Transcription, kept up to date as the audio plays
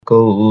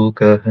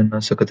कह न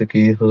सकत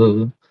कीह।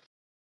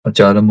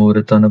 अचल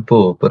मूरतन भो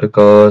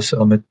प्रकाश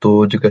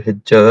अमितोज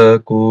गहिज।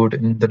 कूट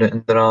इंद्र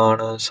इंद्राण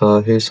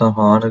साहे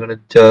सहान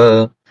गणिज।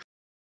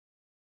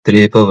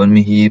 त्रिभुवन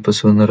महीप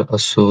सुनर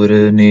असुर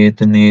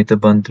नेत नेत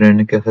बंतरण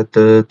कहत।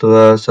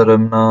 त्वा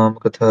सरम नाम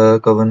कथा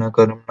कवन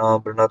कर्म ना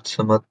बृणत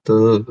समत।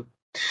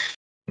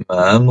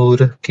 मैं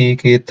मूर्ख की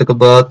केतक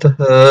बात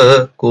है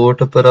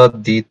कोट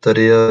अपराधी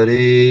तरिया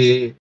रे।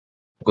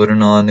 गुरु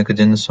नानक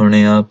जिन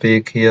सुनिया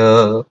पेखिया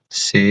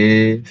से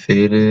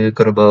फिर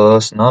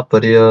करबास ना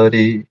परिया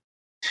रे।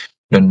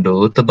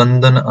 दंडोत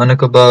बंदन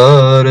अनक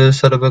बार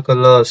सर्व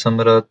कला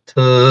समरथ।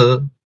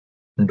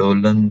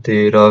 डोलन ते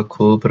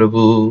राखो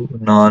प्रभु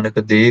नानक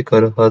दे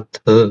कर हथ।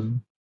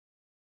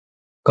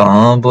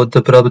 कहाँ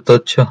बुद्ध प्रभ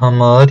तुच्छ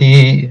हमारी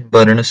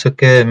बरन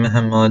सके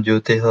महिमा जो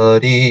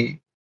तिहारी।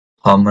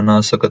 हम ना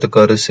सकत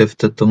कर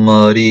सिफत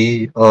तुम्हारी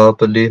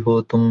आप ले हो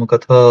तुम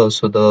कथा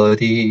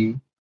सुधारी।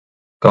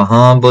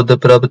 कहाँ बुद्ध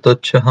प्रभ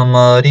तुच्छ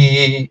हमारी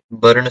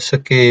बरन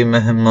सके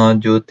महिमा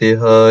जो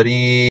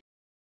तिहारी।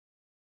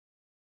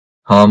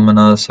 हम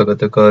ना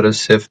सकत कर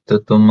सिफत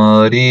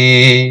तुम्हारी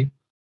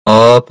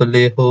आप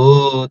ले हो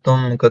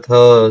तुम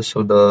कथा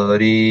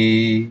सुधारी।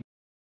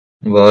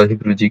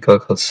 वाहिगुरु जी का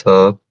खालसा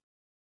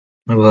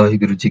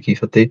वाहिगुरु जी की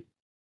फतेह।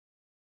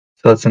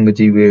 Satsang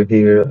ji, we're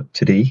here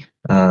today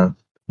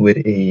with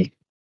a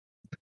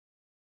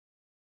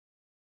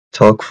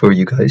talk for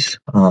you guys.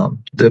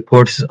 The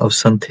importance of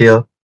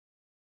Santhya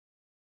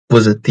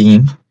was a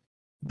theme.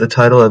 The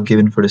title I've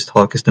given for this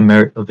talk is The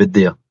Merit of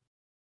Vidya.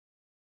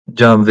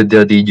 Jam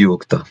Vidya di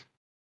Yogta.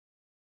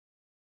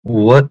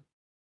 What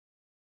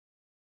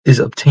is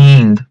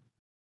obtained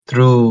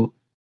through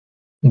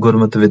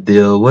Gurmat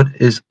Vidya? What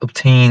is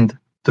obtained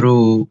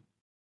through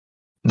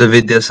the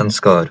Vidya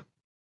Sanskar?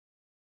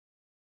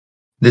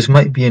 This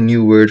might be a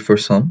new word for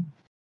some.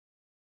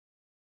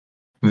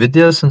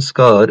 Vidya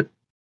Sanskar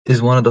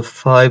is one of the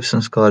 5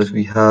 sanskars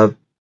we have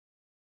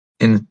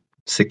in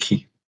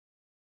Sikhi.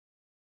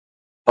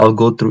 I'll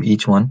go through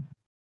each one.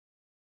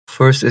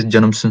 First is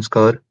Janam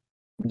Sanskar,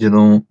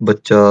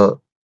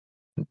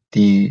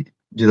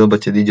 ਜਦੋਂ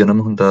ਬੱਚੇ ਦੀ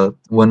ਜਨਮ ਹੁੰਦਾ,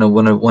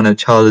 when a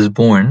child is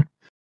born,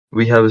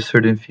 we have a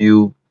certain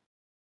few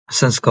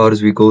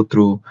sanskars we go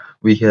through.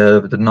 We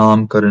have the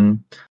Namkaran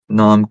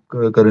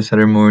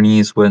ceremony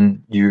is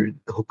when the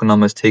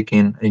Huknama is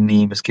taken, a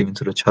name is given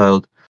to the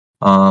child.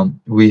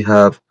 We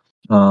have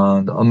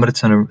the Amrit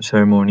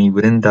ceremony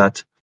within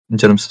that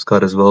Janam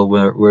Sanskar as well,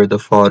 where the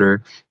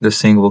father, the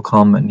Singh, will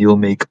come and he'll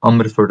make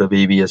Amrit for the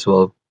baby as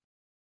well,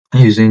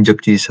 using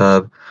Japji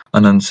Sahib,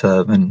 Anand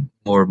Sahib, and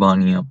more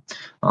Baniya.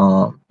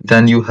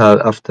 Then you have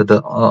after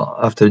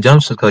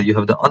Janam Sanskar, you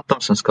have the Antam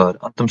Sanskar.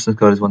 Antam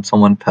Sanskar is when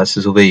someone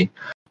passes away.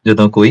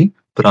 ਜਦੋਂ ਕੋਈ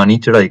ਪੁਰਾਣੀ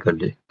ਚੜਾਈ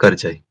ਕਰ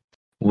ਜਾਏ.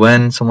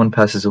 When someone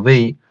passes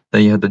away,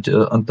 then you have the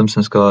Antam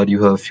Sanskar. You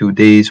have a few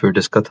days where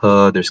there's katha,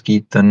 there's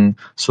kirtan,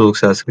 Sog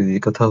Sanskrit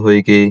katha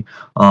hoegi.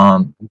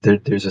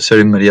 There's a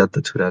certain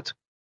maryada to that.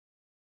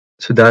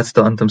 So that's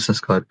the Antam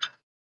Sanskar.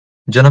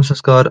 Janam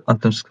Sanskar,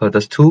 Antam Sanskar,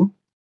 that's 2.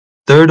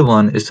 Third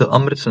one is the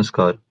Amrit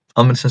Sanskar.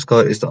 Amrit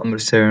Sanskar is the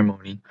Amrit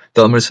ceremony,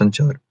 the Amrit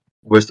Sanchar,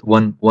 where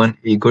one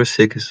a Gur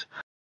Sikh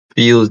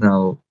feels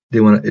now they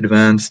want to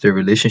advance their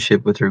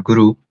relationship with their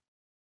Guru.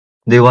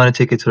 They want to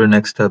take it to the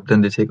next step,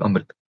 then they take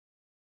Amrit.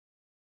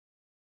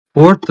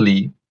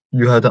 Fourthly,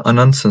 you have the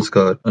Anand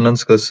Sanskar. Anand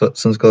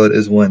Sanskar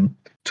is when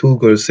 2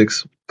 Gur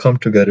Sikhs come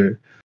together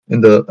in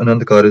the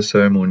Anandakara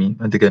ceremony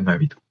and they get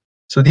married.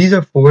 So these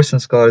are 4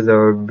 sanskars that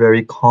are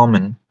very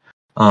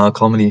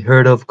commonly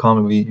heard of.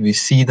 We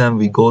see them,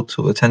 we go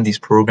to attend these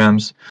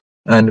programs,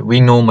 and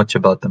we know much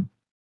about them.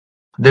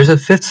 There's a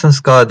 5th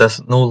sanskar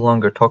that's no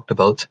longer talked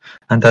about,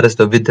 and that is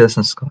the Vidya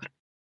Sanskar.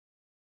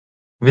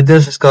 Vidya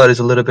Sanskar is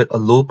a little bit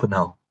alop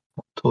now.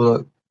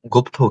 Thoda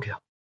gupt ho gaya.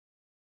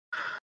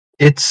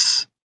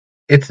 Its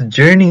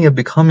journey of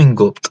becoming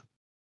gupt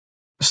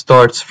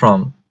starts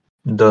from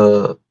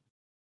the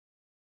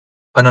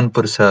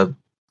Anandpur Sahib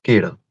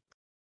Keda.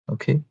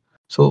 Okay,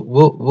 so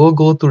we'll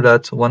go through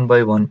that one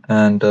by one,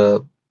 and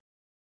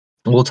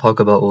we'll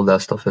talk about all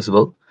that stuff as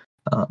well.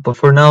 But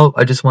for now,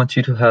 I just want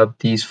you to have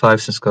these 5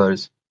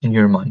 sanskars in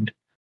your mind.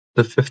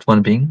 The 5th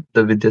one being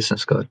the Vidya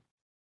Sanskar.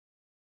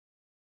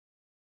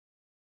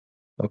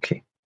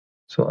 Okay,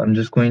 so I'm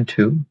just going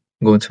to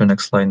go into the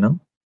next slide now.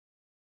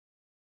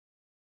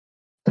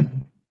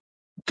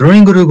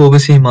 During Guru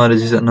Gobind Singh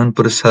Maharaj's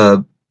Anandpur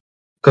Sahib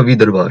Kavi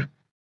Darbar,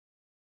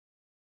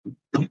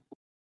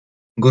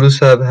 Guru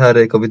Sahib had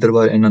a Kavi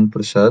Darbar in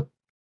Anandpur Sahib.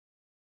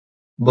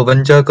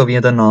 52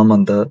 kaviyan da naam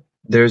aanda.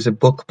 There's a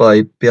book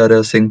by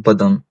Pyara Singh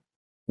Padam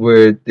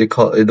where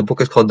the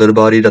book is called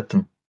Darbari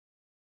Ratan.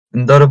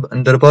 In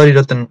Darbari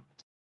Ratan,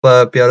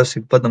 Pyara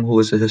Singh Padam, who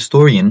was a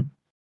historian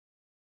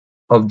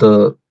of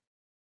the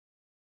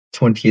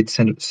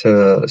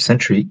 20th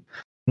century,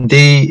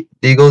 they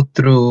go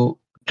through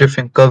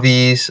different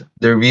kavis,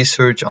 their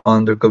research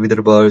on their Kavi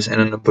Darbars,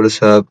 and in Anandpur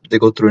Sahib, they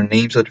go through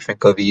names of different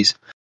kavis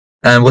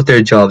and what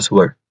their jobs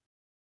were.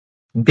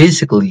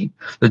 Basically,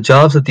 the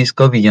jobs of these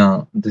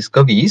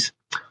kavis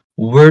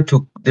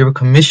they were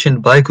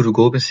commissioned by Guru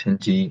Gobind Singh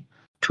Ji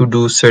to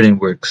do certain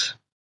works.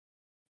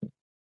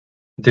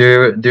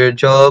 Their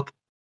job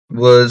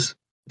was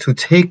to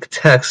take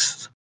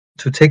texts,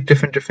 to take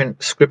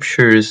different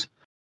scriptures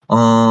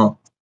uh,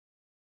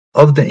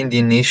 of the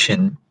Indian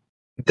nation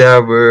that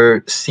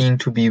were seen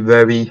to be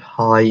very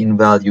high in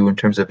value in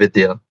terms of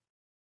Vidya,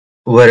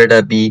 whether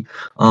that be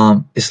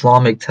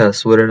Islamic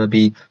texts, whether that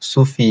be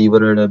Sufi,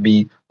 whether that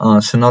be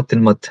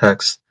Sanatan Mat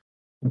texts,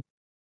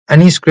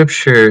 any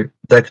scripture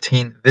that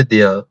contained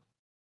Vidya,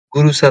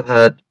 Gurus have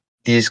had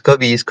these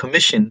kavis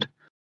commissioned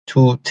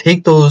to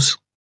take those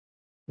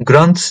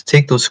grunts,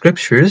 take those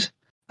scriptures,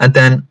 and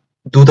then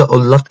do the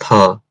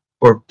ulatha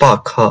or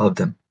pakha of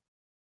them.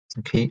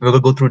 Okay, we're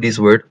gonna go through these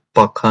words,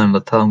 pakha and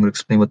latha. I'm gonna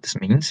explain what this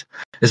means.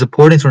 It's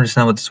important to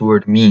understand what this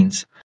word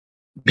means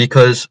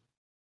because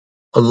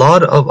a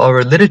lot of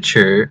our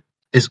literature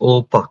is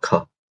all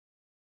pakha,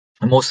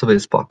 and most of it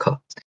is pakha.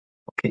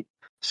 Okay,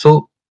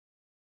 so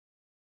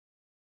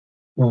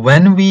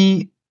when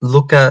we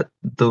look at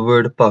the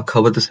word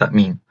pakha, what does that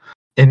mean?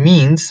 It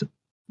means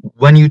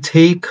when you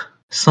take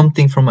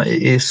something from an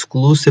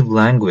exclusive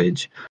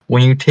language,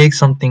 when you take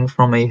something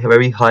from a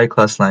very high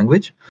class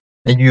language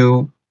and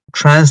you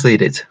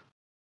translate it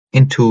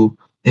into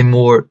a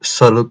more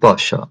subtle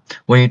pasha,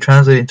 when you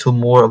translate it into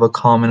more of a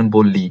common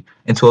boli,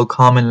 into a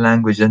common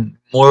language and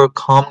more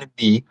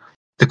commonly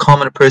the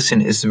common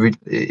person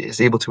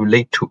is able to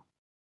relate to.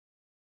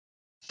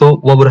 So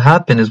what would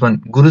happen is when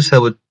Guru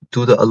Sahib would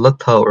do the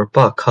alatha or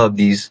pakha of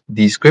these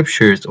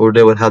scriptures, or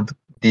they would have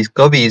these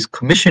kavis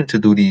commissioned to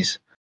do these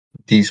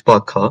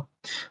pakha,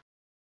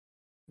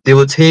 they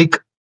would take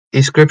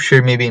a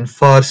scripture maybe in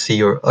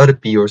Farsi or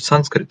Arabi or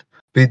Sanskrit.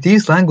 But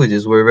these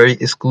languages were very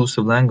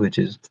exclusive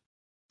languages.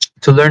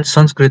 To learn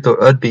Sanskrit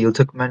or Arabic, it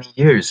took many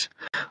years.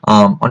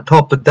 On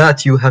top of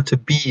that, you have to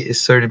be a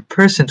certain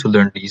person to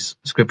learn these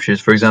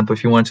scriptures. For example,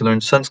 if you want to learn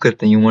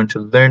Sanskrit and you want to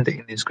learn the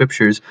Indian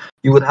scriptures,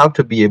 you would have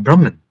to be a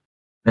Brahmin.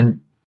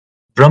 And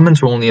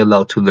Brahmins were only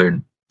allowed to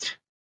learn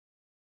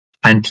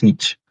and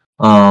teach.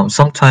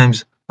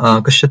 Sometimes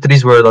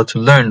Kshatris were allowed to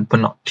learn but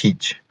not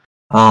teach.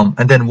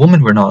 And then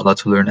women were not allowed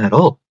to learn at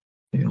all.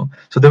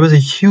 So there was a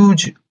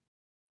huge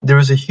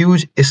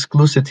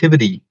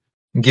exclusivity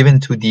given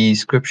to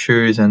these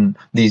scriptures and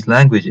these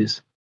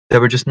languages that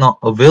were just not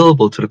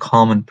available to the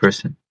common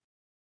person.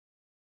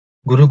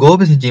 Guru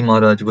Gobind Singh Ji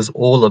Maharaj was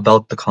all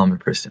about the common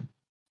person.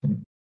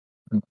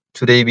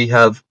 Today we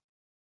have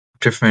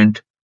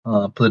different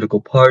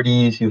political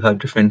parties, you have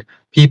different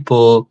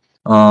people,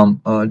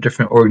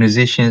 different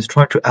organizations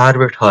trying to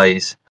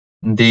advertise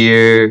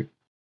their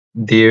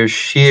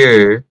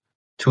share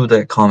to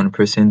that common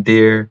person,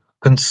 their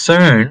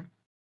concern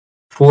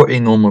for a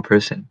normal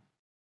person.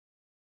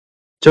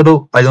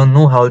 Chalo, I don't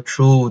know how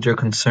true their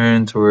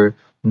concerns or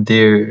I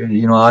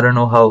don't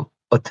know how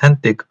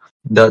authentic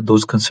that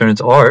those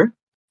concerns are,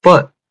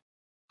 but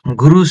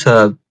Guru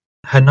Sahib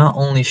had not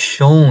only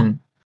shown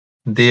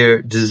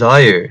their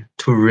desire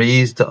to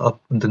raise the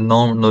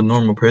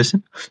normal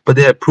person, but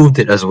they have proved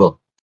it as well.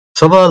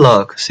 Sawa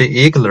lakh se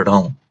ek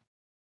ladaun.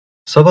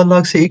 Sawa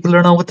lakh se ek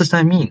ladaun, what does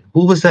that mean?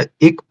 Who was that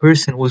ek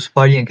person who was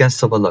fighting against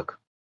Sawa lakh?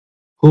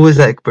 Who was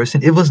that ek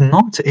person? It was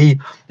not a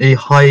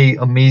high,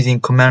 amazing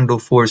commando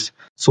force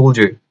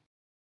soldier.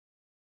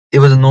 It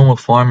was a normal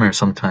farmer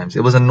sometimes.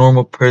 It was a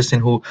normal person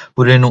who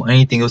didn't know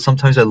anything. It was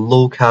sometimes a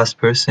low caste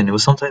person. It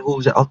was sometimes who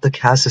was out the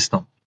caste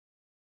system.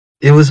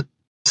 It was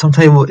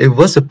sometimes it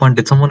was a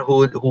pundit, someone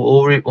who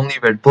only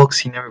read books.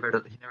 He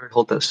never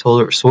held that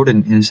sword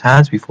in his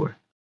hands before.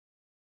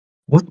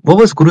 What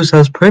was Guru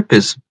Sahib's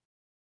purpose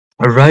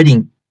of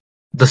writing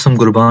the Sam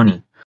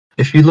Gurbani?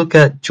 If you look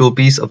at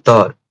Jobi's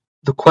Avtar,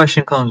 the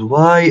question comes: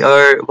 why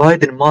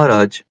did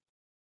Maharaj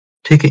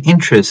take an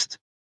interest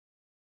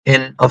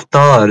in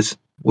avatars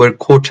were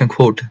quote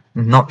unquote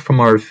not from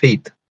our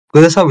faith?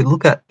 Because that's how we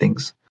look at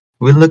things.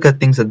 We look at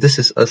things that this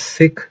is a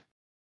Sikh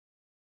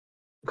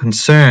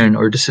concern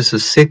or this is a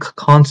Sikh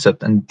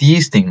concept, and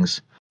these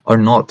things are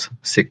not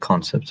Sikh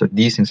concepts, or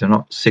these things are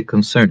not Sikh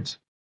concerns.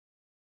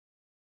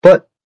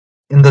 But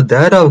in the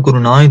data of Guru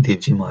Nanak Dev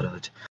Ji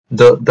Maharaj,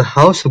 the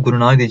house of Guru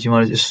Nanak Dev Ji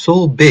Maharaj is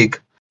so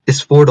big, it's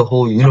for the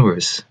whole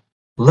universe.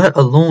 Let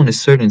alone a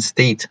certain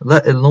state,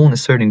 let alone a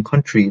certain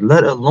country,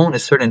 let alone a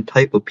certain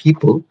type of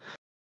people.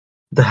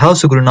 The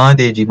house of Guru Nanak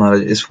Dev Ji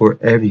Maharaj is for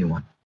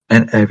everyone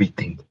and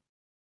everything.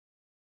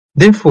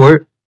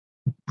 Therefore,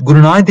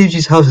 Guru Nanak Dev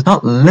Ji's house is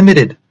not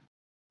limited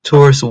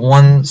towards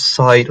one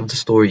side of the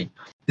story.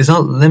 It's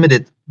not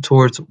limited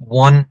towards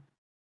one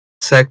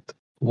sect,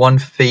 one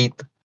faith,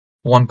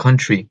 one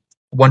country,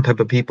 one type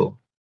of people.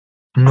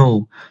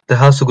 No, the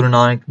house of Guru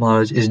Nanak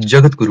Maharaj is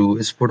Jagat Guru,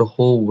 is for the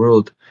whole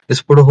world, it's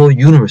for the whole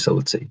universe, I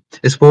would say.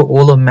 It's for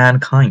all of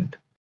mankind.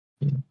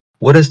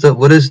 What is the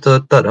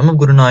Dharam of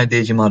Guru Nanak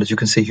Dev Ji Maharaj? You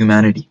can say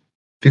humanity.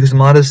 Because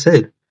Maharaj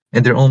said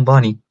in their own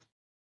Bani,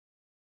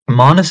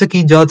 Manasa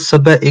ki jaat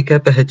sab hai ek hai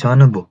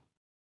pehchanabo.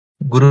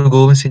 Guru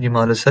Gobind Singh Ji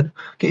Maharaj said,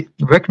 okay,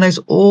 recognize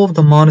all of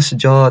the Manas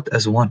Jat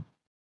as one.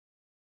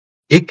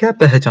 Ek hai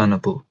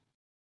pehchanabo.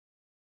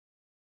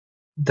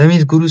 That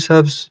means Guru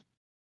Sahib's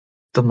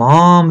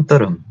Tamam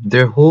Taram,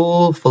 their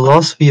whole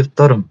philosophy of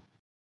Taram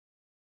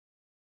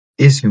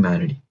is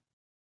humanity.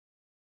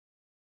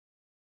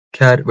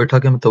 Cat, we're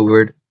talking about the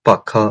word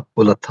Pakha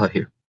Ulatha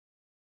here.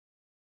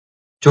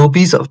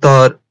 Jobi's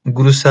avatar,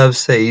 Guru Sahib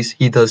says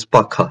he does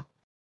Pakha.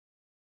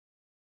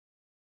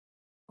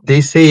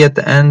 They say at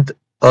the end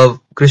of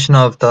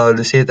Krishna avatar,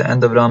 they say at the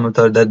end of Ram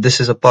avatar that this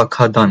is a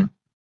Pakha done.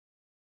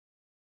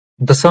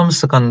 Dasam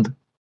Sakand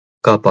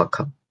ka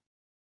Pakha.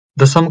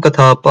 Dasam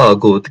Katha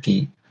Pagot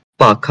ki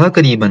Pakha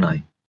kari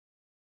banai.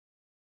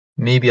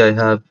 Maybe I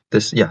have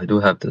this. Yeah, I do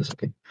have this.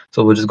 Okay.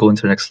 So we'll just go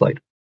into the next slide.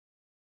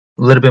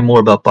 A little bit more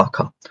about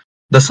Pakha.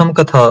 Dasam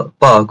Katha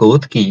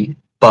Pagot ki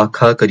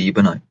Pakha kari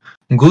banai.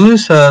 Guru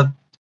Sahib,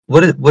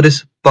 what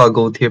is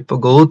Pagot here?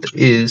 Pagot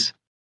is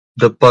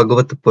the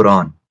Bhagavat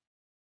Puran.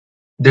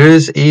 There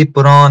is a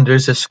Puran,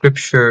 there's a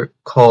scripture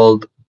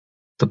called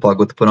the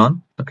Bhagavad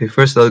Puran. Okay,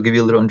 first I'll give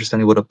you a little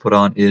understanding what a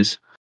Puran is.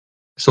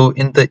 So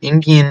in the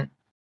Indian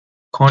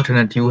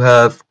continent, you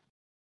have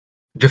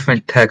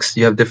different texts,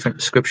 you have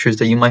different scriptures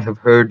that you might have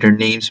heard their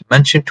names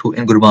mentioned to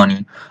in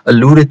Gurbani,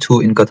 alluded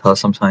to in Katha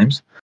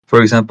sometimes.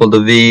 For example, the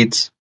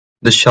Veds,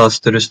 the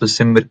Shastras, the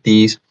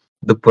Simritis,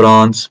 the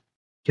Purans.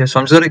 Yeah, so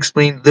I'm just going to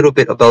explain a little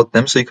bit about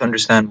them so you can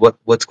understand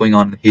what's going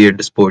on here in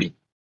this pori.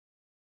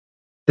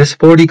 This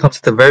pori comes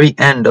at the very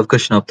end of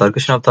Krishna Avatar.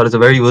 Krishna Avatar is a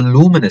very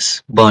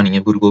voluminous Bani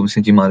of Guru Gobind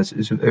Singh Ji Maharaj.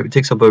 It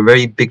takes up a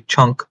very big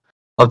chunk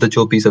of the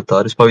Chopis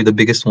Avatar. It's probably the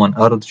biggest one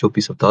out of the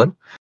Chopis Avatar.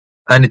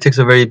 And it takes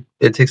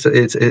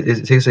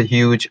a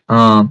huge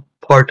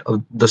part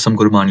of the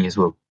Samgurmani as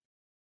well.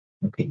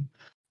 Okay.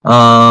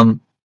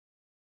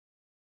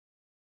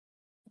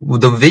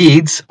 The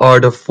Veds are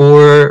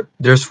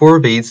there's four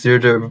Veds.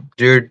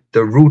 They're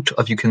the root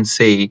of, you can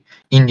say,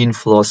 Indian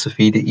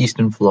philosophy, the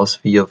Eastern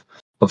philosophy of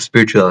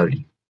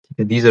spirituality.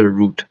 Okay, these are the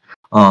root.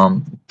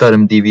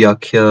 Dharam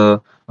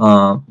Divyakya,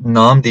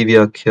 Nam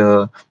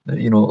Divyakya,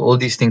 all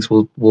these things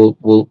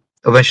will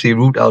eventually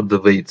root out the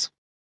Veds.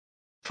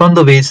 From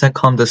the Veds then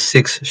come the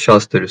six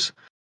Shastras.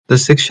 The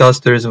six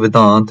Shastras,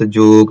 Vedanta,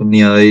 Yoga,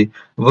 Nyaya,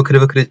 Vakre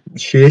Vakre,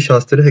 6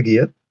 Shastra ਹੈਗੇ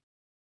ਆ.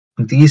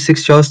 These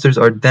six Shastras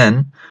are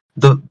then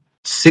the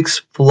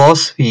six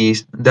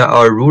philosophies that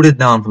are rooted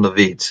down from the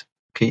Veds.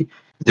 Okay,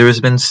 there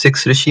has been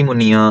six Rishi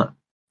Muniya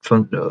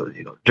from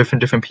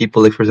different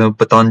people. Like for example,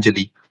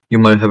 Patanjali. You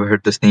might have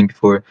heard this name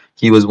before.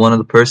 He was one of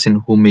the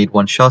person who made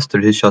one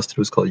Shastra. His Shastra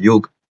was called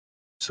Yoga.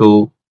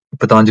 So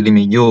Patanjali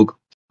made Yoga.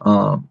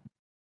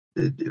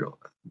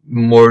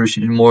 More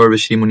Rishi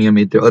Muniya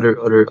made their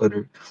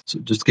other. So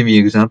just to give you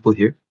an example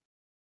here,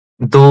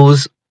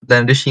 those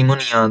then Rishi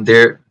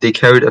Muniya, they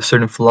carried a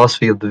certain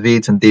philosophy of the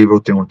Veds and they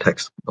wrote their own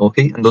text.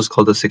 Okay, and those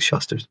called the six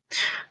Shastras.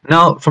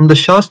 Now, from the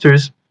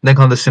Shastras, then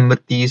come the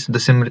Simritis. The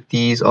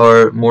Simritis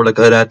are more like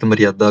a Arhat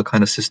Maryada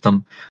kind of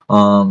system.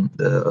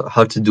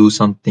 How to do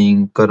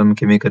something, Karam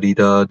Kime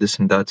Karida, this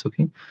and that.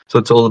 Okay, so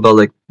it's all about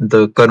like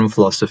the Karam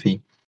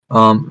philosophy.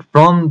 From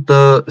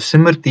the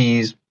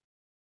Simritis,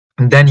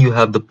 and then you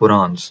have the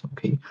Purans.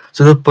 Okay,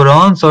 so the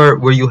Purans are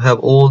where you have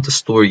all the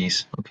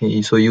stories.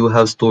 Okay, so you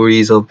have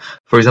stories of,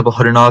 for example,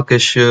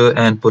 Harnakash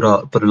and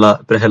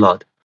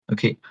Prahalad.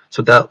 Okay,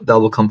 so that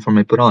will come from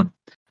a Puran.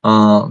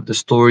 The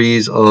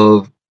stories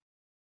of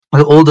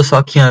all the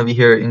Sakya we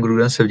hear in Guru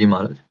Granth Sahib Ji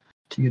Maharaj.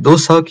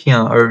 Those Sakya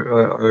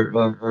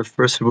are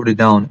first rooted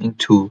down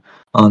into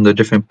the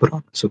different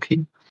Puranas.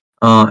 Okay,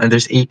 and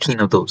there's 18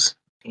 of those.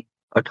 Okay?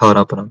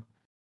 18 Puran.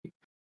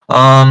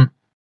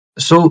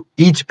 So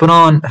each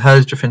Puran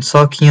has different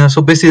Sakya.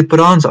 So basically,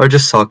 Purans are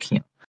just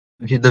Sakya.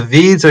 Okay, the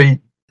Veds are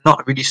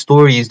not really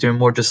stories. They're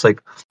more just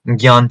like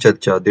Gyan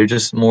Charcha. They're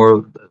just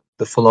more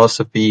the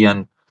philosophy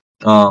and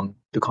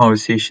the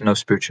conversation of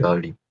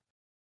spirituality.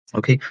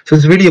 Okay, so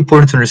it's really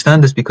important to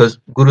understand this because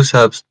Guru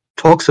Sahib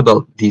talks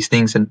about these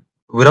things, and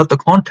without the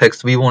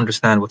context, we won't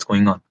understand what's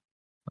going on.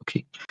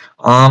 Okay,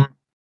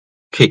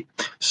 okay.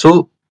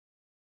 So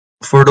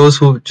for those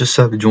who just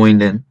have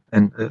joined in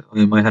and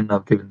we might have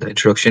not given the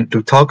introduction,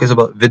 to talk is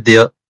about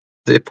Vidya,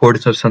 the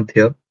importance of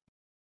Santhya.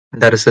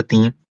 That is the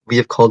theme. We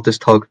have called this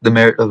talk the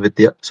merit of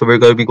Vidya. So we're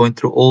going to be going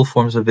through all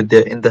forms of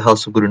Vidya in the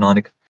house of Guru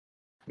Nanak,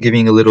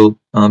 giving a little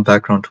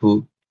background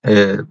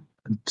uh,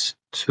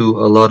 to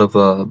a lot of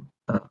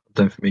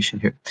the information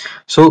here.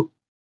 So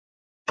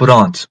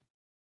Purans.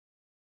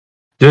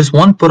 There's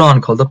one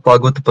Puran called the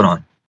Bhagavad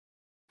Puran.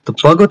 The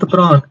Bhagavad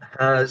Puran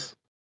has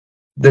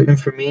the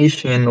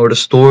information or the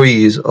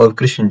stories of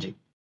Krishna Ji.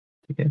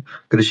 Okay.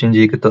 Krishna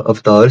Ji ke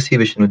avatars hi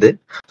Vishnu de.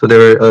 So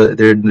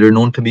they're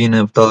known to be an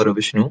avatar of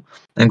Vishnu,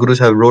 and Gurus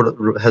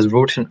has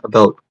written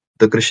about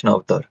the Krishna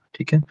avatar.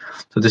 Okay.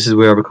 So this is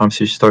where our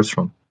conversation starts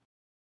from.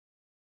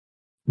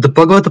 The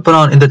Bhagavad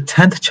Puran in the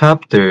 10th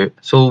chapter.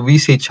 So we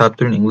say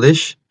chapter in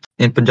English.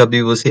 In Punjabi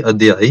we will say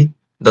Adhyay,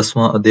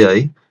 Dasma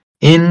Adhyay.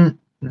 In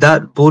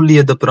that body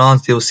of the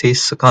Purans they will say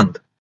Sakand,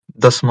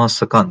 Dasma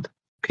Sakand.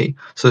 Okay.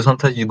 So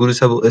sometimes you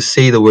Gurus will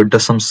say the word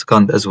Dasam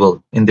Sakand as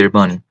well in their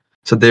Bani.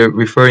 So they're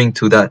referring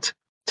to that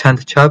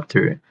 10th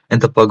chapter in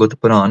the Bhagavad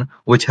Puran,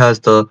 which has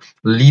the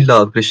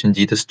Leela of Krishna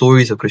Ji, the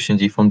stories of Krishna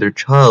Ji from their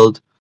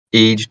child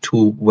age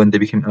to when they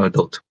became an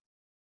adult.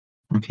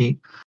 Okay,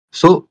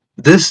 so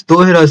this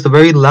dohira is the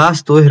very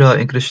last dohira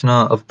in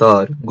Krishna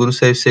avatar. Guru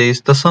Sahib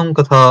says, Dasam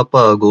katha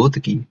pa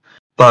got ki,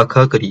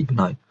 pakha kari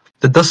banai.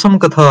 The Dasam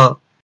katha,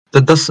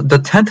 the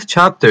 10th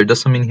chapter,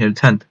 Dasam meaning here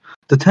 10th,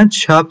 the 10th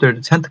chapter,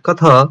 the 10th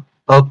katha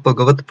of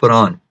Bhagavat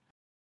Puran.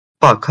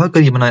 Pakha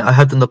kari banai, I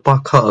have done the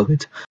pakha of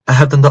it. I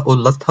have done the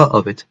ulatha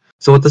of it.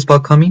 So what does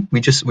pakha mean?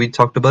 We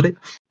talked about it.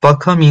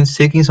 Pakha means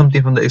taking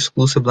something from the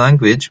exclusive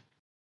language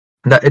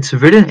that it's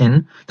written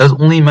in that's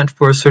only meant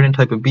for a certain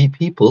type of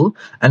people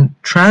and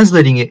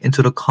translating it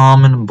into the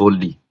common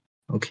boli.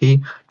 Okay,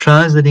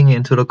 translating it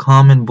into the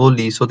common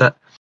boli so that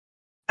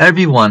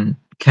everyone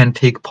can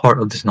take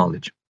part of this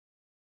knowledge.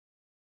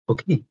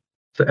 Okay,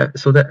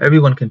 so that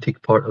everyone can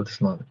take part of this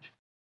knowledge.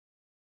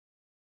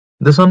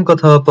 Dasam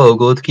katha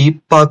pagod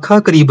ki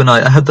pakha kari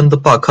banai. I have done the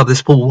pakha of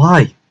this, but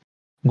why?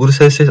 Guru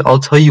Sahib says, I'll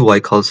tell you why,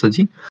 Khalsa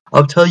ji.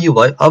 I'll tell you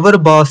why. Avar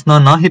basna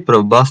nahi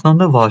prab, basna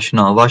the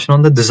vashna,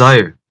 vashna the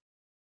desire.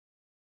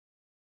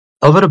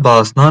 Avar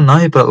basna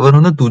nahi prab,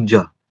 avar the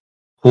duja.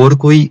 ਹੋਰ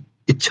ਕੋਈ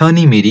ਇੱਛਾ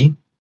ਨਹੀਂ ਮੇਰੀ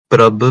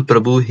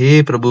ਪ੍ਰਭੂ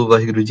ਹੇ ਪ੍ਰਭੂ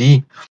ਵਾਹਿਗੁਰੂ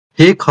ਜੀ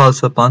ਹੇ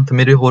ਖਾਲਸਾ ਪੰਥ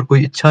ਮੇਰੇ ਹੋਰ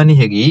ਕੋਈ ਇੱਛਾ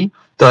ਨਹੀਂ ਹੈਗੀ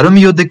ਧਰਮ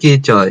ਯੁੱਧ ਕੇ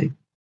ਚਾਏ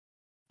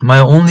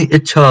my only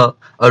ਇੱਛਾ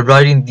of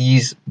writing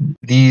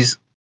these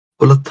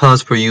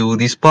ulathas for you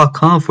these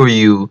pakhan for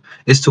you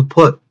is to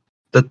put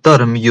the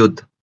dharam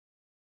yud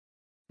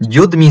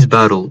means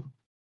battle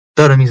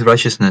dharam means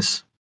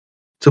righteousness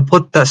to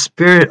put that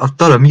spirit of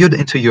dharam yud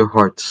into your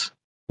hearts.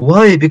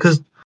 Why?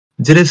 Because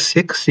ਜਿਹੜੇ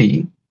Sikh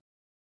C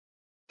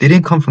they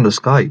didn't come from the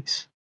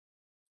skies.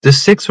 The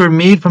Sikhs were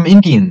made from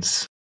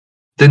Indians.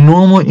 The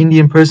normal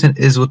Indian person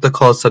is what the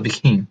Khalsa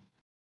became.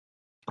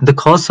 The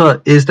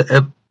Khalsa is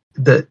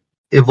the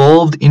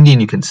evolved Indian,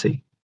 you can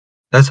say.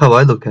 That's how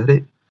I look at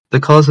it. The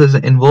Khalsa is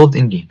an evolved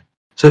Indian.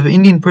 So if an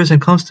Indian person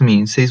comes to me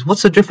and says,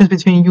 what's the difference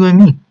between you and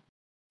me?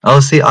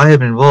 I'll say, I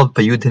have involved,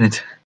 but you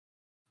didn't.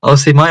 I'll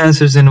say, my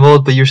answer is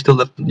involved, but you're still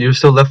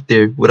left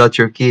there without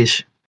your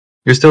kesh.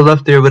 You're still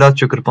left there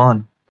without your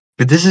kirpan.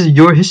 But this is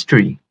your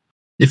history.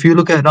 If you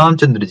look at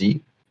Ramchandra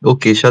ji,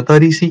 okay,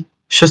 Shatari si,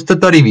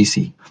 Shastatari vi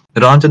si.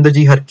 Ramchandra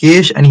ji had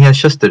kesh and he had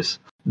shastras.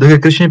 Look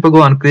at Krishna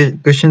Bhagwan,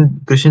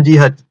 Krishna ji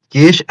had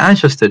kesh and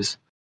shastras.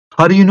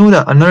 How do you know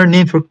that? Another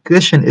name for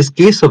Krishna is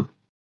Kesav.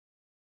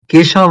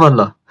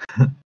 Keshavala.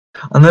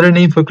 Another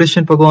name for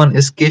Krishna Bhagwan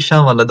is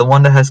Keshavala, the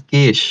one that has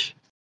kesh.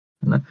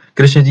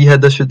 Krishna ji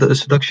had the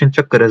Sudakshan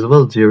Chakra as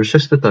well, they were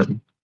Shastatari.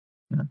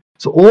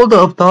 So all the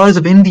avatars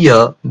of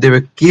India, they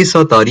were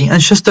Kesatari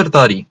and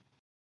Shastatari.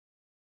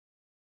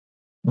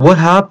 What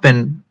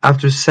happened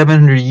after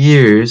 700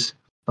 years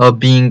of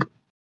being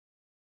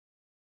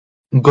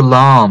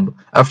gulam,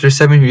 after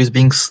 700 years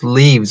being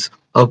slaves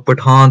of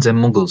Pathans and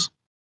Mughals?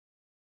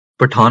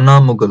 Pathana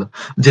Mughal.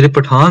 Jere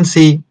Pathan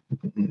see,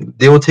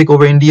 they will take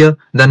over India,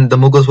 then the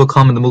Mughals will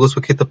come and the Mughals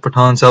will kick the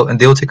Pathans out and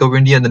they will take over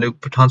India and then the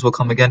Pathans will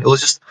come again. It was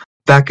just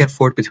back and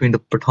forth between the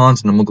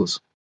Pathans and the Mughals.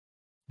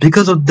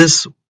 Because of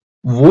this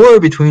war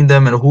between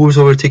them and who was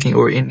overtaking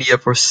over India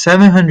for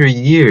 700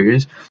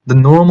 years, the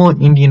normal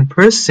Indian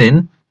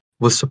person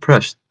was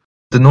suppressed.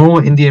 The normal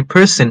Indian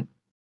person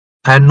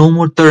had no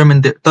more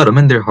dharam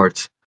in their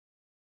hearts.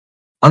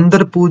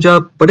 Andar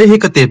puja pade hi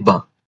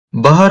kateba,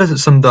 bahar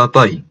samda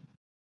pai.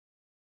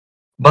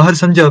 Bahar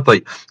samja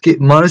pai. Okay,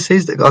 Maharaj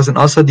says that as an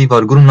Asa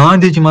Divar, Guru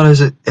Nanak Dev Ji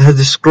Maharaj has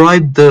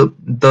described the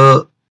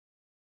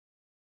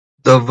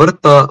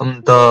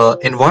varta,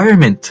 the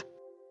environment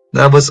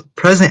that was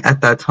present at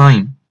that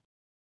time.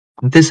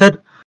 They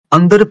said,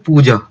 Andar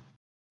puja,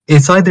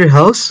 inside their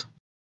house,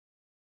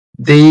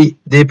 they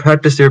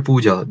practice their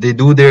puja. They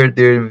do they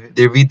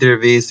read their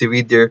Veds, they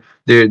read their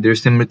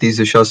Simritis,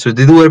 their Shastras.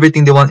 They do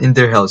everything they want in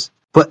their house.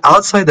 But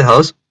outside the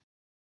house,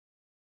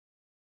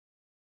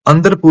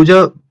 Andar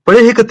puja,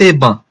 pade hi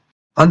kateba.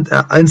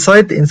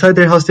 Inside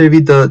their house,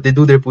 they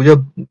do their puja.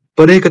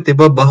 Pade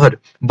kateba bahar.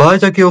 Bahar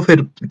jaake wo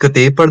fir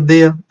kateb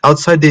padde hai.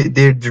 Outside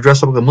they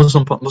dress up like a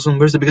Muslim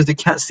person because they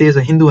can't stay as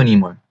a Hindu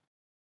anymore.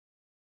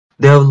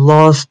 They have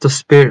lost the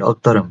spirit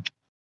of dharam.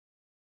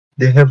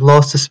 They have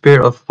lost the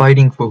spirit of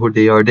fighting for who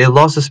they are. They have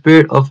lost the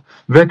spirit of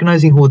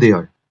recognizing who they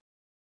are.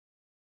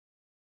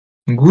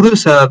 Guru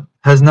Sahib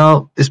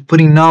is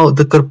putting now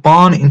the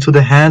Kirpan into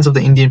the hands of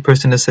the Indian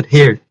person and said,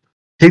 here,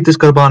 take this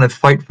Kirpan and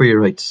fight for your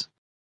rights.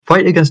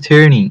 Fight against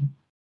tyranny.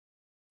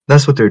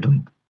 That's what they're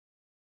doing.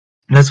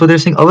 That's what they're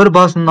saying. Avar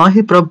bas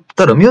nahi prab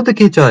dharam yudh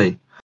ke chahe.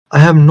 I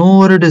have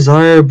no other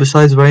desire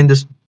besides writing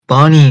this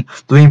Bani,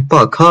 doing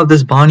pakha of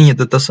this Bani at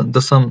the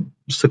Dasam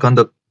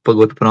Sakanda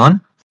Bhagavad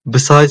Puran.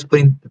 Besides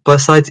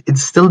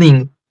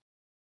instilling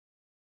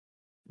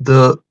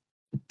the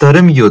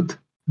dharam yudh,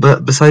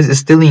 but besides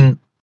instilling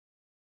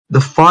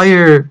the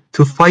fire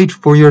to fight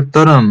for your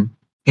dharam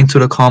into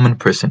the common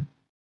person.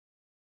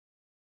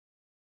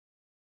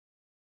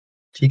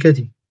 ठीक है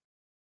जी.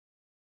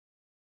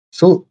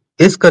 So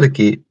इस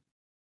करके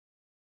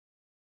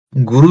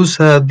Guru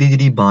Sahib ਦੀ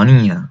ਜਿਹੜੀ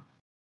ਬਾਣੀ ਆ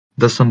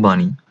ਦਸਮ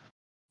ਬਾਣੀ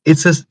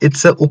it's a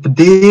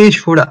updesh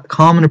for that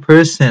common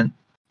person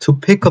to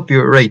pick up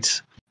your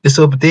rights. It's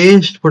a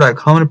updesh for that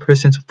common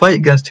person to fight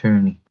against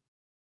tyranny.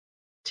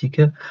 ठीक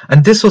है?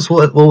 And this was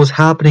what was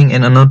happening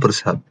in Anandpur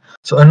Sahib.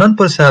 So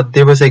Anandpur Sahib,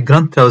 there was a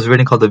granth that was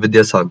written called the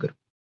Vidyasagar.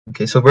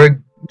 Okay, so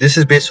this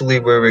is basically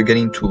where we're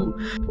getting to,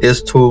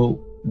 is to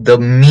the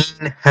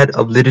main head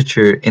of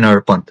literature in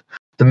our panth.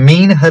 The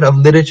main head of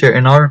literature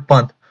in our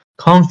panth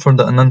comes from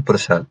the Anandpur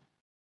Sahib,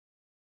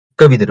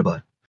 Kavi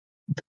Darbar.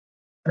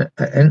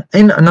 And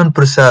in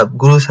Anandpur Sahib,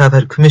 Guru Sahib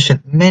had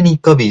commissioned many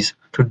kavis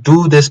to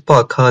do this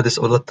pakha, this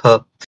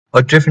olatha,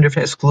 or different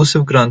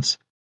exclusive granths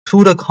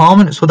to the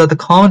common, so that the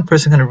common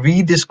person can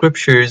read the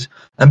scriptures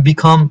and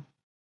become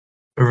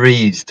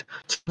raised.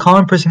 So the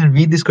common person can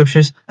read the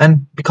scriptures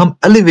and become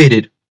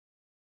elevated.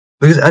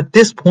 Because at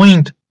this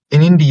point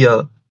in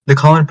India, the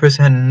common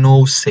person had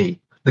no say.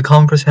 The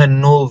common person had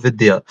no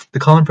vidya. The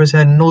common person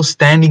had no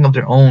standing of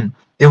their own.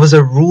 It was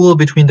a rule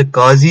between the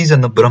Qazis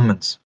and the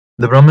Brahmins.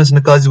 The Brahmins and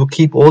the Qazis would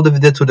keep all the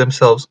vidya to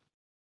themselves.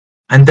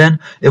 And then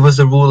it was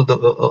the rule of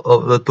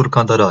the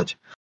Turkanda Raj.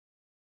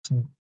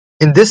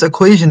 In this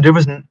equation, there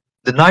was the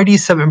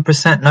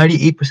 97%,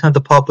 98% of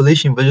the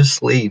population were just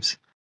slaves.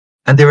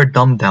 And they were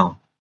dumbed down.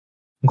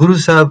 Guru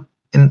Sahib,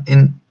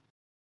 in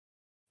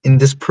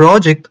this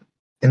project,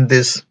 in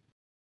this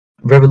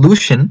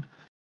revolution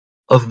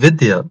of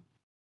Vidya,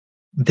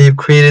 they've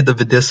created the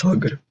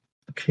Vidyasagar.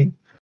 Okay,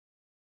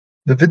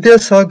 the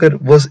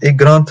Vidyasagar was a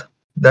granth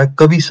that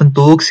Kavi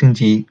Santokh Singh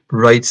Ji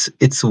writes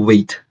its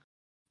weight.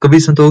 Kavi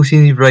Santokh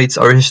Singh Ji writes,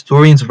 our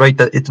historians write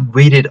that it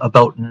weighted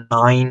about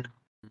 9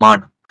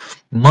 man.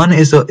 Man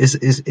is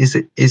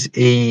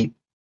a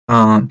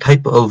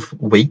type of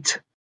weight.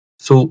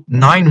 So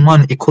 9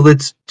 man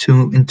equates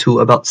into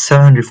about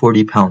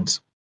 740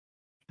 pounds.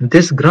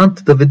 This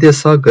granth, the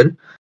Vidyasagar,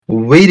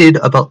 weighed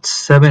about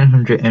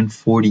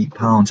 740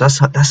 pounds.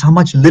 That's how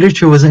much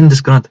literature was in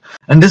this granth.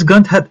 And this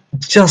granth had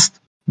just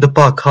the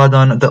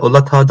Pakhadan, the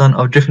Ulathadan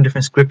of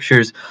different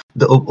scriptures.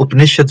 The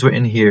Upanishads were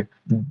in here.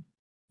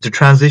 The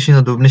translation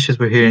of the Upanishads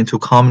were here into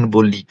common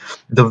Bolli.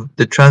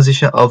 The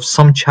translation of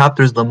some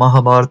chapters, the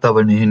Mahabharata,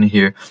 were in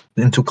here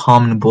into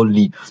common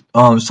Bolli.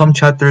 Some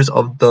chapters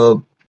of the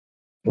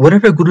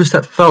whatever Guru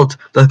Sahib felt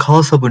that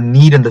Khalsa would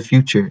need in the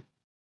future,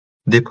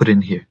 they put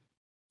in here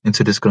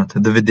into this granth,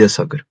 the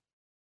Vidyasagar.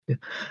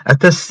 At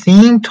the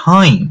same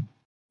time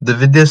the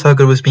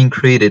Vidyasagar was being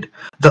created,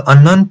 the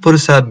Anandpur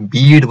Sahib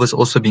bead was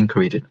also being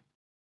created.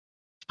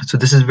 So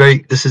this is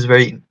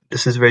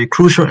very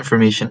crucial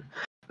information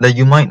that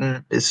you might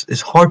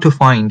is hard to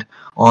find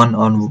on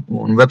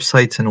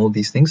websites and all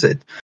these things.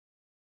 That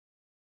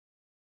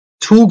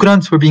 2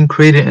 granths were being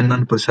created in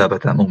Anandpur Sahib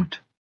at that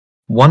moment.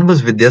 One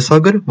was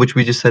Vidyasagar, which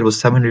we just said was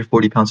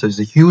 740 pounds. So it's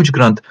a huge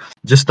granth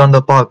just on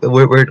the park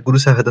where Guru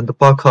Sahib had done the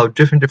park of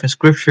different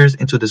scriptures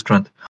into this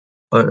granth.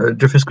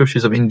 Different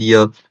scriptures of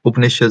India,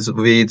 Upanishads,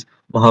 Veds,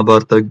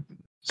 Mahabharata,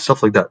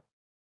 stuff like that.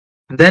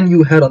 And then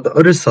you had on the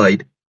other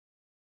side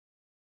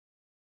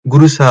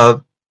Guru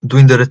Sahib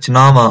doing the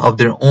Rachnama of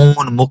their own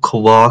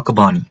Mukhwak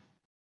Bani.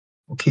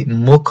 Okay,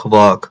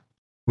 Mukhwak.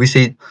 We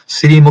say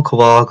Sri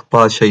Mukhwak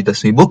Pashahi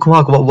Dasmi.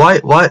 Mukhwak,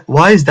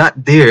 why is that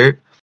there?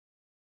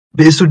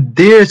 It's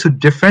there to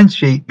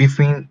differentiate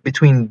between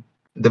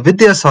the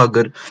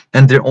Vidyasagar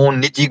and their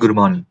own Niji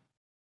Gurbani.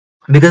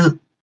 Because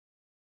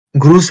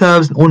Guru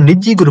Sahib's own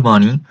Niji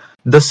Gurbani,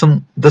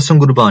 Dasam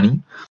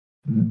Gurbani,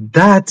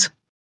 that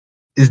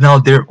is now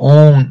their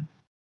own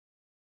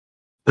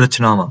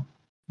Rachnama.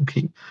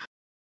 Okay.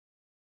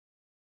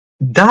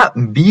 That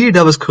bead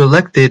that was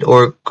collected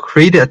or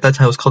created at that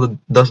time was called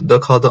the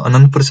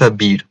Anandpur Sahib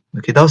bead.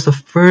 Okay, that was the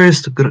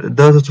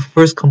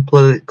first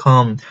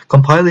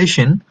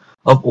compilation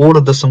of all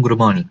of the Dasam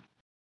Gurbani.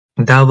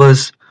 That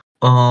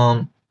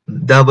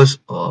was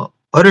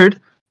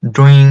uttered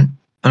during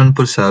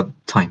Anandpur Sahib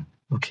time.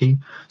 Okay,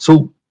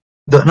 so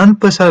the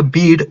Anandpur Sahib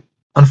bead,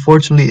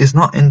 unfortunately, is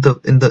not in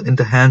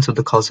the hands of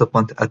the Khalsa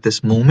Panth at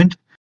this moment.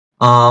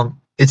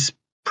 It's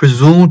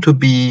presumed to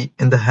be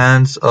in the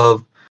hands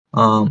of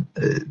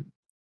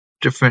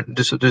different.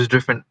 There's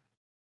different.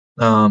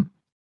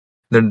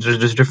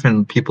 There's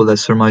different people that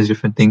surmise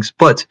different things,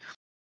 but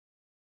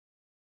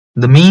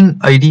the main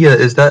idea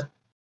is that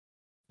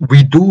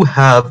we do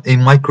have a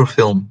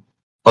microfilm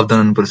of the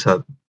Anandpur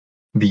Sahib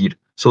bead.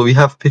 So we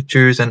have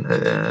pictures and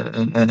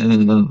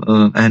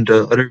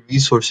other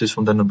resources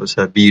from the Anandpur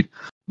Sahib bead,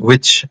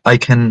 which I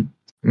can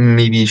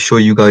maybe show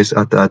you guys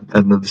at the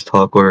end of this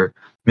talk, or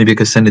maybe I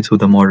could send it to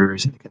the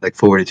moderators and like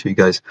forward it to you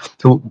guys.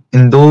 So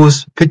in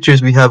those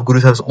pictures, we have Guru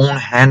Sahib's own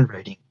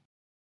handwriting.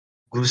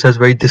 Guru Sahib's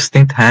very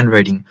distinct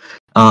handwriting.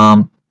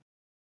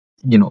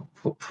 You know,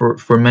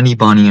 for many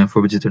Bani and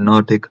for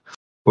Vijitanatik,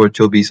 for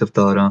Chobis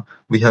Aftara,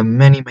 we have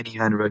many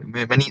handwriting,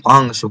 many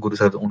angs of Guru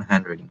Sahib's own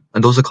handwriting,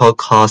 and those are called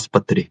Khas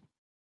Patre.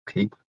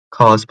 Okay,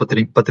 Khas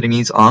Patre. Patre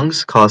means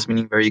angs. Khas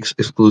meaning very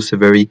exclusive,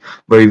 very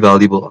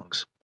valuable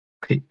angs.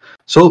 Okay,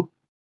 so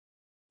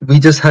we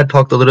just had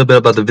talked a little bit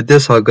about the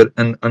Vidyasagar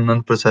and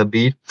Anandpur Sahib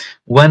bead.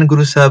 When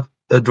Guru Sahib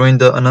during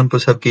the Anandpur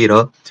Sahib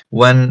era,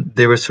 when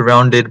they were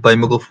surrounded by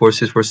Mughal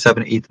forces for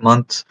 7-8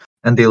 months,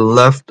 and they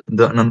left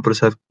the Anandpur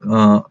Sahib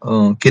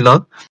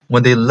Kila.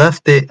 When they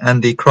left it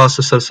and they crossed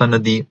the Sarsa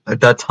Nadi, at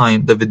that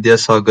time the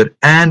Vidyasagar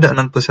and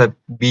Anandpur Sahib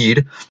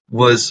bead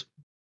was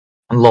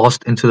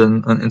lost into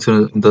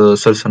the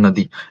Sarsa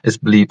Nadi, is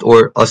believed,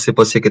 or आसे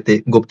पासे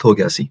किते गुप्त हो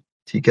गया सी.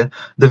 ठीक है.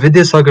 The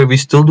Vidyasagar we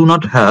still do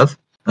not have.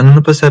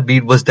 Anandpur Sahib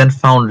bead was then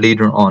found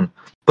later on,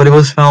 but it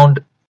was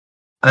found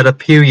at a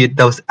period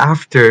that was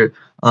after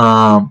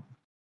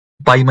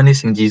Bhai Mani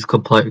Singh Ji's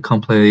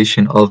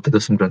compilation of the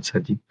Dasam Granth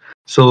Sahib Ji.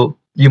 So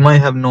you might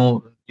have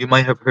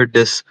heard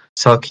this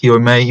Sakhi, or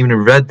may even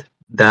read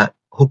that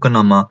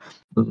Hukanama,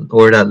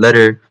 or that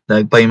letter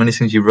that Bhai Mani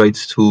Singh Ji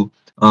writes to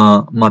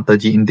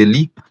Mataji in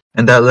Delhi.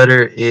 And that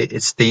letter,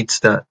 it states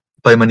that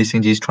Bhai Mani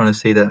Singh Ji is trying to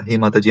say that, hey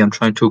Mataji, I'm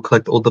trying to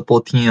collect all the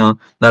potiyan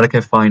that I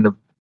can find of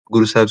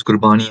Guru Sahib's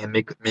Gurbani and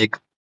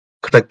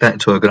collect that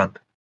into a Granth.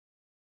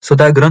 So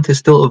that Granth is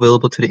still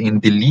available today in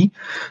Delhi.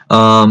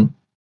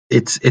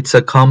 It's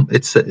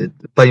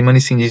Bhai Mani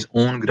Singh Ji's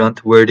own Granth,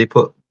 where they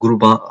put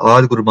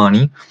Aad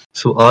Gurbani,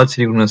 so Aad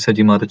Sri Guru Granth Sahib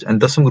Ji Maharaj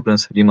and Dasam Guru Granth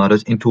Sahib Ji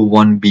Maharaj into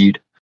one bead.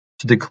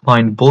 So they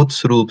combined both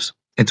Swarups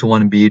into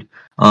one bead,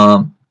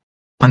 and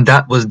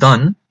that was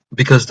done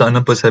because the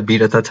Anandpur Sahib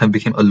bead at that time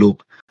became a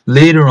loop.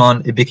 Later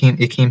on,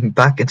 it came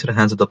back into the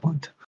hands of the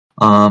Panth.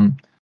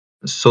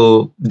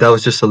 So that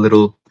was just a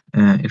little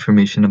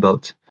information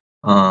about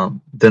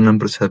the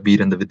Anandpur Sahib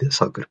bead and the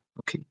Vidyasagar.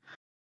 Okay.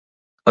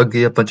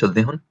 आगे अपन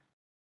चलते हैं.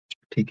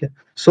 ठीक है.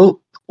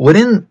 So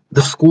within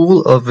the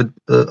school of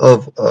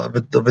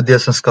the Vidya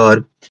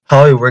Sanskar,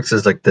 how it works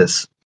is like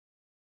this.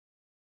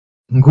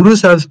 Guru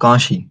Sahib's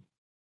Kashi,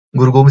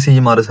 Guru Gobind Singh Ji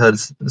Maharaj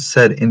has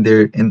said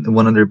in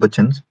one of their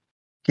bachans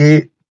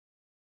कि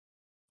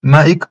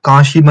मैं एक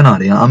काशी बना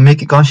रहा हूं. I'm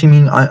making Kashi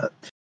mean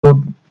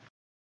so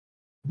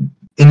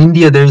in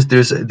India there's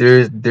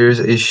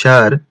a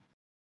shahar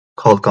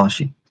called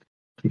Kashi.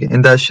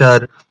 In that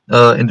shahar,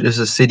 there's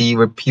a city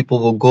where people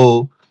will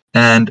go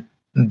and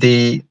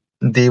they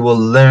will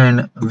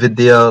learn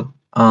Vidya,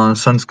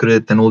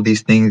 Sanskrit, and all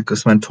these things,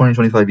 spend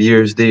 20-25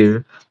 years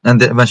there,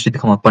 and they eventually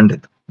become a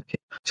Pandit. Okay.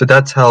 So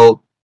that's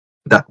how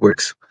that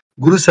works.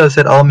 Guru Sahib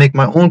said, I'll make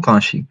my own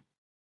Kashi,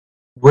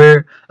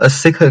 where a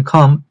Sikh can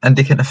come and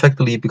they can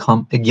effectively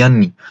become a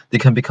Gyani. They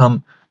can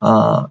become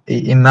a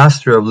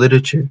master of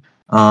literature.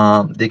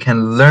 They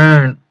can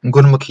learn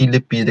Gurmukhi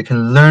Lipi, they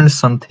can learn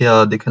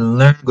Santhya, they can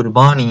learn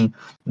Gurbani,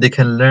 they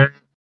can learn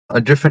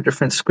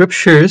different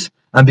scriptures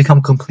and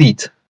become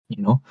complete.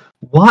 You know,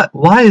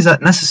 why is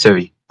that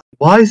necessary?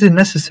 Why is it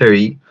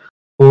necessary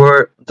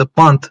for the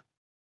Panth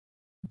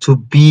to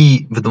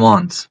be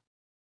Vidwans?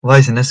 Why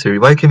is it necessary?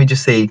 Why can't we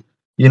just say,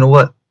 you know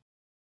what,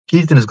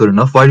 Kirtan is good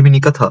enough, why do we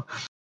need Katha?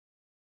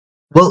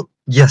 Well,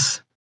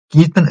 yes,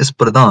 Kirtan is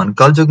Pradhan.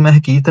 Kaljug mein hai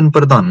Kirtan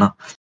Pradhan na.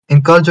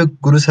 In Kaljug,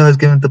 Guru Sahib has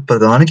given the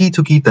Pradhanagi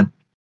to Kirtan.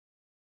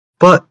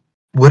 But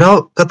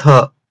without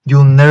Katha,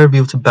 you'll never be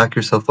able to back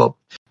yourself up.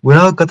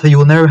 Without Katha, you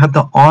will never have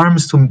the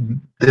arms to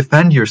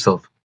defend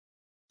yourself.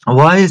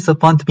 Why is the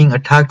Panth being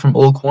attacked from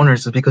all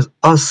corners? It's because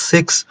us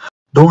Sikhs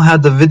don't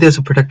have the Vidya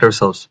to protect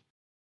ourselves.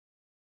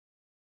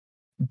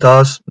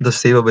 Thus, the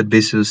Seva with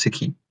basis of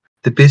Sikhi.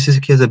 The basis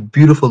of Sikhi has a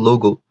beautiful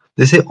logo.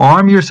 They say,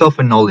 arm yourself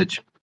with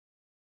knowledge.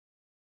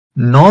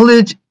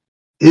 Knowledge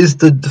is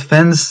the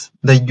defense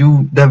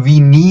that we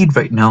need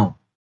right now.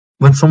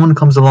 When someone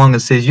comes along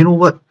and says, you know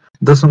what,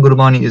 Dasam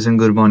Gurbani is in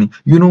Gurbani.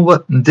 You know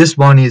what, this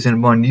Bani is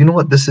in Bani. You know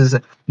what, this is.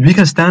 We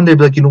can stand there and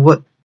be like, you know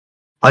what,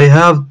 I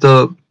have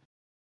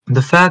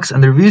the facts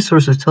and the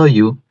resources to tell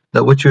you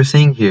that what you're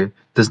saying here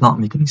does not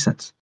make any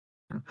sense.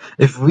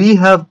 If we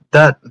have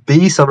that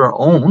base of our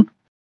own,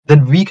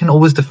 then we can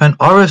always defend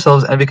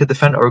ourselves and we can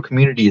defend our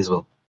community as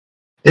well.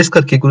 Is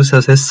karke Guru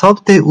Sahib says,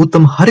 Sabte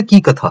Uttam Har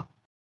Ki Katha.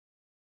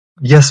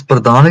 Yes,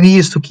 Pradhanagi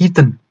is to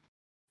Kirtan,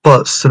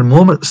 but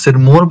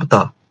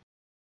Sirmorbata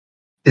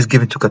is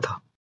given to Katha.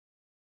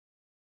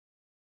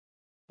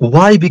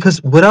 Why?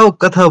 Because without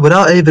Katha,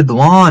 without a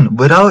Vidwan,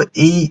 without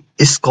a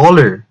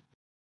scholar,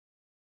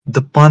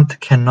 the Panth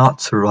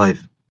cannot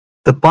survive.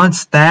 The Panth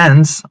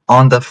stands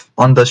on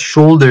the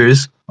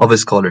shoulders of a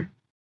scholar.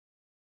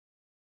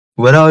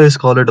 Without a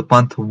scholar, the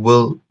Panth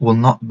will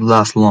not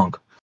last long.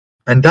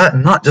 And that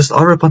not just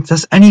our Panth,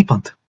 that's any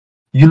Panth.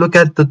 You look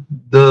at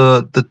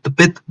the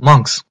Tibet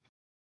monks.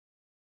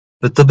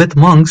 The Tibet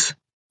monks,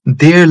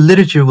 their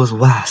literature was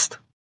vast.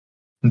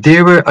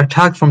 They were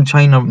attacked from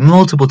China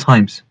multiple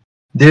times.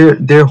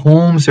 Their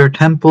homes, their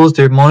temples,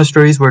 their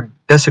monasteries were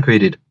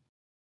desecrated.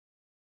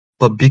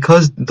 But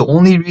because the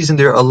only reason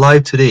they're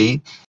alive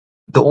today,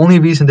 the only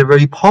reason they're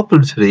very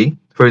popular today,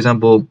 for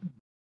example,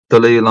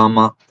 Dalai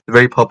Lama, a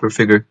very popular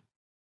figure,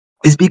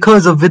 is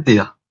because of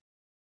Vidya.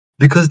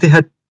 Because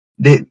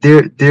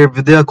their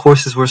Vidya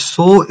courses were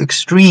so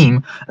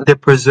extreme and their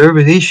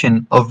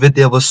preservation of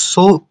Vidya was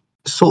so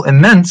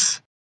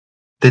immense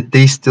that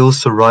they still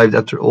survived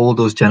after all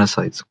those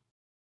genocides.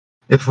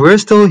 If we're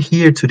still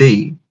here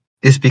today,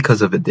 it's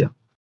because of Vidya.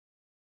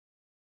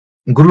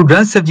 Guru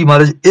Granth Sahib Ji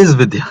Maharaj is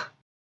Vidya.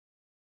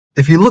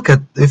 If you look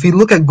at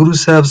Guru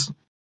Sahib's,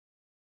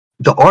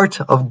 the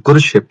art of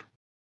Guruship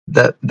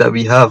that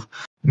we have,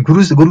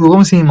 Guru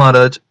Gobind Singh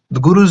Maharaj, the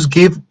Gurus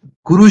gave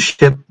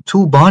Guruship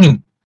to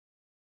Bani.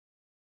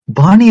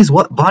 Bani is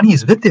what? Bani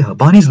is Vidya.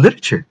 Bani is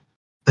literature.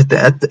 At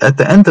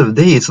the end of the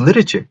day, it's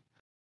literature.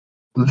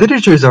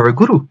 Literature is our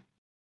Guru.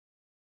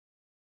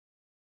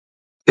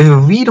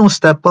 If we don't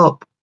step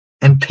up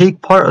and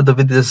take part of the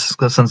Vidya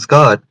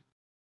Sanskar,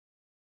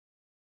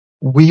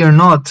 we are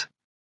not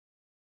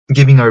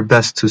giving our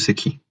best to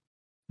Sikhi.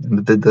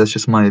 That's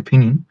just my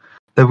opinion,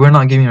 that we're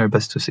not giving our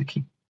best to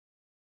Sikhi.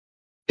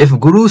 If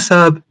Guru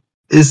Sahib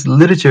is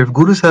literature, if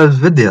Guru Sahib is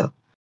Vidya,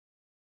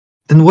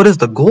 then what is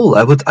the goal?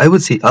 I would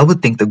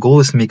think the goal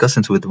is to make us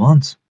into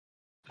Vidwans.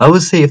 I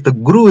would say if the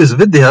Guru is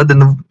Vidya,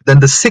 then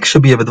the Sikh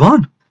should be a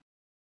Vidwan.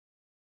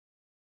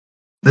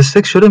 The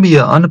Sikh shouldn't be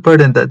an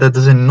unpad and that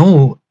doesn't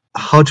know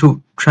how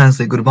to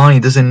translate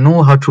Gurbani, doesn't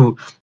know how to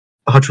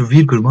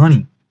read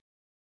Gurbani,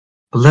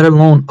 let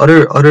alone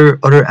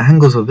other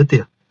angles of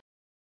Vidya.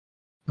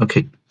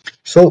 Okay,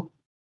 so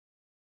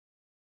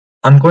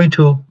I'm going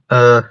to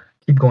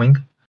keep going.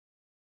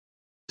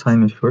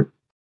 Time is short.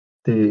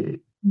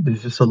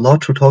 There's just a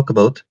lot to talk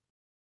about.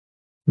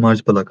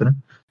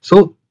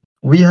 So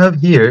we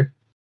have here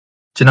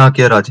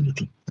Chanakya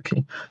Rajniti.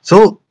 Okay,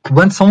 so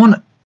when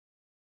someone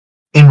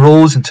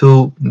enrolls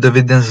into the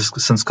Vidya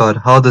Sanskar,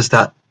 how does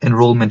that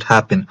enrollment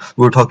happen?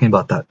 We were talking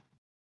about that.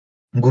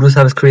 Guru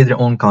Sahib has created their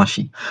own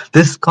Kashi.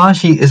 This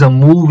Kashi is a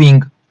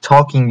moving,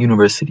 talking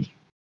university.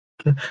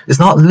 Okay? It's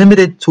not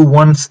limited to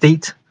one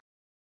state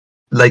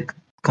like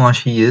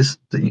Kashi is,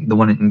 the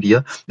one in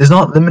India. It's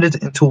not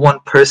limited into one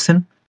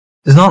person.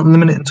 It's not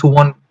limited into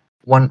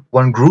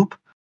one group.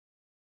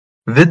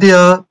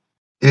 Vidya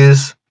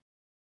is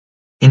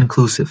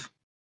inclusive.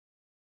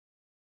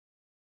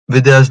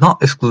 Vidya is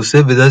not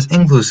exclusive, Vidya is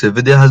inclusive.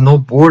 Vidya has no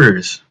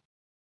borders.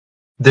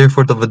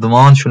 Therefore, the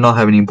Vidwan should not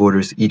have any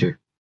borders either.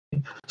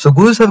 So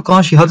Guru Sahib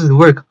Kashi, how does it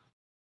work?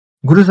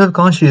 Guru Sahib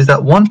Kashi is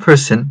that one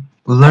person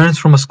learns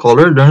from a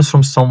scholar, learns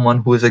from someone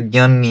who is a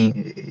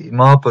Gyani,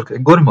 Mahapurkh, a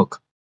Gurmukh,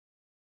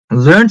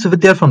 learns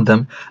Vidya from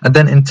them, and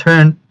then in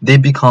turn, they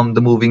become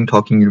the moving,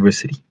 talking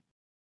university.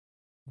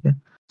 Okay?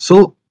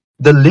 So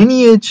the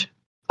lineage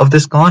of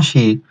this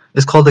Kashi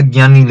is called the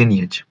Gyani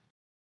lineage.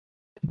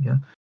 Yeah.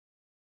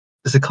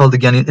 Is it called the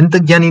Gyani? In the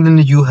Gyani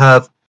lineage, you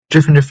have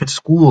different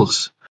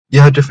schools. You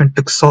have different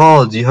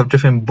taksals. You have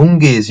different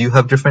bunges. You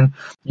have different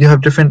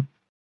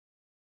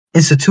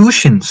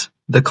institutions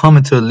that come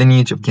into the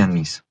lineage of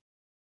Gyanis.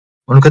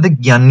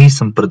 Gyani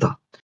Samprada.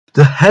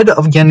 The head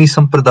of Gyani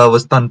Samprada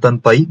was Tan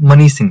Pai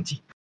Mani Singh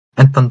Ji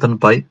and Tan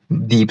Pai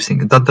Deep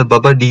Singh, Tan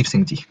Baba Deep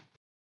Singh Ji.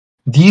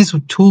 These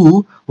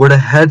two were the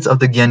heads of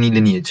the Gyani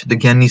lineage, the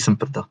Gyani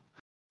Samprada.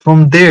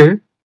 From there,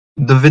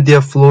 the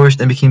Vidya flourished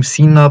and became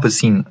Sina to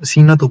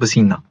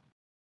Basina.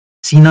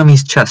 Sina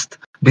means chest.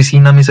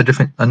 Basina means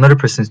another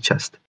person's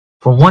chest.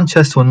 From one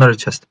chest to another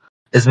chest.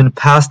 It's been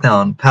passed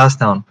down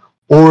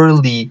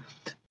orally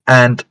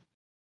and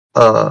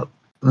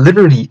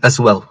literally as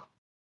well.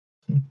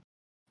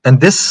 And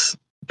this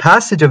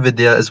passage of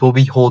Vidya is what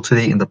we hold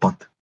today in the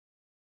Panth.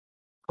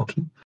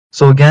 Okay.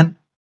 So again,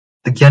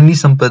 the Gyani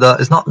Sampada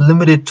is not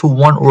limited to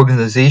one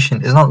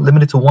organization, it's not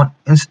limited to one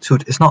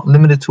institute, it's not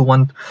limited to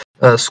one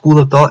school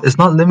of thought, it's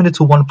not limited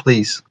to one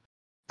place.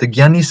 The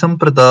Gyani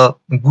Samprada,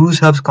 Guru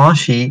Sahib's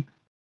Kashi,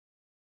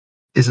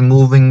 is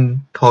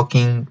moving,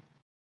 talking,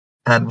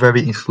 and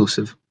very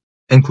inclusive.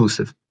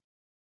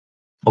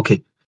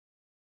 Okay.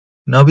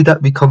 Now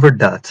we covered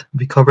that.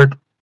 We covered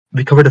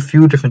a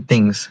few different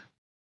things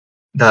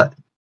that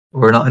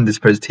were not in this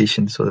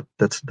presentation, so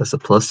that's a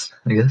plus,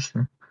 I guess.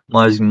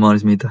 Mars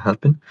made that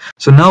happen.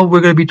 So now we're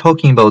going to be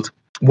talking about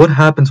what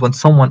happens when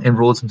someone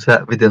enrolls into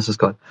that Vidya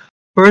Sanskar.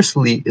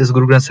 Firstly is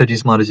Guru Granth Sahib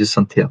Ji Maharaj's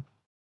Santhya.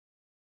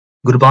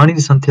 Gurbani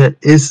Santhya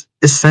is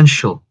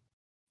essential.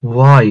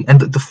 Why?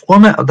 And the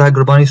format of that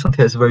Gurbani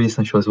Santhya is very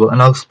essential as well,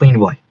 and I'll explain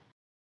why.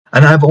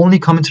 And I've only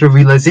come into the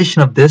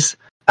realization of this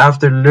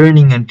after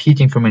learning and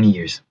teaching for many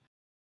years.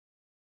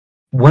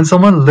 When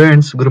someone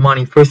learns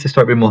Gurbani, first they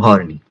start with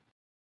Moharni.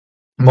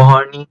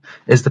 Moharni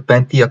is the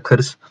 35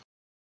 Akkars,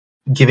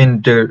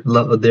 given their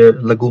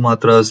Lagu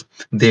Matras,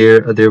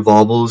 their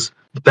vowels.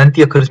 The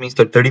 35 Akkars means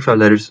the 35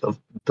 letters of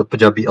the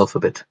Punjabi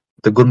alphabet,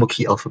 the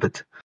Gurmukhi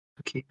alphabet.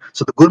 Okay,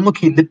 so the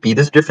Gurmukhi Lipi,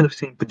 there's a difference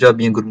between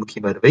Punjabi and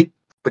Gurmukhi, by the way.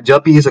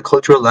 Punjabi is a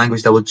cultural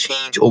language that will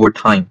change over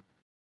time.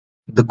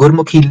 The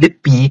Gurmukhi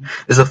Lipi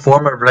is a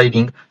form of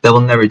writing that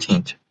will never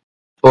change,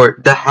 or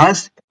that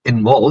has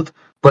evolved,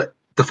 but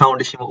the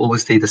foundation will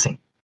always stay the same.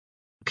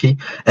 Okay,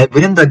 and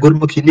within that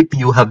Gurmukhi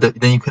Lipi,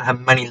 then you can have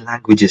many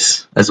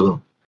languages as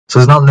well. So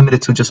it's not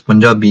limited to just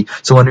Punjabi.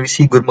 So when we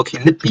see Gurmukhi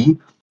Lipi,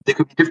 there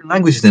could be different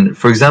languages in it.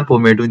 For example,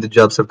 when we were doing the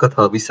Jab Sab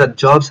Katha, we said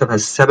Jab Sab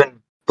has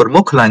 7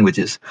 Pramukh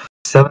languages,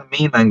 7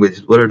 main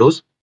languages. What are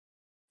those?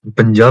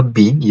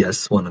 Punjabi,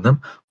 yes, one of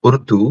them.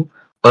 Urdu,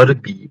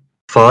 Arabi,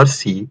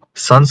 Farsi,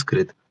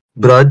 Sanskrit,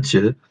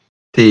 Braj,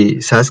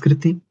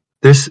 Sanskriti.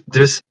 There's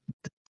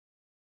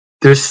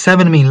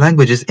 7 main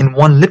languages in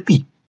one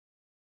Lipi.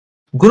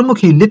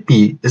 Gurmukhi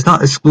Lipi is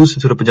not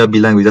exclusive to the Punjabi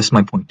language. That's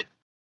my point.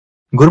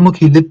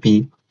 Gurmukhi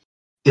Lipi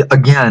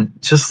Again,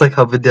 just like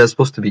how Vidya is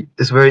supposed to be,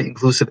 it's very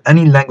inclusive.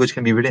 Any language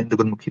can be written in the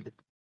Gurmukhi.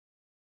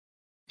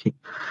 Okay.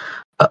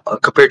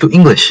 Compared to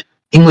English,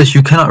 English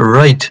you cannot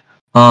write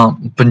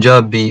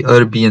Punjabi,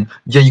 Arabic, and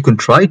yeah, you can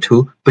try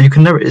to, but you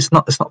can never. It's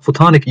not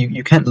photonic.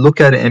 You can't look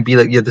at it and be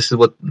like, yeah, this is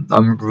what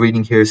I'm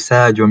reading here.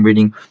 Sad, I'm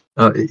reading.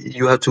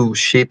 You have to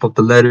shape up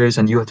the letters,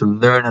 and you have to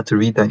learn how to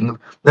read that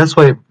English. That's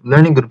why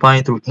learning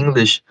Gurbani through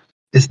English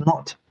is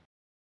not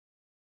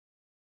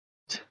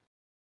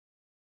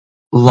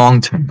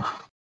long term,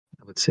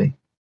 I would say.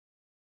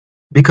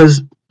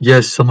 Because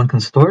yes, someone can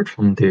start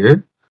from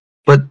there,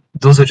 but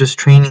those are just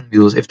training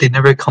wheels. If they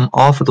never come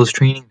off of those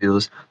training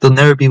wheels, they'll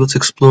never be able to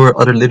explore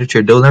other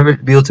literature. They'll never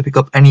be able to pick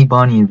up any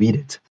Bani and read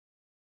it.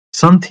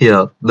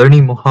 Santhya,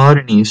 learning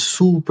Muharani is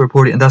super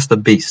important, and that's the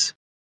base.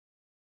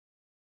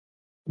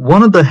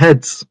 One of the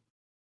heads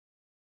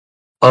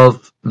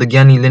of the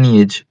Gyani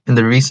lineage in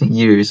the recent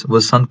years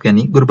was Sant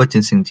Gyani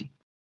Gurbachan Singh Ji.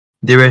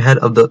 They were head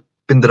of the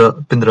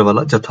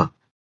Pindrawala Jatha.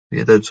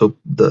 Yeah, so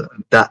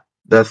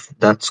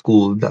that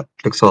school, that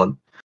Taksal.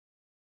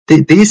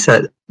 They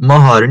said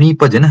Maharani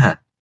Bhajan hai.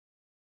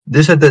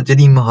 They said that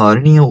ਜਿਹੜੀ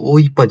ਮਹਾਰਣੀ ਹੈ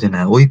ਉਹੀ ਭਜਨ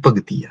ਹੈ ਉਹੀ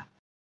ਭਗਤੀ ਹੈ.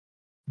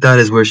 That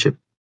is worship.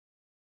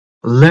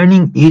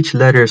 Learning each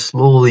letter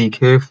slowly,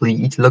 carefully,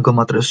 each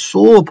lagamatra is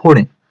so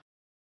important.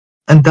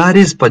 And that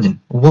is bhajan.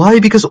 Why?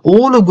 Because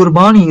all of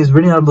Gurbani is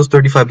written out of those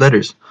 35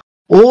 letters.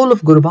 All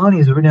of Gurbani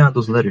is written out of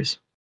those letters.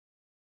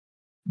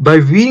 By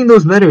reading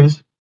those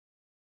letters,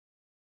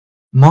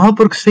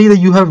 Mahapurukhs say that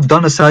you have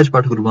done a Saj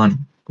Part Gurbani.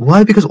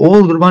 Why? Because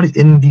all Gurbani is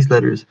in these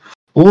letters.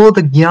 All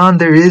the Gyan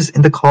there is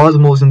in the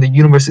cosmos, in the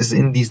universe, is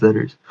in these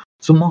letters.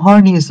 So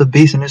Maharani is the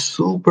base and it's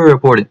super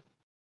important.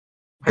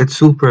 It's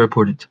super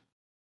important.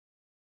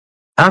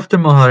 After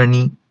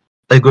Maharani,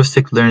 a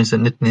Sikh learns the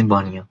Nitne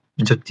Baniya,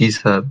 Japji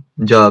Sahib,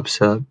 Jap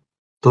Sahib,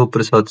 To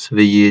Prasad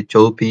Svaye,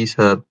 Chaupi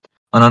Sahib,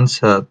 Anand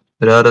Sahib,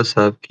 Rara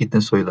Sahib,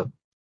 Kirtan Soila.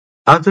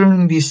 After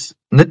learning these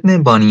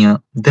Nitne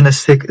Baniya, then a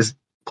Sikh is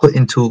put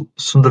into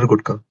Sundar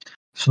Gutka.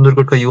 Sundar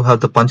Gutka, you have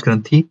the Panch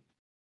Granthi.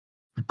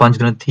 Panch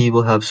Granthi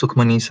will have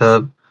Sukhmani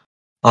Sahib,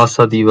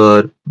 Asa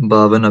Divar,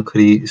 Bavan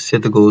Akhri,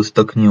 Siddhagos,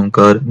 Dakhni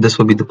Onkar. This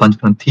will be the Panch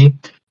Granthi.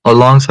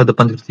 Alongside the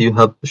Panch Granthi, you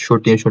have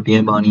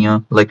Shotiya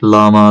Baniya, like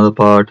Lama, the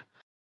part,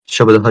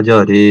 Shabad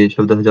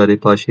Hajare,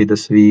 Pashi,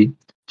 Dasvi,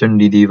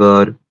 Chandi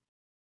Divar,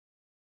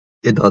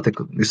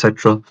 Idatak,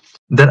 etc.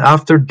 Then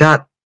after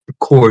that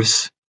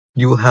course,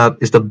 you have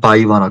is the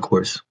Baivana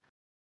course.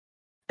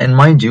 And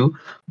mind you,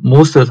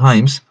 most of the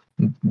times,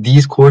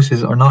 these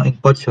courses are not in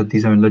Pacha,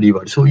 these are in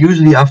Ladivar. So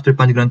usually after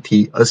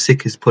Panchgranthi, a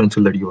Sikh is put into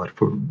Ladivar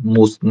for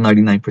most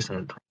 99%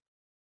 of the time.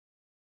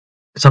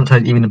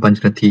 Sometimes even in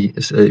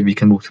Panchgranthi, we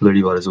can move to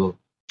Ladivar as well.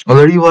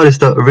 Ladivar is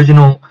the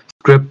original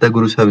script that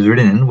Guru Sahib has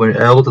written in,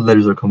 where all the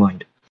letters are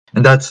combined.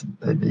 And that's,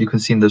 you can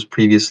see in this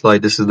previous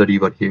slide, this is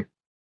Ladivar here.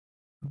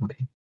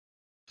 Okay.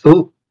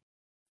 So,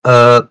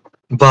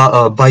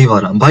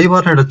 Baivara.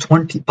 Baivara are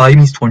 20, Bai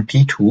means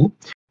 22.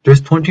 There's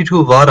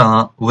 22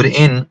 Vara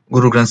within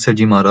Guru Granth Sahib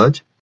Ji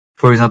Maharaj.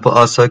 For example,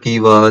 Asa ki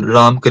Var,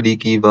 Ram Kali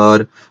ki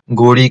Var,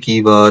 Gori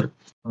ki Var,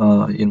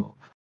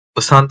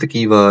 Basant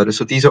ki Var.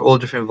 So these are all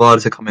different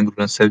Vars that come in Guru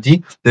Granth Sahib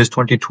Ji. There's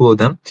 22 of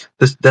them.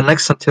 The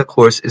next Santhya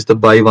course is the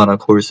Baivana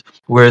course,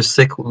 where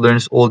Sikh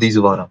learns all these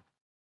Vara.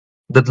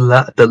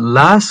 The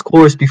last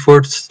course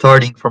before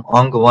starting from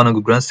Angavana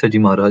Guru Granth Sahib Ji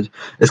Maharaj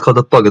is called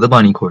the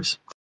Bhagavad course.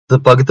 The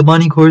Bhagavad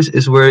Bani course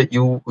is where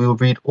you will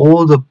read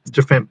all the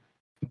different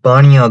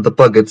Baniya, the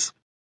Bhagats,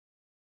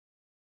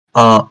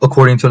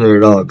 according to their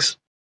rags.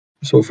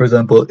 So, for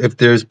example, if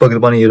there's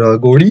Bhagavad Bani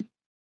Rag Gori,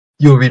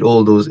 you'll read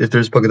all those. If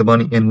there's Bhagavad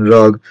Bani in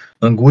Rag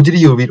Gujri,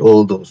 you'll read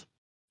all those.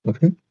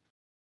 Okay?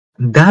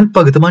 That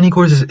Bhagavad Bani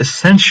course is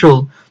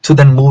essential to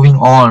then moving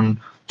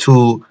on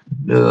to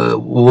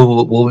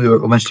what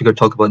we're eventually going to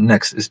talk about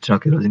next is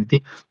Chanakya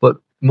Rajniti. But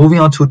moving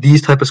on to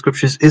these type of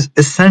scriptures is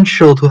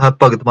essential to have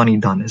Bhagavad Bani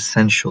done.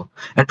 Essential.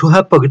 And to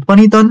have Bhagavad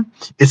Bani done,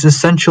 it's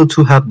essential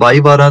to have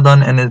Baivara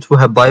done. And to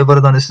have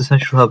Baivara done, it's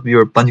essential to have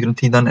your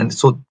Panchgranthi done. And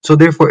so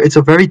therefore, it's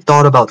a very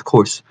thought about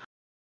course.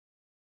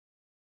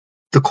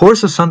 The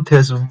course of Santhya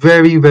is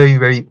very, very,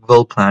 very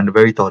well planned,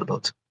 very thought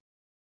about.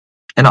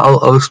 And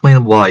I'll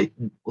explain why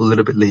a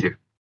little bit later.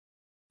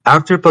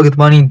 After Bhagavad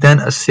Bani, then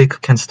a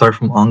Sikh can start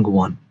from Ang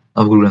 1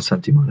 of Guru Granth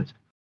Sahib Ji Maharaj.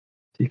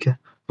 Okay?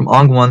 From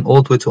Ang 1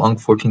 all the way to Ang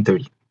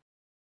 1430.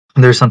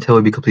 And their Santhya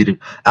will be completed.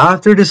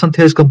 After the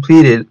Santhya is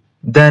completed,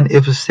 then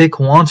if a Sikh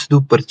wants to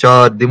do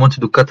Parchar, they want to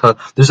do Katha,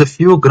 there's a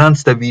few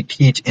Granths that we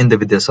teach in the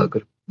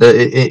Vidyasagar,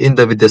 in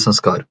the Vidya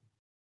Sanskar.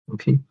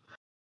 Okay?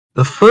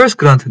 The first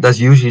Granth that's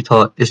usually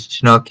taught is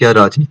Chanakya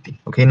Rajniti.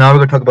 Okay, now we're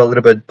going to talk about a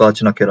little bit about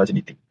Chanakya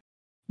Rajniti.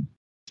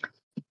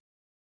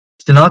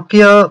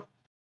 Chanakya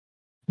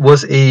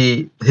was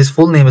his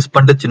full name is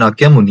Pandit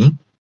Chanakya Muni.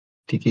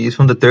 He's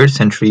from the 3rd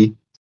century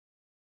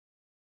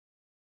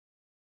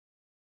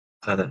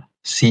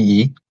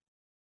CE.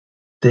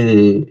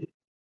 Pandit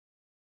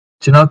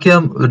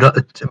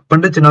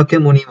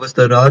Chanakya Muni was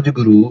the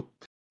Rajguru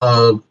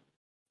of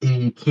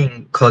a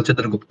king called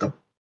Chandragupta.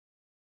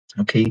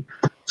 Okay,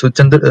 so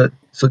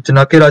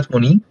Chanakya Raj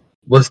Muni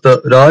was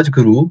the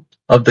Rajguru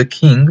of the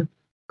king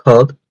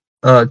called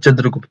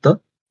Chandragupta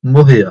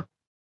Maurya.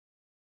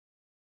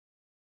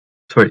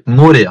 Sorry,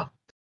 Maurya.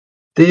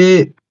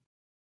 They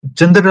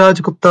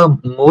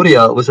Chandragupta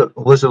Maurya was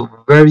a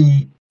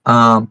very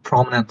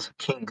prominent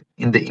king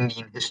in the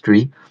Indian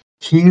history.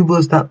 He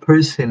was that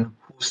person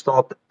who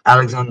stopped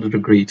Alexander the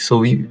Great. So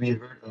we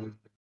heard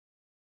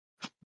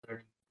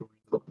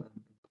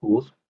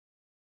of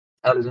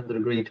Alexander the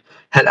Great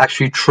had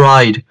actually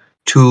tried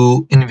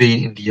to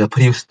invade India, but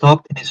he was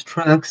stopped in his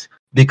tracks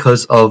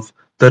because of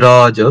the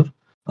Raj of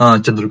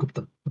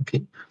Chandragupta.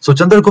 Okay, so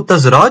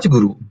Chandragupta's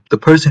Rajguru, the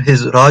person,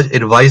 his Raj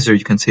advisor,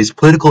 you can say, his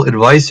political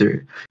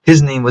advisor,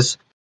 his name was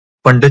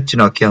Pandit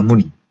Chanakya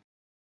Muni.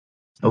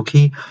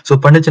 Okay, so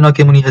Pandit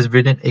Chanakya Muni has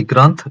written a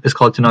granth. It's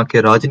called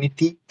Chanakya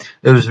Rajniti.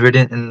 It was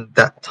written in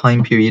that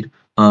time period,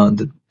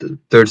 the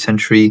third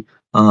century.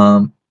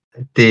 So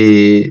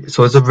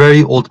it's a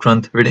very old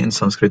granth written in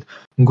Sanskrit.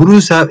 Guru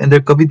Sahib in their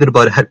Kavi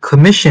Darbar had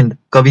commissioned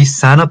Kavi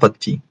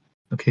Sanapati.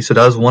 Okay, so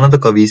that was one of the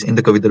Kavis in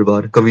the Kavi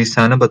Darbar, Kavi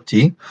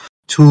Sanapati,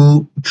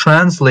 to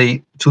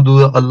translate, to do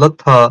the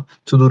Alatha,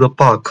 to do the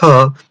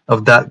Pakha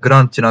of that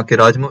granth Chanakya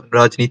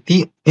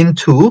Rajniti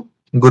into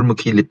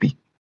Gurmukhi Lipi,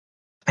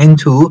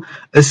 into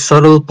a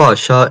subtle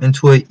pasha,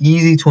 into a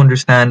easy to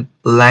understand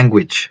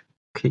language.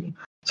 Okay,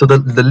 so the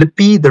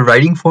lipi, the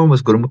writing form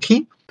was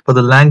Gurmukhi, but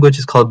the language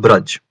is called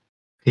Braj.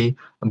 Okay,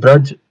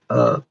 Braj.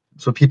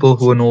 So people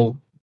who know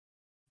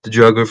the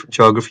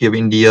geography of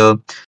India,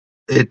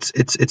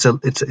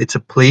 it's a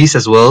place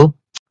as well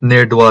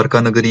near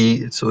Dwarka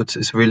Nagari. So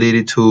it's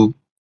related to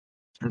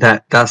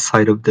that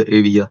side of the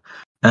area,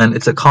 and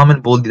it's a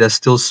common Boldi that's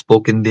still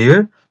spoken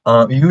there.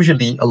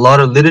 Usually, a lot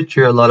of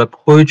literature, a lot of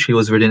poetry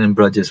was written in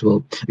Braj as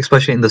well,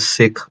 especially in the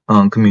Sikh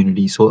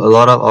community. So a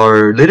lot of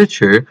our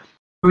literature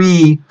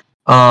pre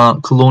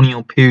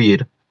colonial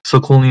period. So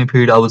colonial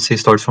period, I would say,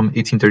 starts from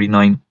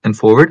 1839 and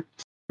forward.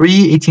 Pre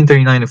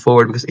 1839 and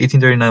forward, because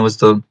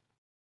 1839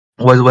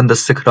 was when the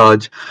Sikh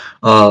Raj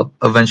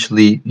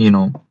eventually,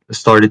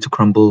 started to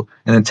crumble,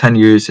 and then 10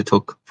 years it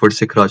took for the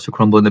Sikh Raj to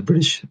crumble, and the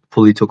British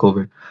fully took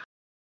over.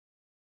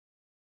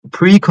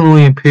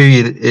 Pre-colonial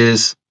period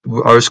is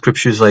our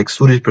scriptures like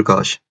Suraj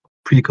Prakash,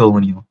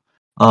 pre-colonial,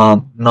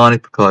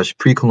 Nanak Prakash,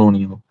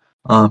 pre-colonial,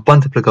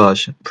 Pant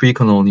Prakash,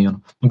 pre-colonial,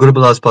 Guru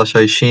Bilas Pasha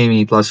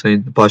Shemi Pasha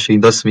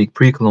Dasweek,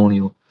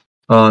 pre-colonial,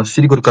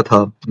 Sri Guru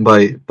Katha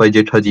by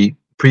Jethaji,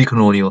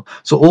 pre-colonial.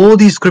 So all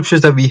these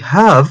scriptures that we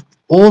have,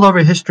 all our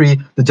history,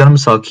 the Janam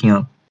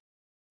Sakhiyan,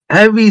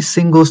 every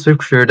single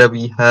scripture that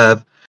we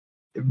have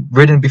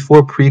written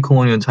before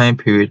pre-colonial time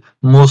period,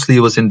 mostly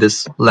was in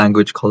this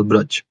language called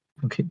Braj.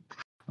 Okay.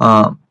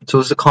 So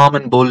it's a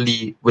common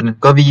Bolli within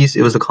Kavis,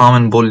 it was a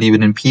common Bolli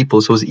within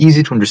people, so it was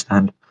easy to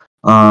understand.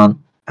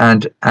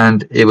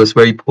 And it was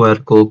very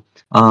poetical,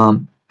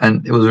 and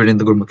it was written in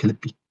the Gurmukhi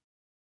Lipi.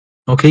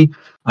 Okay,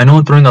 I know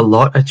I'm throwing a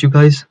lot at you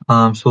guys,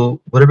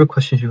 so whatever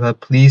questions you have,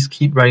 please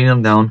keep writing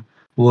them down.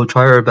 We'll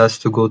try our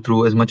best to go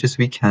through as much as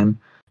we can,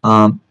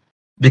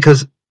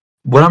 because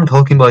what I'm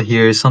talking about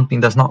here is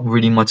something that's not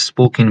really much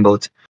spoken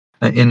about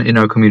in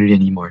our community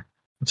anymore.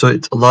 So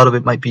it's a lot of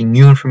it might be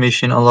new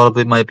information, a lot of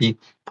it might be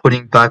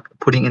putting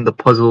in the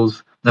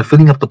puzzles,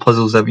 filling up the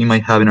puzzles that we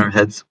might have in our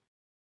heads.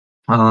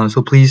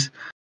 So please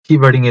keep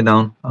writing it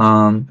down,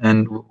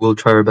 and we'll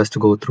try our best to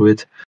go through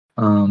it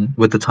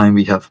with the time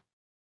we have.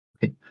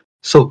 Okay.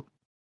 So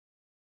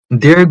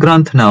their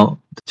Granth now,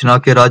 the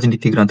Chanakya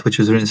Rajniti Granth, which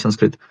was written in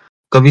Sanskrit,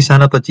 Kavi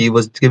Sanapati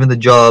was given the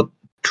job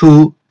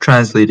to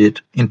translate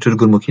it into the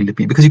Gurmukhi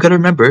Lipi. Because you got to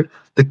remember,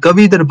 the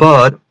Kavi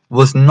Darbar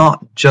was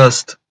not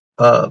just,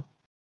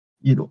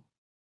 you know,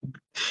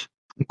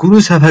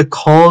 Gurus have had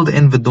called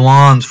in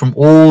Vidwans from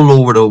all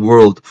over the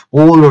world,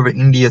 all over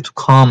India to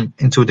come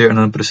into their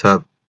Anandpur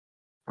Sahib.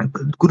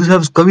 Guru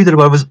Sahib's Kavi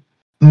Darbar was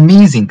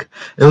amazing.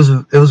 It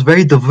was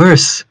very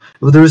diverse.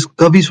 There was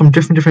Kavis from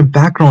different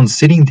backgrounds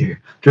sitting there,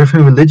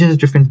 different religions,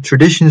 different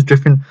traditions,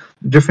 different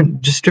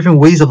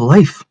ways of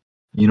life.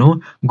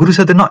 Guru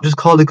Sahib did not just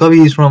call the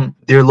Kavis from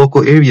their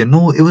local area.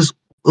 No, it was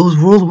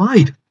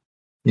worldwide.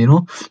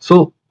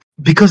 So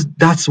because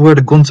that's where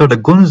the guns are. The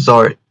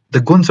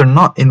guns are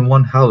not in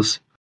one house.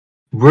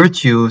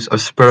 Virtues are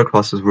spread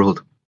across this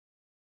world.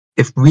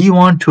 If we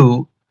want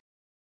to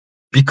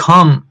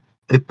become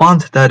a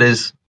panth that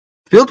is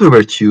filled with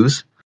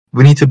virtues,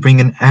 we need to bring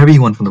in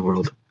everyone from the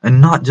world, and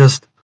not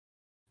just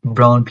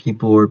brown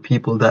people or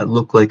people that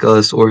look like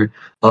us, or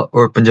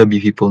Punjabi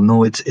people.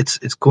 No,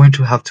 it's going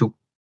to have to.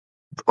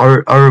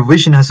 Our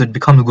vision has to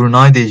become the Guru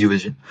Nanak Dev Ji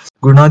vision.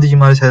 Guru Nanak Dev Ji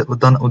Maharaj has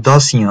done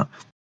udasiyan.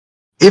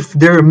 If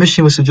their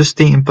mission was to just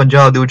stay in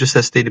Punjab, they would just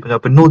have stayed in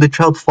Punjab. But no, they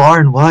traveled far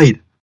and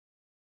wide.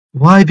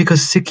 Why?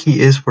 Because Sikhi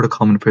is for the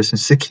common person.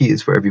 Sikhi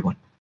is for everyone.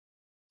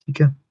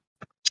 Okay.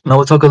 Now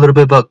we'll talk a little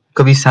bit about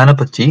Kavi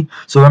Sanapati.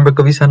 So remember,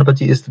 Kavi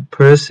Sanapati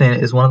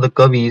is one of the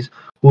Kavis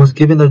who was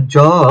given the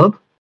job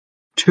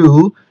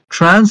to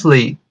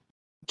translate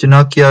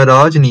Janakya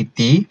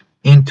Rajniti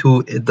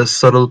into the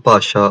subtle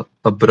Pasha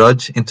of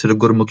Braj, into the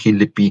Gurmukhi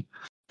Lipi.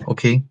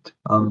 Okay,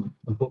 I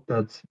hope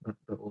that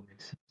all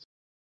makes sense.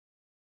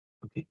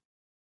 Okay,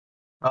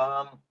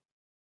 Um,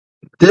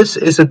 this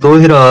is a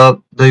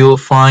dohira that you'll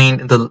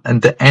find in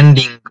the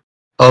ending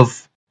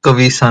of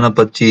Kavi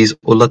Sanapatchi's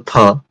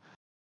Ulatha,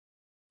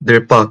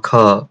 their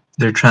Pakha,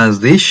 their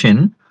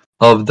translation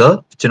of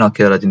the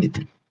Chanakya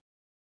Rajaniti.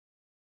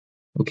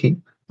 Okay,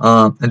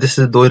 and this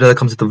is a dohira that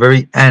comes at the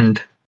very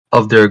end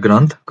of their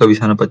Granth, Kavi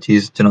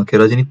Sanapatchi's Chanakya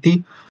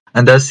Rajaniti,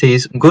 and that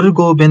says, Guru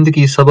Gobind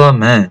ki sabha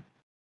mein,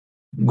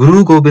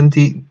 Guru Gobind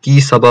ki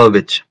sabha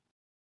vich.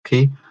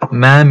 Okay,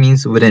 man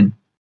means within.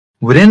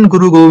 Within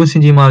Guru Gobind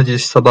Singh Ji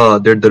Maharaj's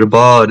Sabha, their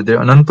Darbar, their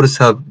Anandpur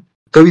Sahib,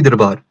 Kavi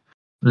Darbar,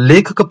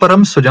 Lekhak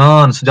Param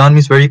Sujan. Sujan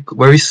means very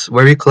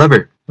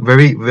clever,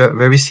 very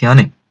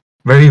siane,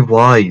 very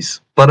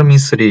wise. Param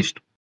means Shrestha.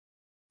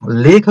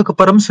 ਲੇਖਕ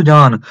ਪਰਮ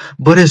ਸੁਜਾਨ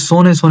ਬੜੇ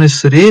ਸੋਹਣੇ ਸੋਹਣੇ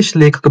ਸ੍ਰੇਸ਼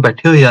ਲੇਖਕ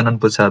ਬੈਠੇ ਹੋਏ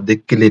ਅਨੰਦਪੁਰ ਸਾਹਿਬ ਦੇ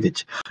ਕਿਲੇ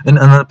ਵਿੱਚ in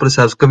Anandpur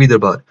Sahib's Kavi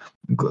Darbar.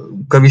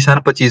 Kavi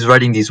Sanapachi is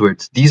writing these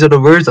words. These are the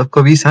words of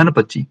Kavi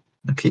Sanapachi.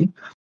 Okay,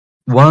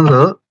 one of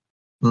the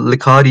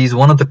likharis,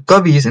 one of the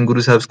kavis in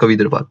Guru Sahib's Kavi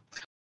Darbar.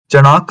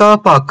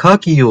 Chanaka Pakha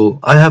Kiyo,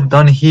 I have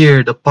done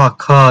here the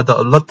Pakha, the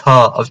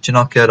Latha of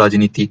Chanakya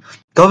Rajaniti.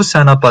 Kav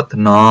Sanapat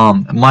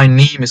Naam, my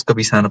name is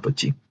Kavi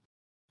Sanapachi.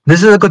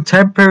 This is a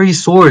contemporary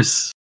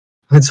source.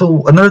 And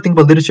so another thing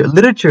about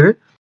literature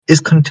is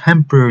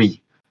contemporary.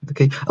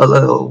 Okay,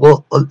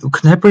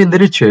 contemporary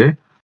literature.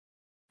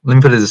 Let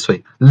me put it this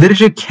way: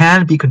 literature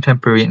can be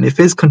contemporary, and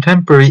if it's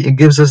contemporary, it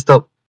gives us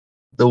the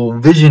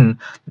vision,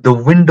 the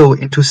window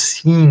into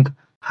seeing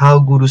how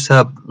Guru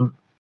Sahib,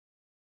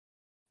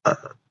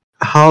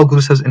 how Guru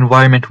Sahib's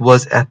environment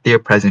was at their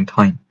present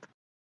time.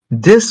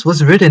 This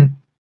was written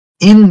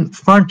in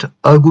front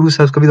of Guru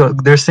Sahib's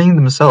Kavi. They're saying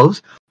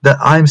themselves that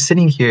I'm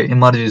sitting here in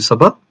Maharaji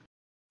Sabha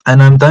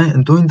and I'm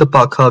doing the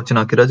Pakha of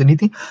Chanakya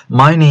Rajaniti.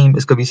 My name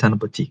is Kavi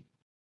Sanapachi.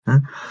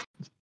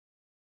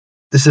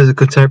 This is a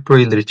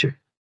contemporary literature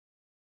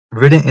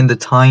written in the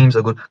times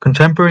of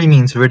contemporary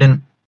means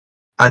written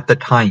at the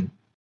time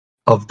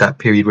of that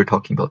period we're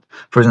talking about.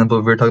 For example,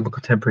 if we're talking about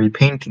contemporary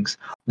paintings,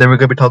 then we're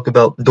going to be talking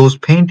about those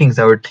paintings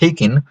that were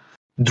taken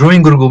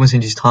during Guru Gobind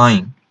Singh Ji's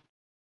time.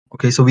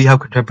 Okay, so we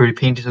have contemporary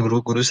paintings of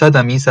Guru Sahib.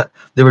 That means that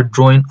they were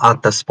drawn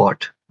at the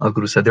spot of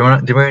Guru Sahib.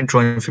 They weren't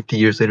drawn 50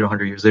 years later,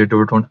 100 years later. They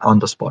were drawn on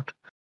the spot.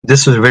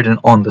 This was written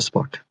on the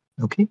spot.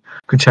 Okay,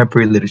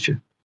 contemporary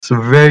literature. So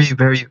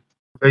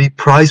very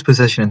prized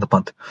possession in the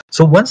Panth.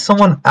 So once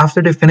someone,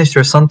 after they finish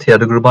their Santhya,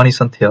 the Gurbani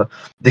Santhya,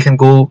 they can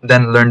go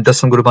then learn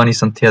Dasam Gurbani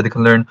Santhya. They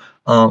can learn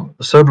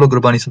Serblo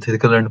Gurbani Santhya. They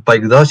can learn Bhai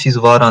Gudashi's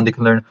Varan. They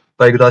can learn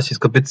Bhai Gudashi's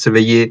Kabit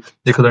Seveye.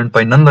 They can learn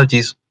Bhai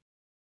Nandaji's.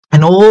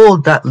 And all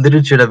that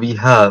literature that we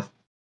have,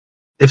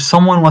 if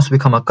someone wants to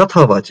become a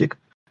Kathavachik,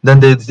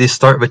 then they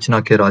start with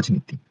Chanakya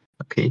Rajaniti.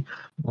 Okay,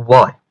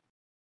 why?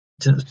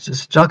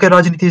 Chanakya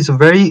Rajaniti is a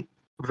very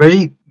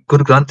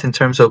good granth in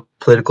terms of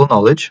political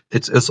knowledge.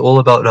 It's all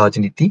about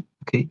Rajaniti.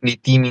 Okay,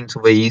 Niti means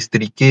ways,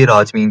 Tarike,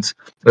 Raj means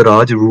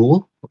Raj,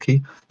 rule.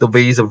 Okay, the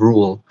ways of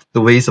rule,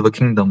 the ways of a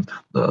kingdom.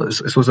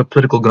 This was a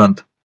political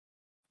granth.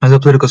 As a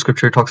political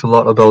scripture, it talks a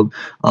lot about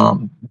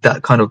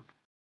that kind of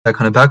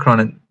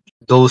background, and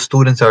those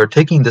students that are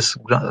taking this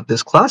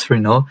class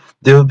right now,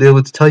 they will be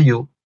able to tell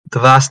you the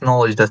vast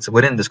knowledge that's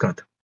within this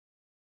granth.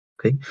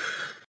 Okay,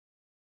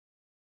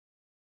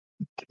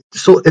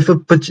 so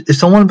if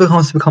someone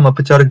wants to become a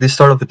pacharak, they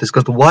start off with this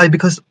granth. Why?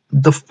 Because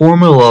the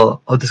formula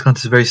of this granth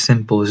is very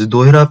simple. It's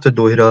dohira after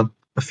dohira,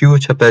 a few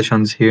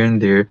chapeshans here and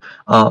there.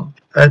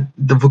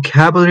 The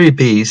vocabulary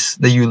base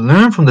that you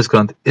learn from this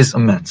granth is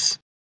immense.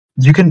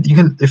 You can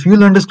if you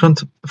learn this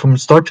granth from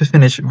start to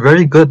finish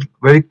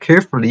very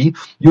carefully,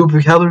 your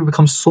vocabulary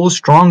becomes so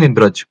strong in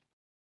Braj.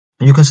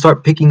 You can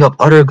start picking up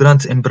other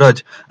granths in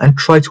Braj and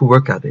try to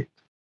work at it.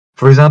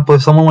 For example,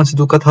 if someone wants to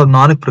do Katha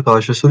Nanak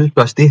Prakash or Suraj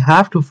Prakash, they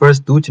have to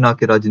first do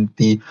Chanakya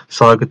Rajanti,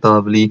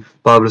 Sargatavali,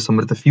 Pavra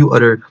Samrit, a few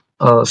other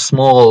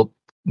small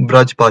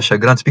Braj Pasha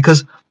granths,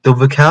 because the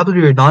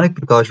vocabulary of Nanak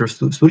Prakash or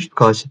Suraj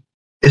Prakash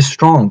is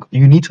strong.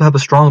 You need to have a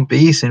strong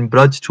base in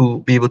Braj to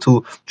be able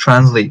to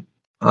translate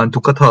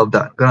to Katha of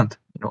that granth.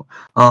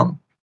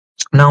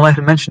 Now, I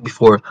had mentioned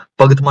before,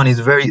 Bhagatmani is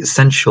very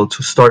essential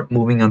to start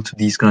moving on to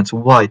these granths.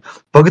 Why?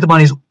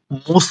 Bhagatmani is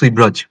mostly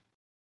Braj.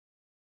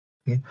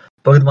 Okay?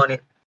 Bhagatmani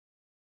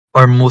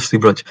are mostly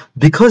Braj.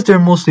 Because they're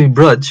mostly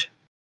Braj,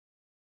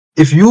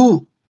 if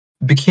you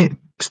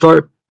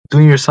start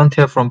doing your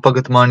Santhya from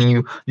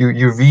Bhagatmani,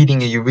 you're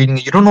reading it,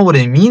 you don't know what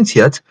it means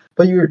yet,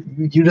 but you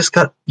just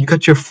got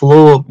your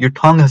flow, your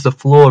tongue has the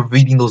flow of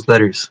reading those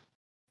letters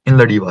in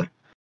Ladivar.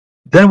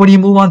 Then when you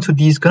move on to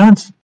these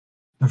granths,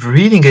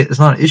 reading it is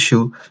not an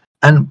issue,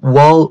 and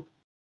while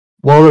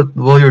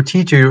your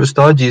teacher, your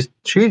Ustadji is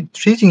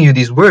teaching you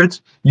these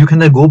words, you can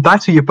then go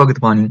back to your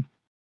Bhagatmani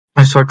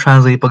and start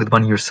translating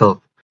Bhagatmani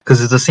yourself,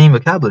 because it's the same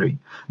vocabulary.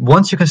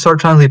 Once you can start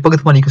translating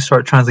Bhagatmani, you can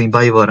start translating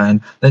Bhaivara,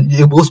 and then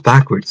it goes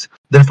backwards.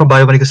 Then from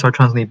Bhaivara, you can start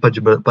translating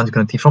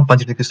Panchagranthi. From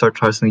Panchagranthi, you can start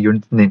translating your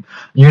name.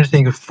 You're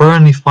thinking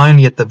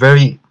finally at the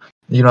very,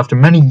 after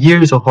many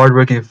years of hard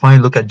work, you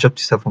finally look at Japji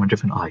stuff from a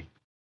different eye.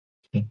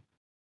 Okay.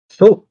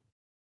 So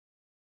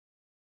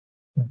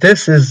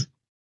this is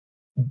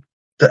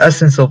the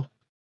essence of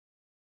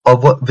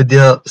of what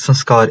Vidya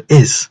Sanskar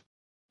is.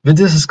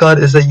 Vidya Sanskar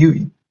is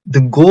that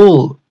the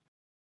goal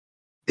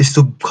is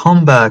to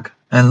come back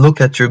and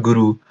look at your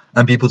Guru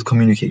and be able to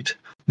communicate.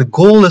 The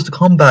goal is to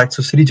come back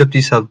to Sri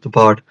Japji Sahib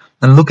part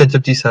and look at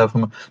Japji Sahib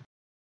from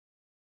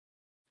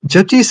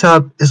Japji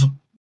Sahib is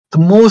the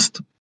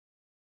most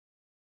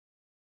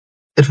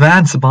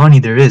advanced Bani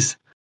there is.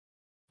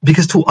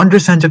 Because to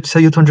understand Japji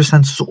Sahib, you have to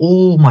understand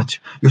so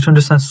much. You have to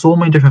understand so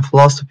many different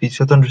philosophies.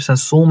 You have to understand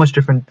so much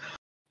different.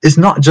 It's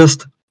not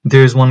just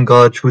there's one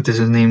God, truth is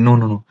his name. No,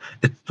 no, no.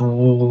 It's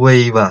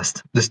way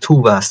vast. It's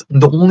too vast.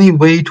 The only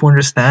way to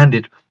understand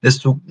it is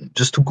to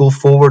just to go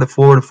forward,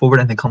 forward, forward,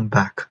 and then come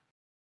back.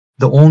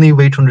 The only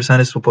way to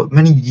understand is to put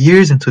many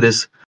years into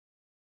this,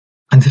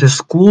 into the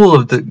school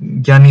of the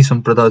Gyani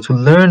Samprada, to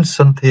learn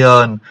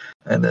Santhya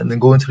and then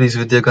go into these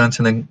Vidya Granths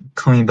and then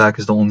coming back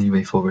is the only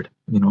way forward,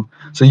 you know.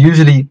 So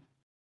usually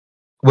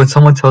when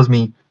someone tells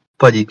me,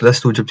 Paji,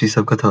 let's do Japji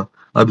Sahib Katha,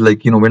 I'll be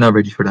like, we're not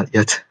ready for that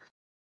yet.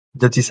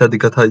 Japji Sahib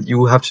Katha,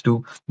 you have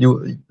to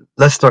do,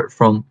 let's start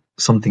from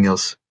something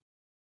else.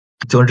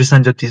 To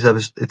understand Japji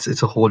Sahib,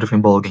 it's a whole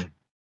different ball game.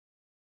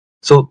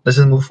 So let's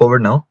just move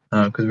forward now,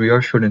 because we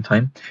are short in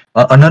time.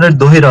 Another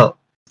dohira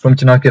from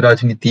Chanakya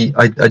Rajniti,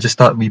 I just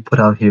thought we put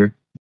out here.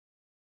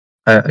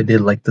 I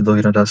did like the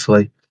dohira, that's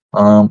why.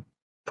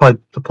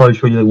 Probably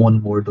show you like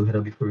one more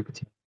dohira before we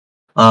continue.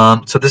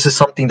 So this is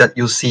something that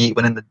you'll see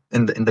when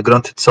in the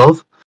Granth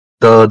itself,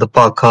 the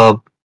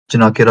Pakha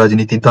Chanakya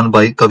Rajniti done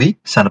by Kavi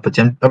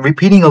Sanapati. I'm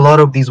repeating a lot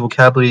of these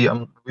vocabulary.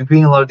 I'm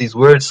repeating a lot of these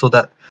words so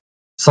that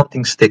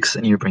something sticks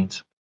in your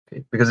brains.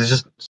 Okay? Because it's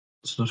just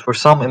for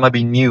some it might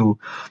be new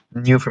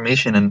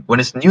information, and when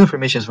it's new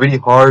information, it's really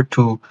hard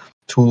to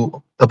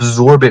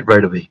absorb it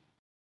right away.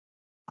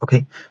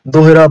 Okay,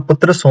 dohira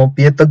patra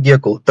sompiye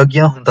tagya ko.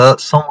 Tagya hunda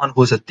someone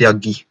who is a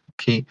tyagi.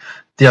 Okay,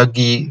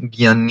 tyagi,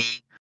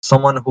 gyani,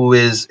 someone who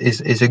is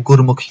a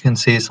gurmukh, you can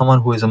say,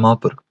 someone who is a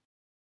mahapurukh.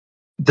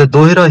 The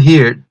dohira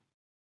here,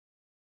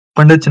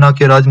 Pandit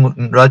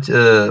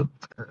Chanakya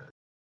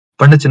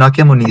Pandit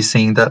Chanakya Muni is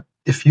saying that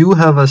if you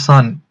have a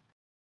son,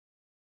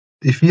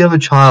 if you have a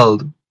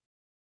child,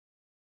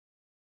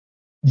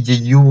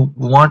 you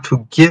want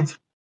to give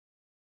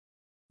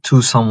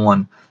to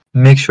someone,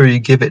 make sure you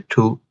give it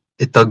to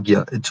a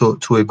tagya,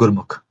 to a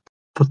gurmukh.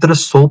 Putra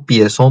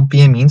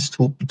sompiye means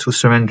to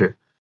surrender.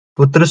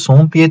 Putra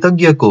sompiye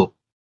tagya ko,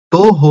 to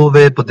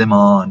hove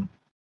buddhiman.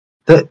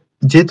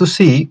 Je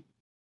tusi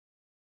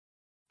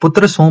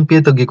putra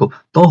sompiye tagya ko,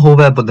 to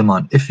hove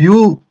buddhiman. If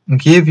you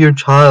give your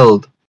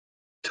child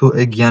to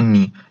a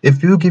gyani,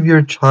 if you give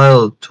your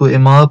child to a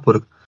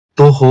mahapurukh,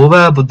 to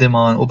hove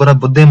buddhiman, wo bada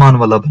buddhiman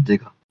wala ban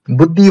jayega.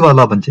 Buddhi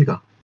wala ban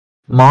jayega.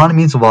 Man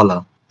means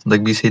wala.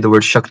 Like we say the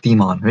word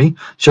Shaktiman, right?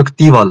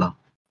 Shakti wala.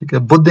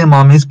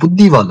 Buddhiman means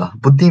buddhi wala.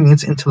 Buddhi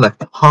means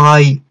intellect,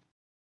 high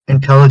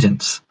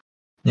intelligence.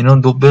 The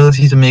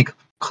ability to make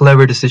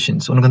clever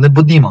decisions. Unhone kehte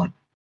buddhiman.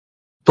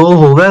 To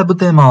hove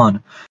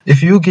buddhiman.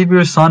 If you give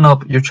your son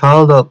up, your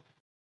child up,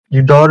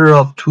 your daughter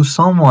up to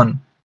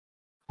someone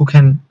who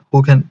can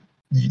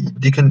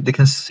they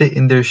can sit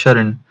in their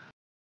sharan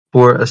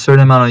for a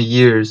certain amount of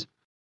years,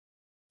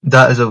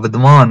 that is a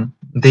vidman,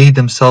 they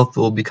themselves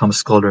will become a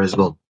scholar as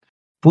well.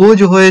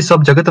 पूज होए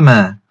सब जगत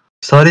में,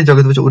 सारी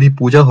जगत विच उदी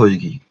पूजा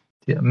होएगी.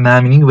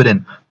 मैं मीनिंग विद इन.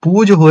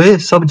 पूज होए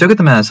सब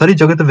जगत में, सारी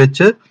जगत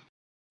विच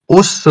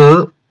उस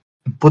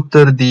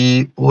पुत्र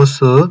दी, उस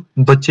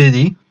बच्चे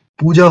दी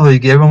पूजा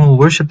होएगी. Everyone will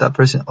worship that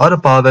person. और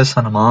पावे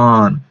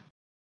सन्मान.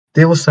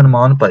 ते वो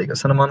सन्मान पाएगा.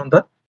 सन्मान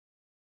ਹੁੰਦਾ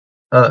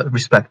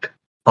respect,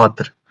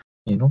 आदर.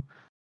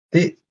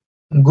 The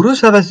Guru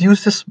Sahib has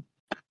used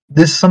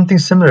this something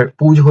similar.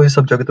 पूज होए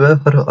सब जगत में,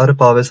 हर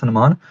पावे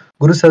सन्मान.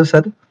 Guru Sahib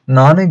said,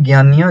 नानक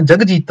ज्ञानिया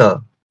जग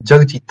जीता,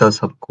 जग जीता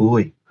सब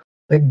कोई.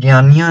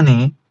 ज्ञानिया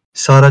ने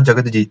सारा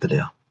जगत जीत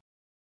लिया.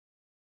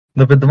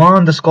 The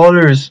Vidwan, the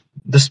scholars,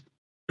 the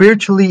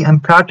spiritually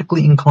and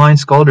practically inclined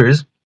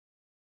scholars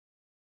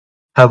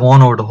have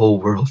won over the whole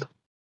world.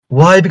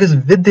 Why? Because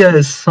Vidya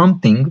is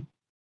something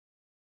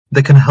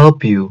that can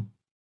help you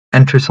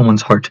enter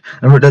someone's heart.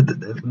 And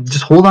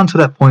just hold on to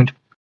that point,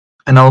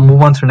 and I'll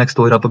move on to the next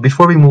dohira. But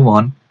before we move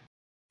on,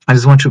 I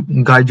just want to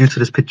guide you to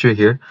this picture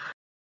here.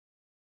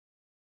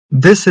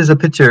 This is a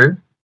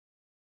picture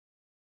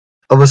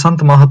of a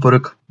Sant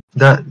Mahapurukh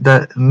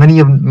that many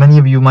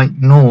of you might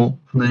know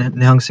from the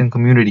Nihang Singh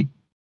community.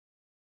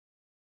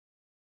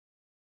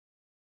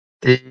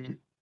 Here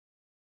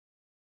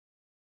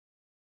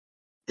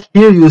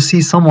you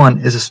see someone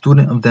is a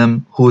student of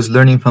them who is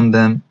learning from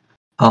them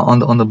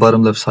on the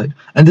bottom left side.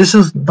 And this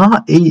is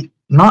not a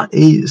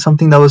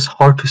something that was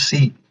hard to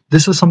see.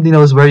 This was something that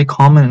was very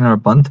common in our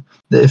Band.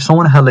 That if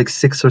someone had like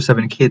 6 or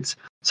 7 kids,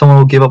 someone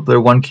will give up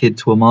their one kid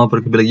to a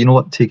Mahaprabhu and be like, you know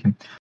what, take him.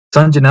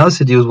 Sanjana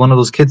Siddhi was one of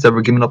those kids that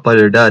were given up by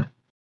their dad.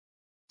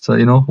 So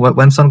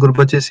when Sant Guru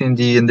Bachai Singh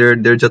Ji and their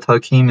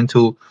Jatha came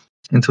into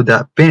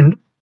that pind,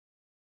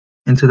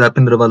 into that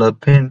Pindrawala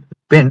pind,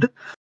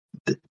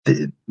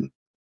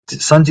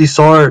 Sanji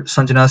saw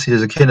Sanjanasi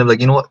as a kid and like,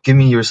 you know what, give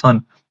me your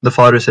son. The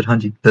father said,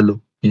 Hanji,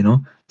 Dello,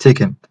 take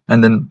him.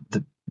 And then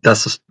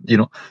That's just,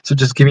 so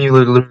just giving you a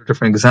little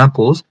different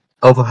examples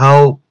of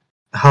how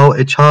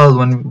a child,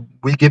 when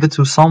we give it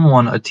to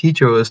someone, a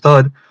teacher or a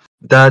stud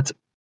that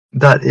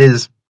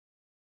is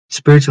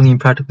spiritually and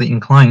practically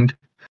inclined,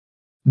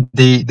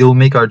 they will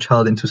make our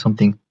child into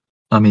something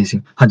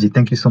amazing. Hanji,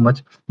 thank you so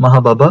much.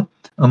 Maha Baba,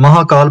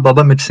 Mahakal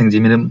Baba Mit Singh ji,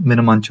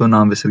 मेरे मन चो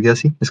नाम विसर गया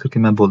सी, इस करके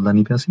मैं बोलना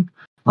नहीं पिया सी.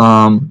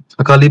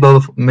 Akali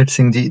Baba Mit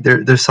Singh ji,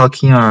 their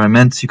sakhiyan are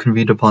immense. You can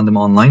read upon them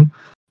online.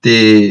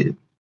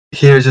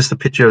 Here's just a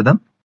picture of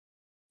them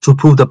to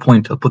prove the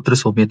point of Putra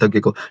Soumya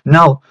Tagge ko.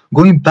 Now,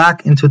 going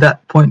back into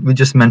that point we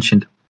just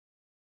mentioned,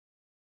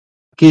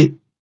 okay,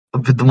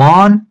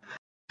 Vidwan,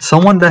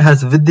 someone that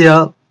has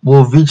Vidya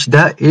will reach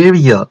that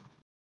area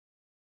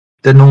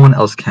that no one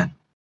else can.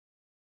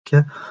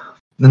 Okay?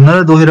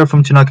 Another dohira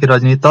from Chinaki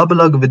Rajni, Tab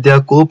lag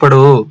Vidya ko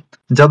padho,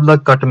 jab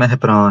lag kat meh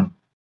pran.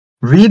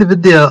 Read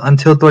Vidya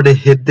until tode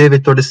hirde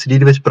vich, tode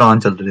sareer vich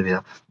pran chal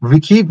rahe. We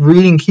keep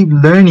reading, keep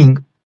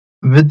learning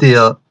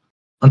Vidya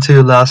until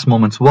your last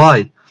moments.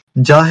 Why?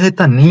 Jahe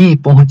tani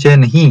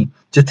pahunche nahi.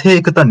 Jithe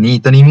ek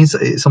tani means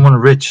someone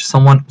rich,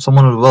 someone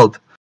with wealth.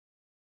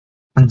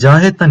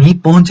 जाहे तनी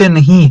पहुंचे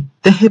नहीं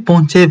तह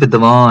पहुंचे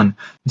विद्वान.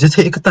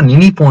 जिथे एक धनी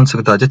नहीं पहुंच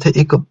सकता, जिथे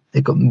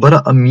एक बड़ा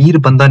अमीर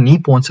बंदा नहीं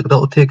पहुंच सकता,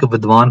 उथे एक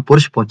विद्वान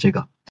पुरुष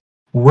पहुंचेगा.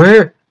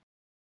 Where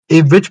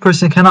a rich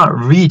person cannot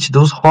reach,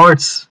 those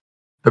hearts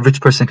a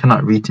rich person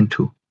cannot reach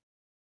into.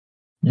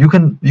 You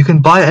can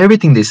buy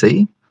everything, they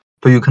say,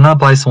 but you cannot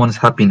buy someone's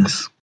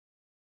happiness.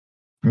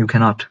 You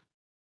cannot.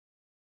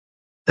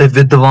 A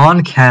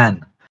vidwan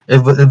can.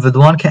 If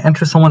vidwan can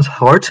enter someone's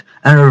heart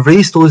and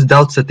erase those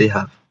doubts that they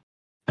have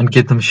and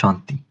give them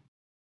shanti.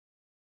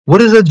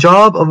 What is the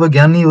job of a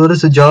Gyani? What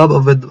is the job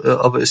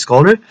of a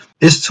scholar?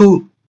 Is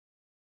to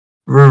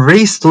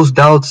erase those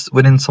doubts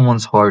within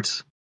someone's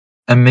hearts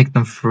and make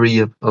them free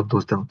of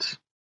those doubts.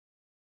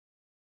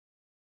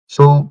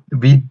 So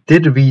we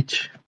did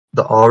reach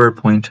the hour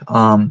point.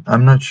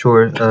 I'm not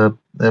sure,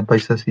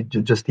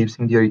 Jasdeep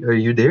Singh, are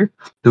you there?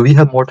 Do we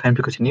have more time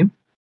to continue?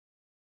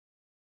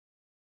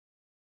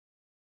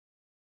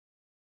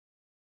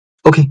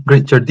 Okay,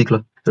 great,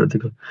 Jardikla.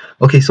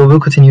 Okay, so we'll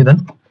continue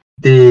then.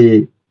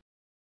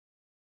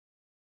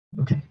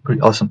 Okay,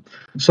 great, awesome.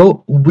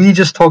 So we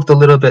just talked a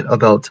little bit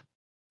about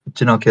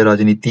Chanakya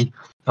Rajaniti,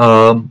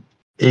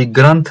 a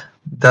granth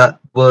that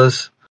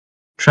was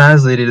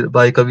translated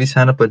by Kavi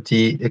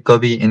Sanapati, a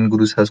Kavi in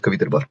Guru Sahib's Kavi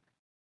Darbar.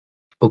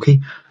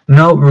 Okay,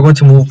 now we're going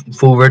to move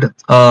forward.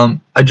 I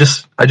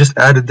just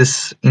added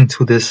this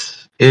into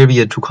this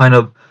area to kind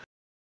of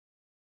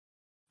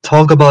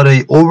talk about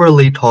a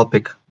overlay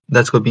topic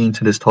that's going to be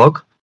into this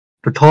talk.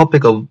 The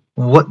topic of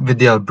what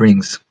Vidya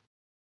brings.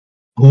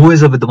 Who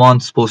is a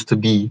Vidwan supposed to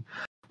be?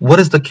 What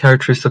is the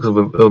characteristics of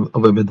a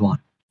Vidwan?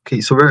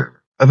 Okay, so we're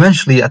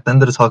eventually at the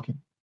end of the talk,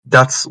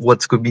 that's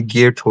what's going to be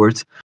geared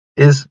towards,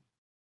 is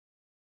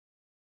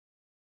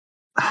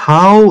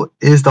how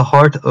is the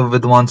heart of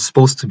Vidwan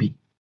supposed to be?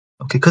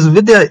 Okay, because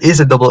Vidya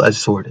is a double-edged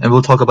sword, and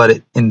we'll talk about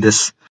it in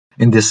this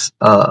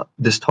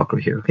talk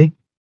right here. Okay,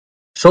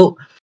 so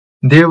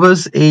there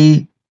was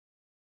a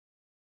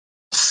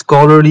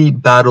scholarly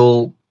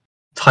battle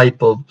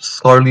type of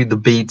scholarly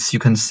debates, you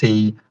can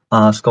say,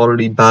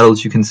 scholarly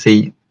battles, you can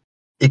say,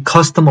 a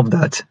custom of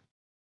that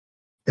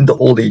in the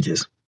old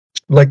ages.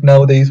 Like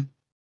nowadays,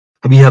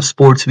 we have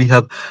sports, we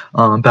have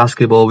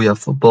basketball, we have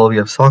football, we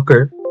have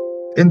soccer.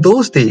 In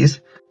those days,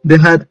 they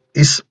had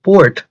a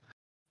sport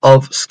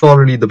of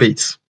scholarly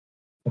debates,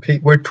 okay,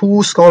 where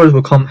two scholars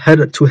will come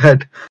head to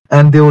head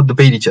and they will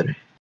debate each other.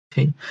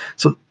 Okay,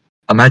 so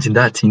imagine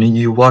that,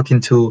 you walk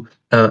into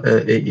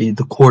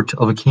the court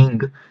of a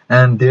king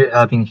and they're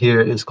having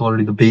here a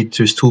scholarly debate.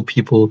 There's two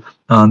people,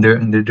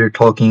 they're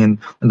talking, and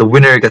the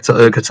winner gets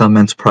an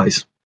immense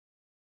prize.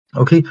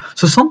 Okay,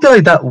 so something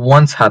like that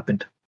once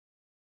happened.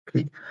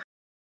 Okay,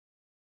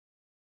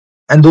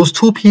 and those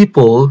two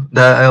people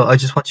that I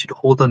just want you to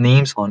hold the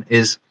names on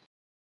is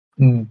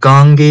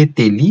Gange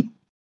Teli,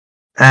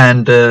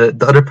 and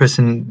the other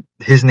person,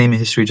 his name in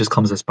history just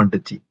comes as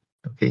Panditji.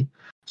 Okay,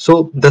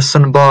 so the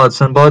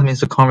Sanbad means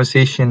the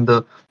conversation,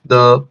 the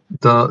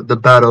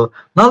battle,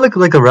 not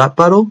like a rap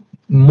battle,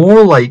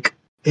 more like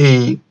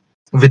a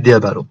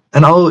Vidya battle,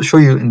 and I'll show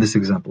you in this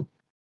example.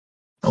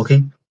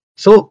 Okay,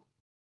 so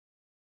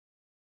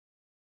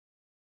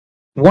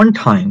one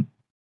time,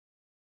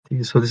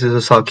 so this is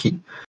a Sakhi.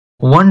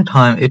 One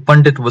time, a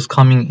Pandit was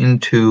coming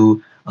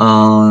into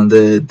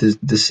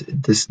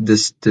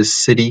this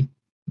city.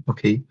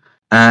 Okay,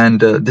 and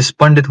this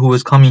Pandit who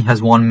is coming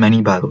has won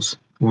many battles.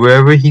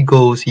 Wherever he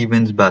goes, he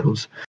wins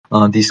battles.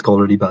 These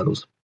scholarly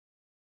battles,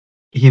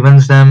 he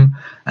wins them,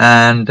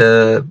 and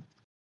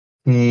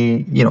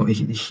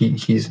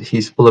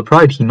he's full of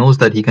pride. He knows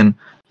that he can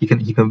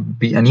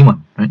beat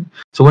anyone, right?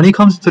 So when he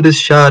comes to this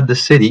Shad, the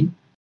city,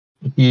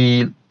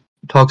 he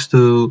talks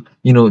to,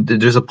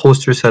 there's a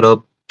poster set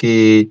up.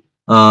 This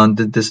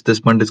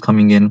Pandit's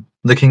coming in.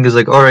 The king is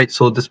like, all right,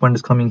 so this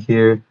Pandit's coming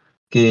here.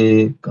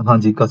 Very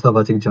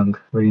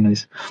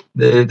nice.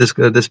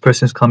 This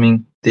person's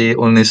coming. They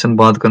only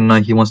sanbad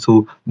karna. He wants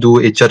to do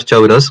a charcha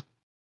with us.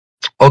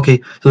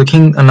 Okay, so the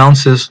king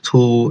announces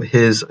to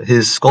his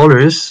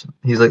scholars.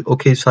 He's like,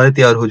 okay, sare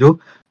tayar ho jo.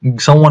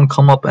 Someone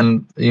come up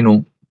and uh,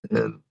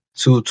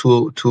 to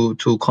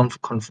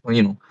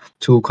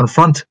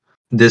confront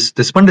this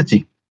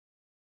panditji.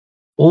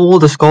 All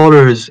the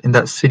scholars in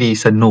that city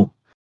said no.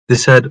 They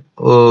said,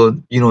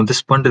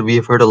 this pandit, we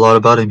have heard a lot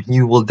about him.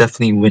 He will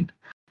definitely win,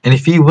 and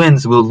if he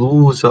wins, we'll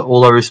lose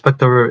all our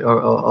respect of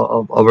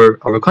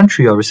our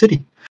country, our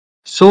city.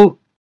 So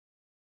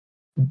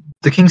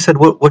the king said,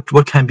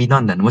 what can be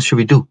done then? What should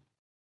we do?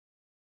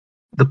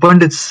 The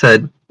pundits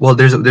said, well,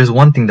 there's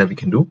one thing that we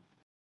can do.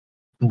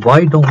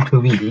 Why don't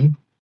we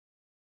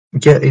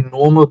get a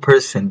normal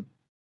person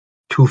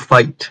to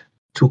fight,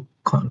 to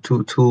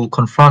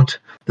confront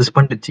this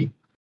panditji?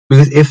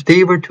 Because if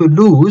they were to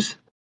lose,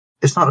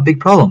 it's not a big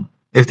problem.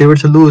 If they were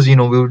to lose, we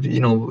would,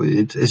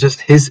 it's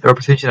just his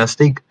reputation at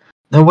stake.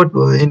 Now,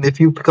 and if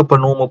you pick up a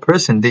normal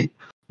person,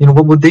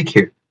 what would they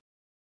care?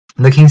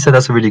 And the king said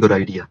that's a really good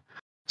idea.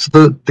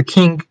 So the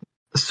king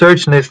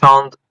searched and they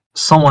found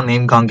someone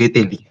named Gange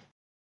Teli.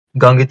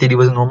 Gange Teli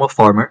was a normal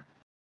farmer.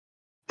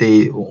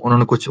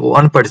 उन्होंने कुछ वो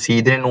अनपढ़ सी,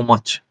 they didn't know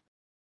much.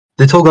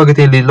 They told Gange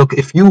Teli, look,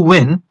 if you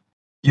win,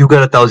 you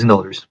get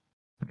 $1,000,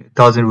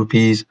 1,000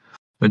 rupees,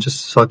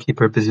 just sake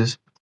purposes.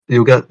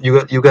 You get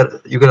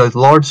a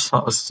large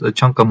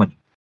chunk of money.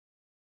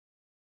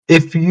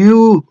 If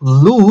you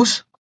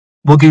lose,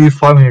 we'll give you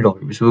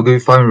 $500. We'll give you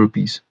 500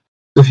 rupees.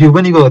 So if you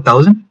win, you get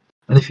 1,000,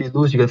 and if you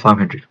lose, you get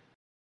 500.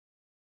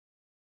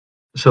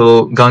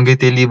 So Gange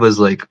Teli was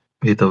like,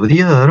 I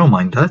don't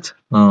mind that.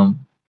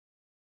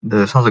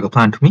 That sounds like a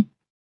plan to me.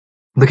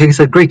 The king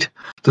said, "Great."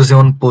 So they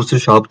on poster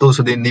shop.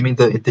 So they made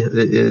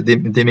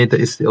they made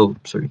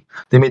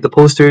the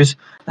posters,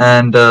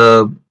 and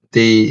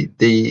they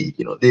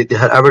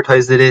had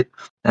advertised it,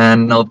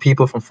 and now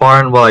people from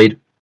far and wide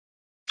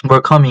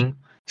were coming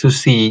to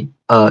see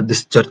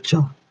this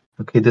charcha,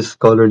 okay, this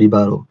scholarly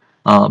battle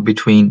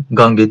between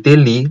Gange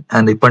Teli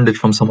and a pandit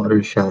from some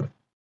other shahar.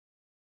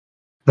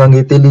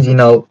 Gange Teli ji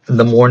now in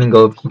the morning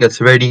of he gets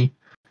ready.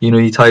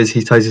 He ties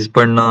his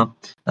parna,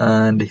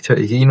 and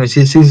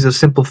since he's a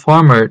simple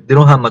farmer, they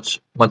don't have much.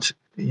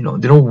 They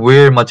don't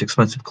wear much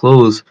expensive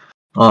clothes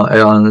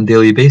on a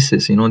daily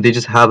basis. They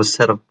just have a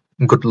set of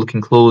good-looking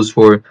clothes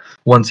for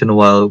once in a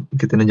while.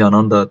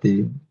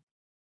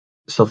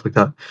 Stuff like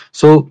that.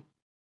 So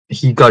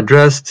he got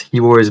dressed.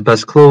 He wore his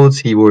best clothes.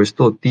 He wore his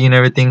dhoti and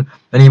everything,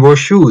 and he wore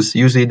shoes.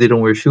 Usually they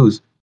don't wear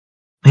shoes.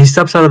 He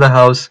steps out of the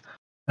house,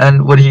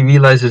 and what he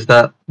realizes is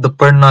that the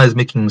parna is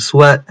making him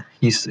sweat.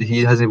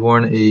 He hasn't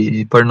worn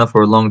a parna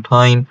for a long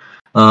time.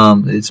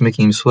 It's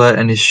making him sweat,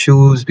 and his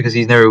shoes, because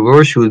he's never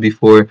wore shoes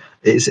before,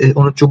 it's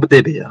on a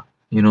chubde.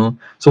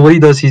 So what he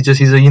does, he's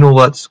like,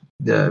 what?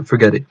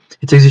 Forget it.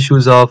 He takes his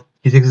shoes off.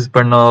 He takes his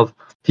parna off.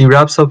 He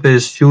wraps up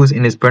his shoes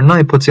in his parna.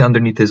 He puts it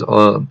underneath his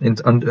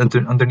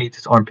underneath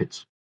his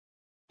armpits,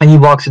 and he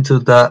walks into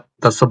that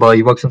sabha.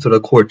 He walks into the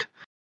court.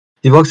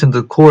 He walks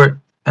into the court,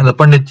 and the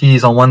panditji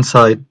is on one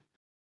side,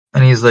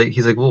 and he's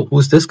like, "Whoa,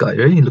 who's this guy?"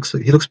 Right? He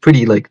looks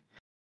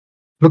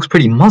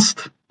pretty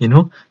must,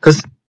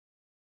 because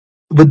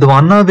with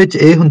Dwana which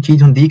ਇਹ ਹੁਣ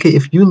ਚੀਜ਼ ਹੁੰਦੀ ਕਿ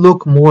if you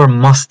look more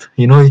must,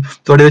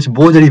 ਤੁਹਾਡੇ ਵਿੱਚ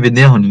ਬਹੁਤ ਜਿਹੜੀ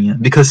ਵਿਦਿਆ ਹੋਣੀ ਹੈ,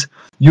 because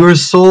you're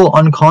so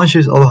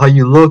unconscious of how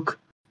you look.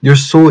 You're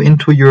so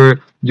into your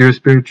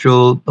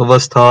spiritual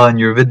avastha and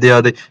your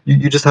vidya that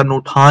you just have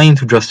no time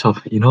to dress up,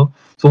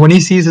 So when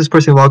he sees this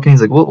person walking,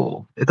 he's like,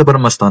 "Whoa, ita bara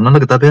mastana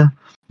lagta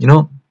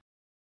pya,"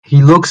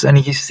 He looks and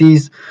he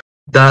sees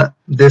that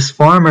this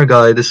farmer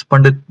guy, this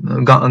Pandit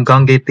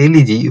Gange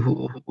Teliji,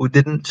 who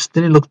didn't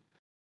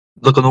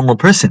look a normal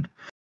person.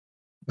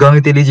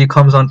 Gange Teliji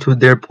comes onto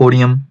their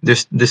podium.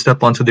 They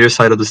step onto their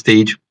side of the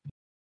stage.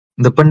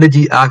 The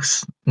Panditji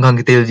asks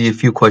Gange Teliji a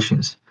few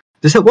questions.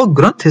 They said, "What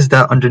granth is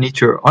that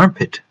underneath your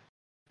armpit?"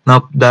 Now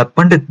that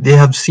Pandit, they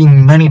have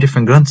seen many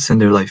different granths in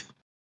their life,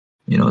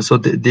 so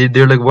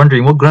they're like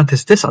wondering, what granth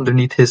is this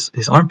underneath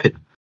his armpit?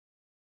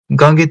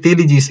 Gange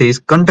Teliji says,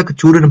 "Kandak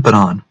Churan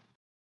Paran."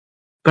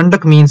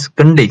 Kandak means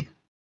Kande.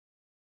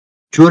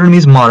 Churan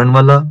means Maran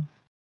wala.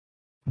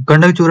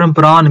 Kandak Churan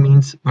Paran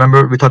means,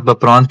 remember we talked about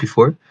prawns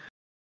before?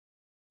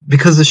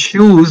 Because the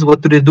shoes,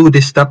 what do?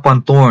 They step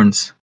on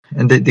thorns.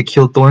 And they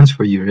kill thorns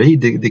for you, right?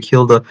 They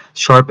kill the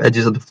sharp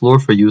edges of the floor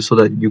for you so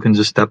that you can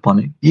just step on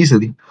it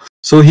easily.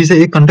 So he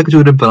said, "Ek Kandak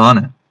Churan Paran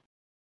hai."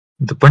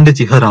 The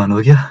Panditji haran ho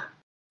gaya.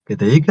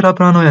 Kehte, "Ye kya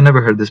paran ho? I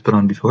never heard this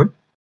paran before."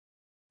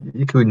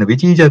 Ye koi navi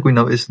cheez hai, koi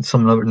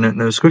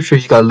some scripture.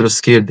 He got a little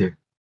scared there.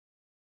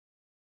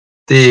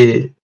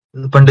 The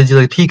Panditji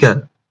like, "Theek hai,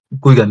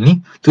 koi gal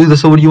nahi. So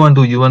that's what you want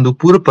to do. You want to do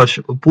Pura Paksh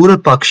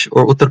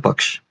or Uttar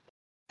Paksh.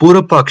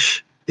 Pura Paksh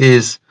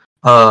is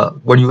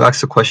when you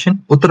ask a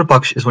question. Uttar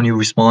Paksh is when you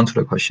respond to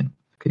the question.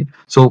 Okay.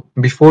 So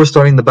before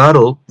starting the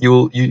battle,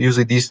 you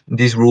usually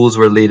these rules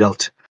were laid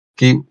out.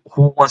 Okay.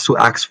 Who wants to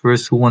ask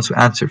first? Who wants to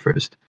answer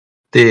first?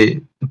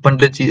 The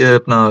Panditji,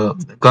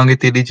 Gange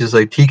Teliji is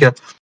like, "Theek hai,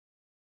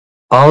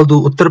 I'll do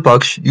Uttar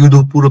Paksh, you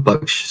do Pura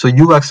Paksh. So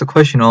you ask the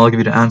question, I'll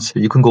give you the answer.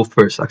 You can go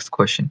first, ask the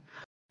question."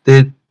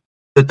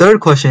 The third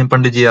question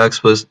Panditji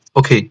asked was,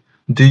 "Okay,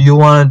 do you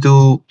want to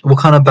do, what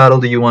kind of battle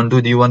do you want to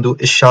do? Do you want to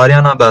do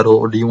Isharyana battle,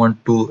 or do you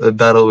want to do a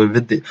battle with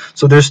Vidya?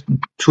 So there's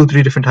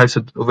 2-3 different types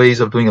of ways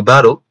of doing a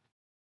battle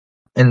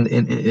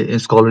in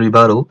scholarly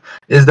battle,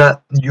 is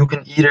that you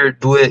can either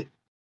do it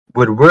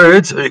with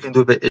words or you can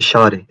do it with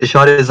ishare.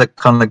 Ishare is like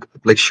kind of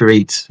like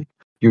charades.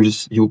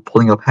 You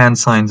pulling up hand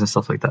signs and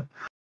stuff like that.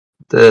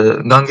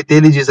 The Gange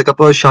Teli ji is like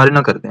ਆਪਾਂ ਇਸ਼ਾਰੇ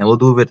ਨਾ ਕਰਦੇ हैं, we'll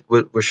do it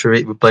with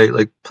charade, by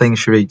like playing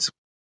charades.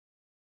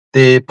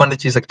 The Pandit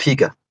ji is like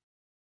ठीक है.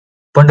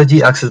 Pandit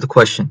ji asks the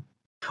question,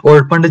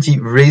 or Pandit ji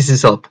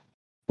raises up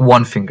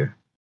one finger.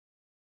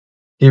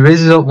 He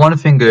raises up one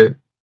finger,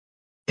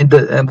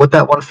 and what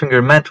that one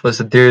finger meant was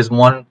that there is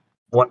one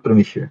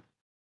Parameshwar.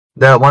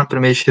 That one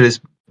Parameshwar is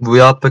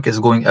Vyapak, is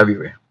going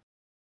everywhere.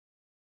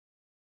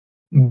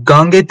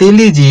 Gange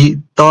Teli ji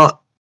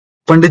thought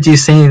Pandit ji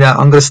is saying that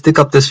I'm gonna stick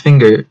up this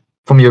finger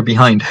from your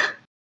behind.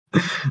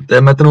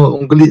 Like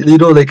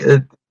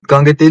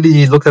Gange Teli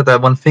ji looked at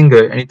that one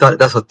finger and he thought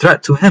that's a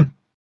threat to him.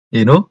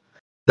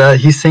 That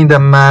he's saying that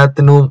main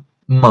tenu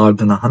maar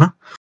dena, hai na?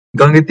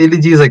 Gange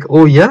Teli ji is like,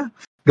 oh yeah.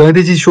 Gange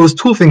Teli ji shows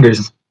two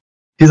fingers.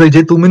 He's like,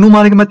 je tu mainu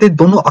marega main tere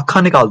dono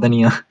akkhan nikal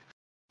deniya.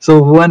 So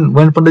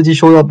when Pandit ji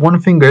showed up one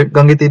finger,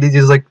 Gange Teli ji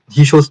is like,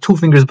 he shows two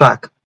fingers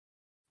back.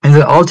 And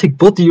he's like, I'll take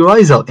both of your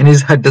eyes out. In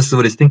his head, this is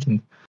what he's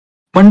thinking.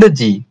 Pandit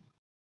ji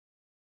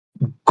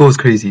goes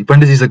crazy.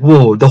 Pandit ji is like,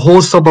 whoa. The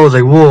whole sabha was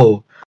like,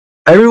 whoa.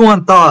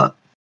 Everyone thought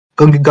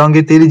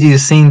Gange Teli ji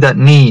is saying that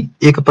nahi,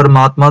 ek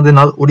Paramatma de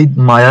naal odi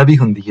maya bhi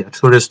hundi hai.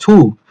 So there's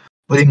two.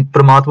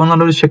 Paramatma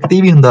naal odi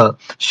shakti bhi hunda.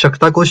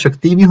 Shakta ko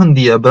shakti bhi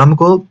hundi hai. Brahm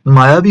ko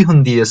maya bhi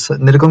hundi hai.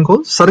 Nirgun ko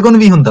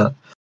sargun bhi hunda.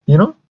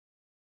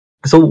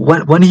 So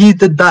when he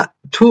did that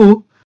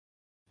too,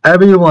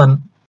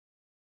 everyone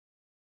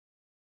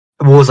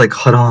was like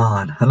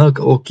haran, hai na?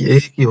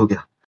 Okay, ki ho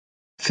gaya.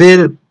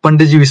 Fir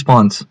Pandit ji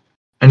responds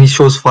and he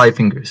shows 5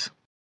 fingers.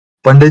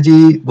 Pandit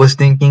ji was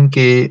thinking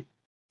ke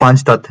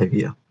panch tat hai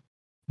gaya.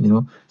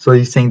 So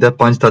he's saying that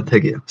panch tat hai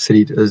gaya,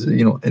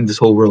 in this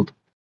whole world.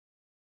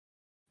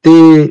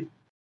 Te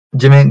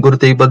ਜਿਵੇਂ ਗੁਰੂ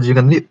ਤੇਗ ਬਹਾਦਰ ਜੀ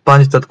ਕਹਿੰਦੇ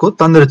ਪੰਜ ਤੱਤ ਕੋ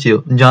ਤਨ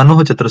ਰਚਿਓ ਜਾਨੋ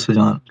ਹੋ ਚਤਰ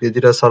ਸੁਜਾਨ, ਕਿ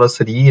ਜਿਹੜਾ ਸਾਰਾ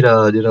ਸਰੀਰ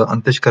ਆ, ਜਿਹੜਾ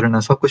ਅੰਤਿਸ਼ਕਰਨ ਆ,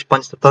 ਸਭ ਕੁਝ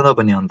ਪੰਜ ਤੱਤਾਂ ਦਾ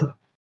ਬਣਿਆ ਹੁੰਦਾ.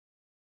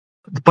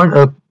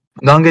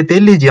 Gange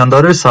Teli ji on the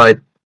other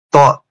side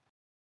thought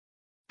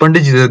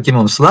Pandit ji would give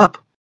him a slap.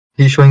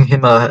 He's showing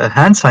him a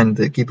hand sign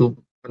that you're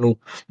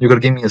gonna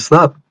give me a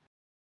slap.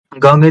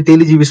 Gange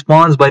Teli ji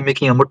responds by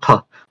making a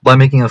mutta, by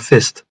making a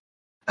fist.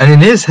 And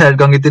in his head,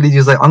 Gange Teli ji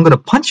is like, I'm gonna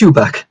punch you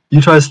back.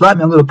 You try to slap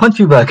me, I'm gonna punch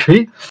you back,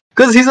 right?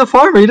 Because he's a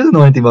farmer, he doesn't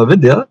know anything about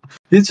Vidya.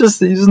 He's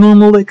just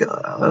normal like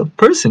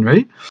person,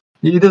 right?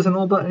 He doesn't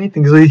know about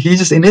anything. So he's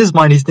just in his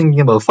mind, he's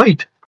thinking about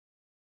fight.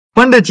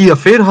 Pandit ji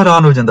fir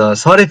haran ho janda,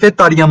 sare fir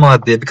taaliyan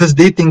maarde, because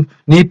they think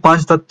nahi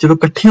panch tat chalo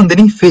ikkathe hunde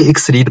nahi, fir ek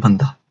sareer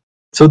banda.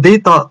 So they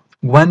thought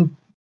when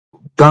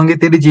Gange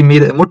Teli ji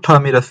made a mutta,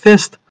 made a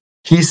fist,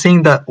 he's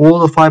saying that all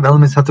the 5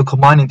 elements have to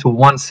combine into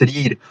one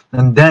sareer,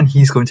 and then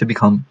he's going to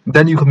become,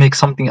 then you can make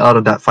something out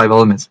of that 5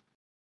 elements.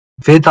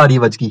 Fir taali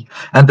vaj gayi,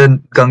 and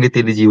then Gange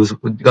Teli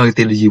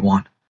ji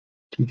won.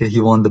 Okay,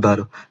 he won the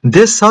battle.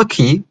 This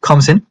Sakhi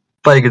comes in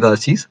Bhai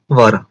Gurdas ji's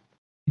Vara.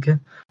 Okay,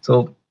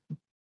 so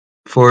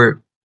for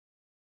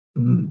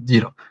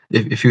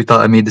if you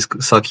thought I made this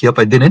Sakhi up,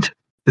 I didn't.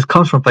 This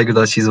comes from Bhai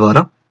Gurdas ji's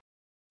Vara,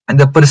 and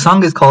the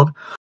prasang is called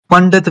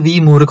Pandit vi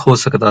Murkh ho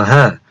sakta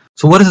hai.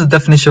 So what is the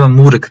definition of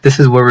Murkh? This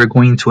is where we're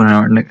going to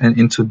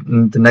into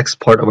the next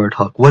part of our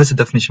talk. What is the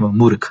definition of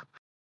Murkh?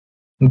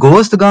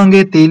 Ghost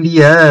Gange Teli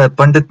hai,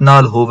 Pandit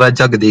naal hove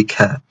jag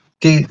dekha.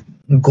 Okay,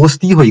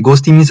 Ghosti hoi.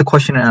 Ghosti means a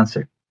question and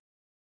answer.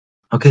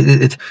 Okay,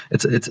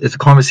 it's a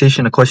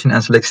conversation, a question and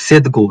answer, like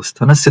Sid Ghost.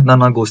 है ना, Sid na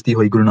Ghosti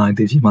hoi Guru Nanak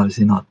Dev Ji Maharaj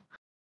ji naal.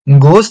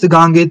 Ghost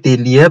Gange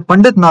Teli hai,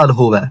 Pandit naal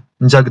hove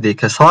jag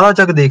dekha. Sara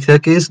jag dekha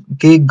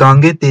ke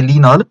Gange Teli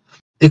naal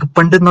ek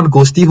Pandit naal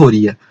Ghosti ho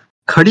rahi hai.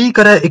 Khadi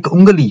kare ek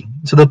ungli.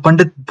 So the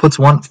Pandit puts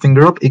one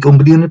finger up, ek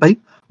ungli ਉਹਨੇ ਪਾਈ.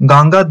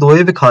 Ganga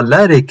doye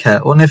ਵਿਖਾਲਾ ਰੇਖਾ,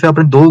 ਉਹਨੇ ਫਿਰ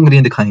ਆਪਣੇ 2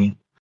 ਉਂਗਲੀਆਂ ਦਿਖਾਈਆਂ.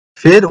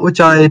 ਫਿਰ ਉਹ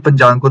ਚਾਹੇ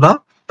ਪੰਜਾਂਗੁਲਾ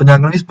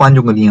means 5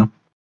 ਉਂਗਲੀਆਂ.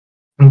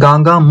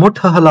 Ganga ਮੁੱਠ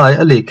ਹਲਾਏ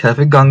ਅਲੇਖਾ,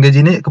 ਫਿਰ ਗੰਗੇ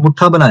ਜੀ ਨੇ ਇੱਕ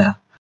ਮੁੱਠਾ ਬਣਾਇਆ.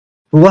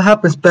 What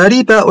happens?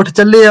 ਪੈਰੀ ਪੈ ਉੱਠ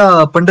ਚੱਲਿਆ,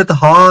 ਪੰਡਿਤ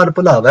ਹਾਰ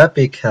ਭੁਲਾਵਾ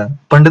ਪੇਖਿਆ.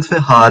 ਪੰਡਿਤ ਫਿਰ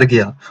ਹਾਰ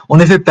ਗਿਆ,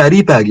 ਉਹਨੇ ਫਿਰ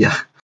ਪੈਰੀ ਪੈ ਗਿਆ.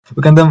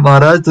 ਉਹ ਕਹਿੰਦਾ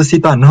ਮਹਾਰਾਜ ਤੁਸੀਂ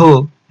ਧੰਨ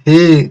ਹੋ,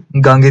 hey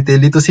Gange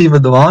Teli, ਤੁਸੀਂ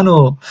ਵਿਦਵਾਨ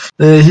ਹੋ.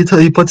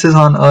 He puts his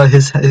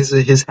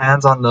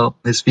hands on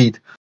his feet.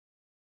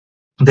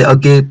 The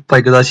again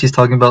Bhai Gurdas, she's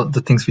talking about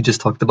the things we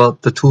just talked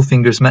about. The 2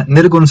 fingers,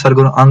 Nirgun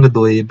Sargun Ang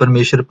Doye,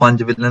 Parmeshwar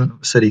Panj Vilan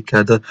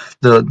Sarika,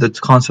 the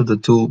concept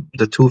of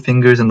the two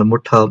fingers and the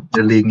mutta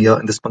liya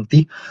in this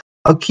pankti.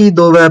 Akhi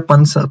dove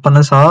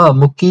panasa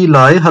mukki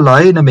lai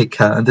halai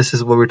namekha. And this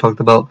is what we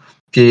talked about.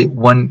 Okay,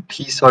 when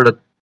he started,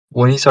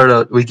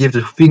 we gave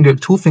the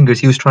 2 fingers,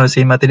 he was trying to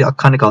say main teri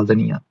akkhan nikal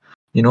deni hai.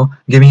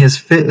 Giving his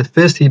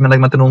fist, he meant like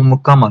main tenu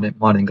mukka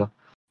marenga.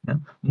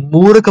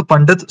 Murkh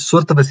pandit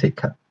surat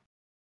vasekha.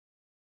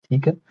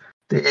 ठीक है,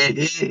 तो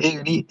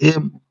ये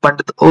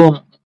पंडित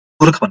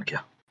मूर्ख बन गया.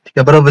 ठीक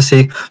है, बराबर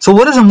से. So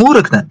what is a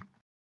मूर्ख then?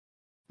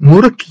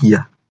 मूर्ख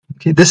किया.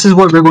 Okay, this is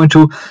what we're going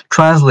to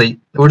translate,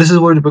 or this is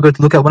what we're going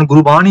to look at when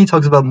Guru Bani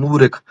talks about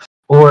Murik,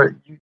 or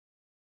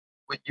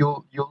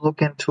you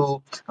look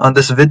into on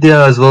this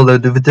Vidya as well,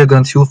 the Vidya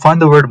Granths, you'll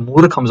find the word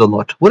Murik comes a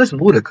lot. What is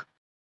Murik?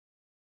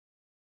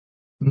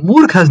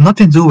 Murik has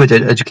nothing to do with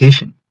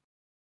education.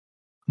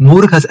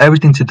 Murik has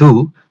everything to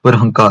do with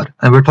Hankar,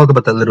 and we'll talk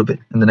about that a little bit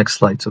in the next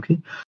slides, okay?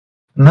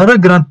 Another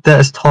Granth that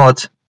is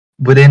taught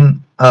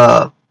within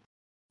the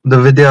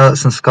Vidya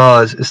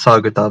Sanskars is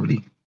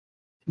Sargatavali.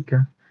 Okay?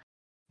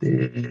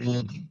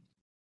 The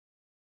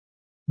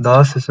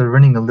Das is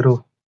running a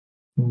little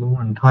low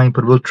on time,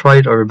 but we'll try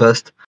it our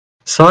best.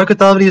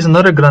 Sargatavali is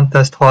another Granth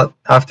that's taught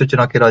after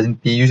Chanakya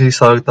Rajanti. Usually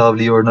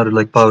Sargatavali or another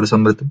like Power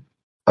Samrit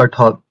are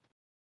taught.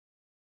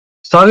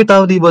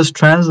 Sargatavali was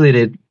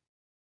translated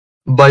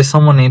by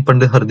someone named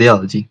Pandit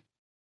Hardayal ji.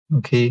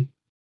 Okay.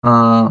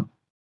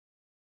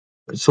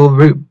 So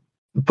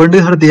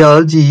Pandit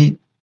Hardayal ji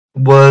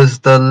was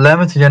the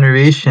 11th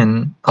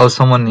generation of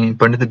someone named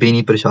Pandit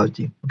Beni Prasad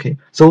ji. Okay.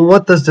 So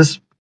what does this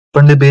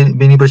Pandit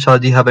Beni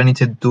Prasad ji have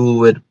anything to do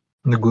with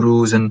the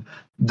gurus, and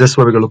this is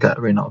what we're going to look at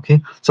right now.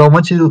 Okay. So I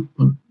want you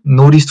to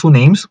know these two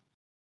names,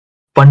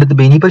 Pandit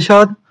Beni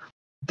Prasad,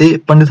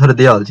 Pandit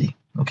Hardayal ji.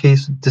 Okay.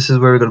 So this is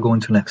where we're going to go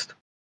into next.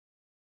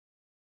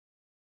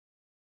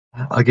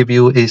 I'll give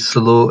you a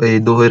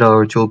dohira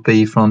or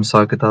chopei from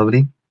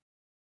Sargatavali.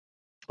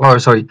 Or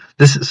sorry,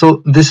 this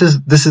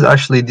is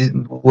actually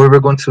what we're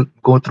going to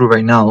go through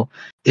right now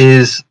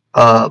is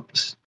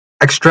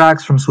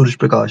extracts from Suraj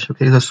Prakash.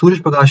 Okay, so Suraj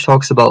Prakash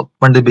talks about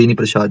Pandit Beni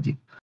Prasad ji.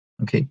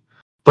 Okay,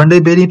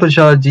 Pandit Beni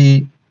Prasad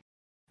ji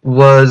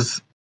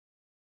was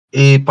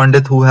a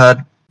Pandit who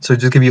had, so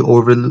just give you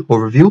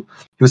overview,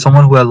 he was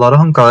someone who had a lot of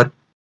hankar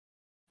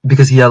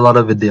because he had a lot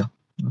of vidya.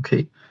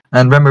 Okay,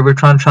 and remember we're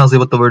trying to translate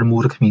what the word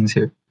Murkh means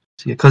here,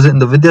 because in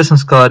the Vidya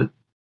Sanskar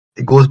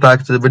it goes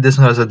back to the Vidya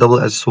Sanskar as a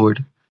double-edged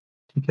sword.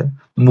 Okay,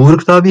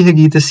 मूर्खता भी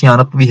हैगी ते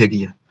सियानप भी हैगी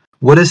है.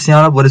 What is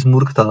siyanap? What is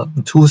murkhta?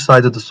 The two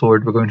sides of the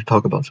sword we're going to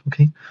talk about.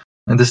 Okay,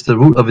 and this is the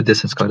root of Vidya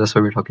Sanskar. That's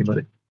why we're talking about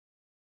it.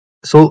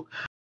 So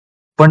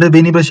Pandit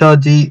Beni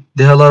Prasad ji,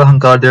 they had a lot of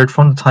hankar there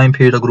from the time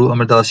period of Guru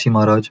Amar Das Ji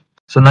Maharaj.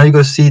 So now you're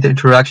going to see the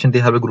interaction they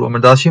have with Guru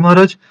Amar Das Ji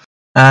Maharaj,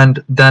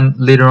 and then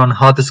later on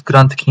how this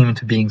Granth came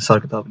into being,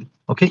 Sargatavali.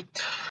 Okay,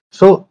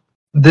 so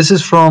this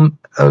is from,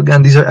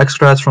 again, these are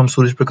extracts from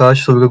Suraj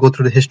Prakash. So we're going to go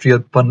through the history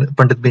of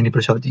Pandit Beni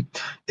Prasad ji.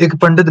 Ek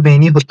Pandit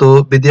Beni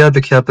hoto vidya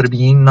vikhya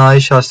prabeen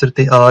naay shastra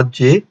te aaj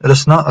je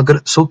rasna agar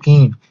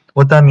sokin.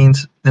 What that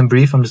means in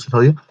brief, I'm just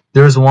going to tell you.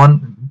 There is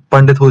one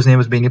Pandit whose name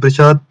is Beni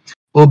Prasad.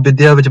 Oh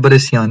vidya vich bade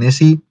siyane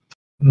si.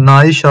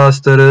 Naay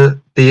shastra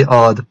te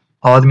aad.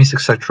 Aad means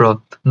etc.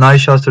 Naay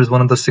shastra is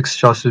one of the 6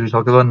 shastras we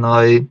talked about.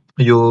 Naay,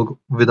 Yog,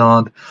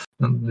 Vedant.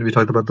 We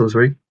talked about those,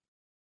 right?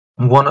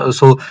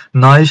 So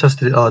Naay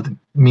Shastra,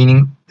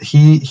 meaning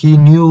he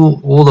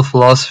knew all the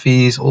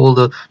philosophies, all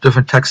the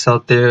different texts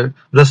out there.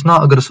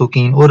 Rasna agar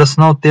sokin, or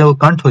rasna teo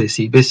kant hoye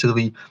si.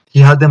 Basically, he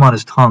had them on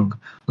his tongue.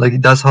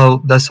 Like that's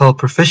how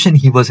proficient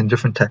he was in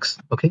different texts.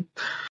 Okay.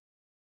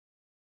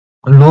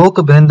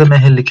 Lok Brind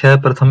meh likha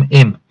pratham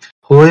im,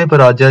 hoye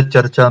paraja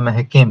charcha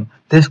meh kim.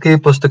 Tiske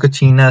pustak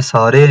china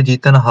sare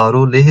jitan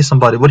haro leh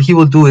sambare. What he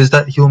will do is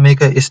that he will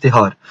make a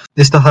istihar.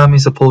 Istihar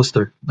means a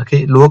poster.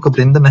 Okay, Lok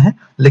Brind meh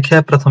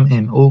likha pratham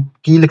im. Oh,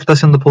 ki likhta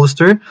se on the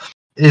poster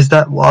is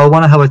that I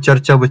want to have a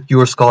charcha with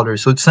your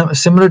scholars. So it's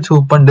similar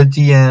to Pandit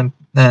ji and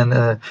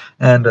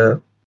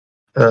Gange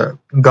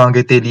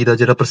Teli da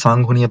jehda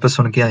prasang huni aap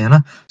sun ke aaye na.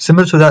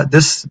 Similar to that,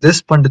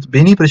 this Pandit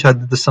Beni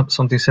Prasad did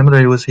something similar.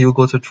 He would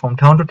go from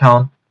town to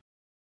town.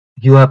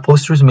 He will have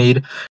posters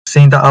made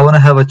saying that I want to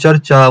have a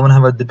charcha, I want to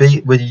have a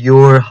debate with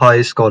your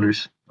high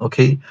scholars.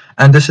 Okay,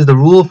 and this is the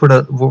rule for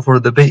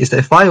the debate, is that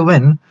if I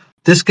win,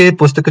 this ke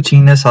pustak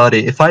chine sare.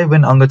 If I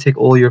win, I'm gonna take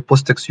all your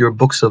pustaks, your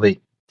books away.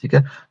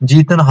 Okay,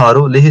 jitan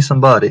haro lehi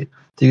sambare.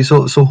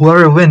 So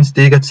whoever wins,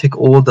 they get to take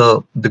all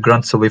the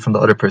grunts away from the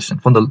other person,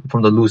 from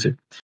the loser.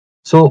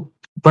 So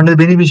Pandit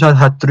Beni Prasad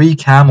had 3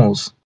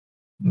 camels.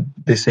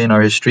 They say in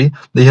our history,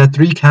 they had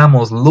 3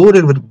 camels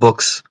loaded with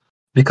books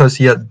because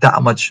he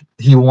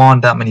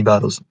won that many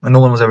battles, and no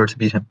one was ever to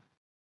beat him.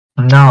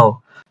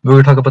 Now we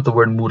will talk about the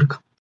word Murkh.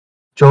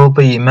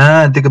 Chopai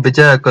main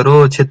digbijay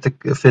karo chit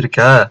fir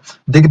kya.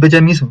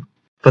 Digbijay means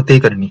fateh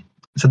karni.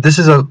 So this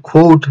is a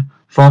quote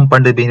from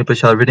Pandit Beni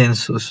Prasad written in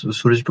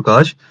Suraj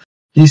Prakash.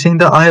 He's saying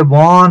that I have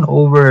won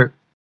over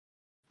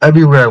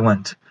everywhere I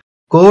went.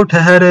 Ko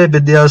thehre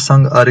vidya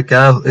sang ar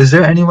kya. Is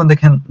there anyone that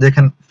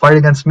can fight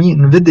against me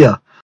in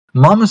vidya?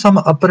 Mam sam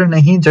apar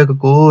nahi jag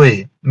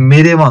koi.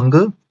 Mere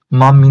wang,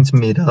 mam means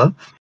mera,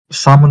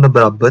 sam the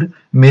barabar.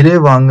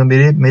 Mere wang,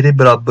 mere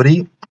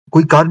barabari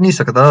koi kar nahi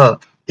sakta.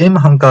 Im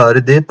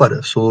hankar de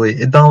par soe.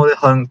 Idda hore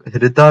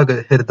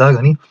hirda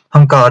gani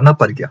hankar na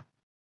par gaya.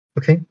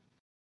 Okay.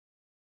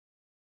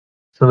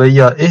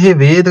 सवैया एह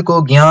वेद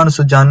को ज्ञान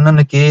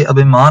सुजानन के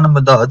अभिमान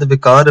मदाद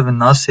विकार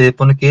विनाशे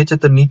पुन के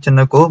चित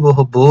नीचन को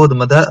वह बोध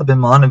मद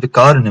अभिमान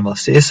विकार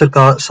निवासे. इस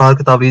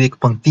Sargatavali एक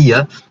पंक्ति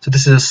है. So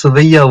this is a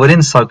Savaiya within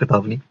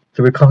Sargatavali.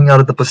 So we're coming out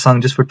of the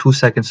Pasang just for 2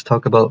 seconds to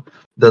talk about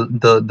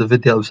the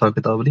Vidya of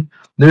Sakatavali.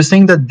 They're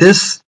saying that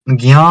this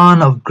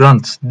Gyan of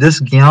Granths, this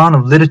Gyan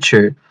of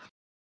literature,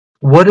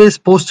 what it is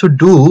supposed to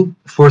do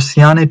for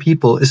Siane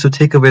people is to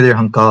take away their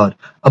Hankar.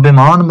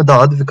 Abhiman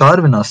Madad Vikar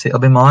Vinase.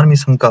 Abhiman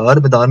means Hankar,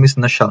 Vidar means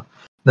Nasha.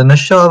 The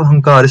Nasha of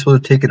Hankar is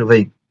supposed to take it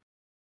away.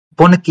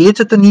 Pon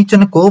Kechat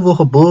Nichan ko voh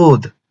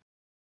bodh.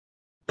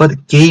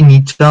 But K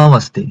Nicha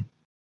vaste.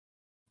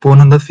 Pon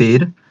on the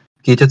fair,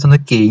 Kechat on the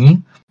K,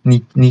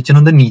 Nichan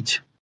on the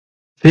Nich.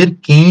 फिर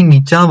कई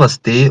नीचा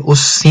वास्ते उस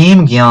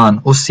same ज्ञान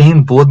उस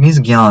same बोध means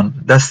ज्ञान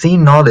the same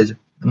knowledge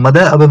मद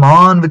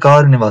अभिमान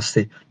विकार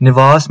निवासे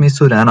निवास मीन्स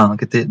टू रहना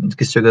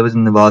किस जगह पे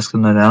निवास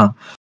करना रहना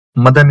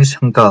मद मीन्स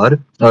हंकार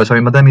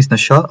सॉरी मद मीन्स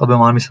नशा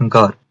अभिमान मीन्स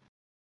हंकार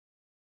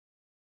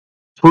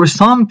for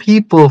some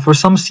people for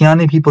some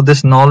Siani people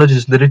this knowledge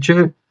is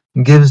literature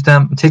gives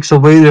them takes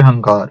away their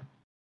hankar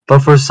but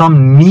for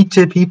some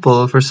Nietzsche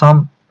people for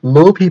some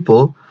low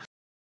people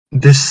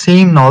this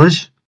same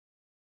knowledge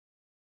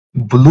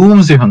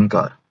blooms their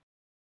hankar.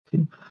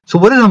 So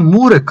what is a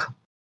मूर्ख?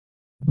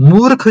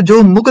 मूर्ख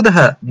जो मुग्ध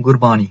है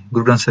गुरबानी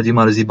गुरु ग्रंथ साहिब जी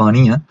महाराज की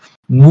बानी है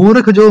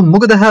मूर्ख जो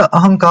मुग्ध है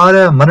अहंकार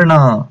है मरना.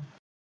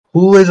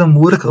 Who is a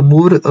मूर्ख?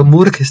 A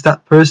मूर्ख is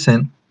that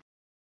person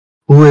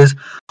who is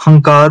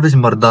हंकार विच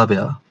मरदा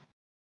पिया.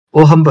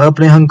 ਉਹ ਹਮ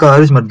ਆਪਣੇ ਹੰਕਾਰ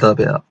ਵਿੱਚ ਮਰਦਾ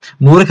ਪਿਆ.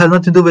 मूर्ख has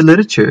nothing to do with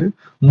literature.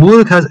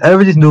 मूर्ख has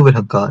everything to do with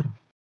ਹੰਕਾਰ.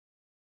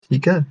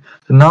 ਠੀਕ ਹੈ.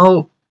 So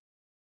now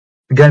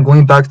again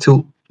going back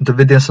to the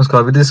Vidya Sanskar.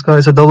 Vidya Sanskar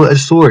is a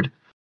double-edged sword.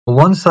 On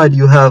one side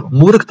you have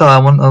Murkhta,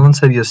 on one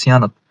side you have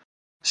Syanap.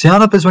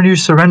 Syanap is when you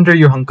surrender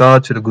your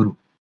hankar to the Guru.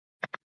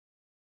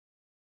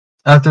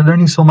 After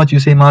learning so much, you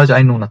say, Maharaj,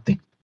 I know nothing.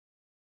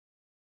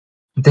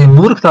 Then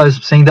Murkhta is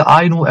saying that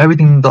I know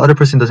everything, the other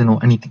person doesn't know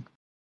anything.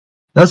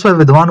 That's why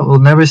Vidwan will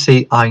never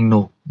say, I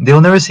know. They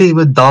will never say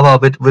with dawa,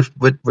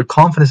 with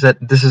confidence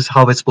that this is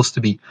how it's supposed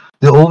to be.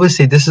 They always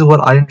say, this is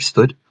what I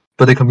understood,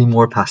 but there can be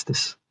more past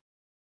this.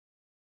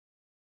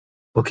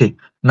 Okay,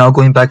 now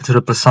going back to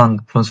the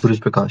Prasang from Suraj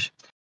Prakash.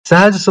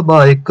 Sahaj Sabha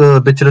ek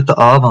bichrat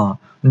aava,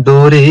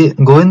 dore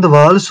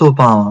goindwal so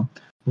paava.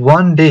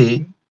 One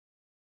day,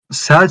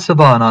 Sahaj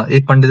Sabha na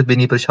ek Pandit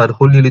Beni Prashad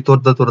holi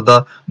turda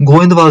turda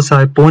Goindwal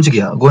Sahib pਹੁੰਚ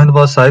ਗਿਆ.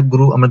 Goindwal Sahib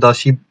Guru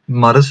Amardas Ji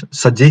Maharaj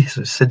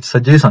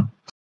ਸੱਜੇ ਸਨ.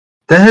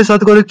 ਤਹਿ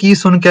ਸਤਿਗੁਰ ਕੀ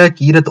ਸੁਣ ਕੇ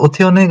ਕੀਰਤ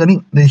ਉੱਥੇ ਉਹਨੇ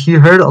ਨਹੀਂ he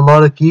heard a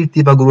lot of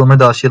Kirti by Guru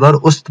Amardas Ji, a lot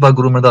of ਉਸਤ by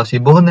Guru Amardas Ji,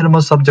 ਬਹੁਤ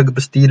ਨਿਰਮਲ ਸਭ ਜਗ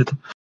ਬਸਤੀਰਤ.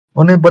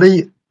 ਉਹਨੇ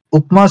ਬੜੀ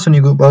ਉਪਮਾ ਸੁਣੀ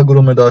by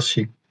Guru Amardas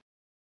Ji.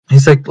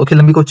 He's like, okay,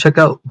 let me go check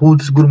out who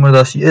this Guru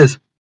Amardas Ji is.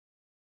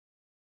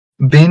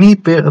 Beni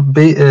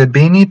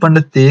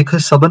Pandit Tekh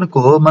Saban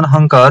ko man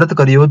hankarat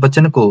kariyo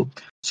bachan ko.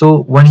 So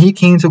when he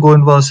came to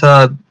Goindwal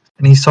Sahib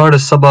and he saw the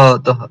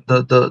Sabha,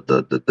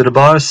 the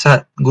Darbar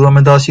set, Guru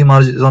Amardas Ji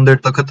Maharaj is on their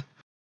takhat.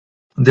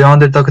 They're on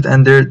their takhat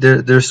and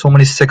there's so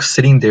many Sikhs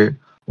sitting there.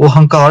 वो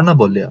हंकार ना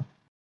बोलिया.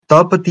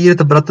 तप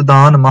तीर्थ व्रत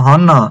दान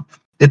महाना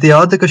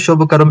इत्यादि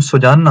शुभ कर्म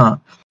सुजाना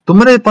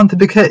तुमरे पंथ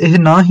बिखे एह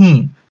नाही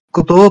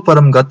कुतो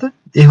परमगत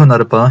eho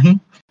narpahi.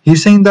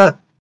 He's saying that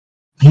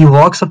he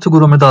walks up to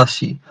Guru Amardas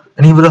Ji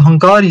and he with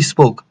hankar he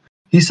spoke.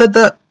 He said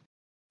that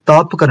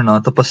tap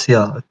karna,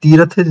 tapasya,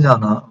 ਤੀਰਥ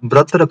ਜਾਣਾ,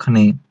 व्रत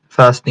रखने,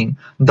 fasting,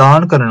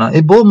 ਦਾਨ ਕਰਨਾ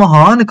ਇਹ ਬਹੁਤ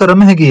ਮਹਾਨ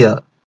ਕਰਮ ਹੈਗੇ ਆ.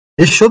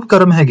 ਇਹ ਸ਼ੁਭ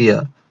ਕਰਮ ਹੈਗੇ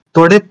ਆ.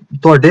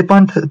 ਤੁਹਾਡੇ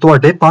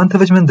ਪੰਥ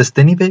ਵਿੱਚ ਮੈਨੂੰ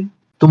ਦੱਸਦੇ ਨਹੀਂ ਪਏ.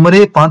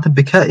 ਤੁਮਰੇ ਪੰਥ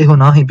ਵਿਖਿਆ ਇਹੋ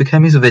ਨਾ ਹੀ ਵਿਖਿਆ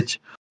means ਵਿੱਚ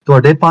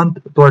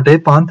ਤੁਹਾਡੇ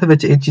ਪੰਥ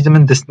ਵਿੱਚ ਇਹ ਚੀਜ਼ਾਂ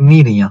ਮੈਨੂੰ ਦਿਸ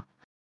ਨਹੀਂ ਰਹੀਆਂ.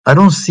 I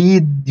don't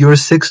see your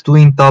Sikhs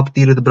doing tap,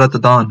 ਤੀਰਥ, व्रत,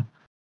 दान.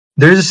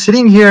 They're just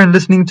sitting here and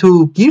listening to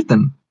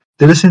Kirtan.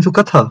 They're listening to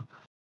Katha.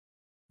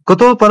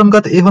 Kato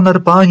Paramgat Eho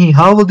Narpahi.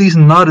 How will these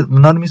Nar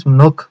means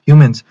Manok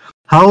humans?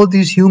 How will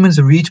these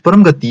humans reach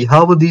Paramgati?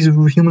 How will these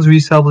humans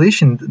reach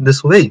salvation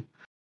this way?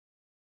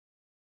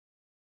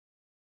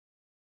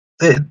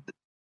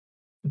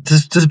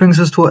 This brings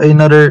us to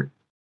another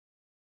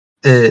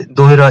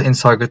dohra in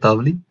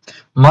Sagartavali.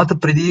 Mat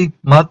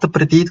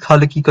pratit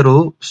khalaki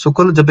karo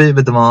sukul jabe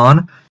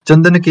vidwan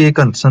chandan ke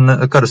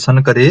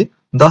karsan kare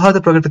dahat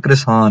pragat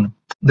krisan.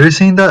 They're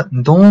saying that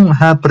don't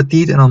have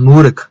pratit in a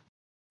murk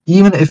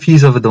even if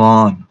he's a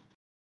vidwan.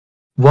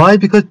 Why?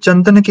 Because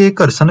chandan ke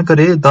karsan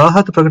kare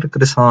dahat pragat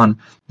krisan.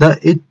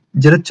 That it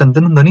jara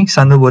chandan hunda nahi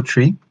sandalwood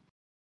tree.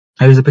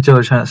 Here's a picture of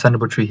a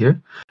sandalwood tree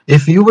here.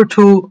 If you were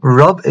to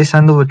rub a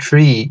sandalwood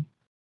tree,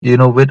 you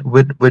know,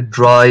 with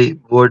dry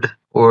wood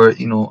or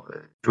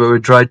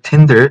with dry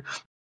tinder,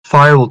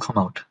 fire will come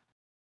out.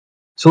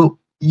 So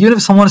even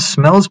if someone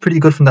smells pretty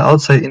good from the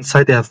outside,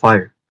 inside they have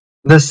fire.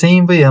 The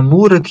same way, a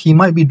murak, he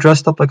might be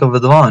dressed up like a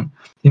vidwan.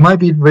 He might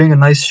be wearing a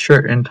nice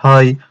shirt and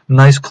tie,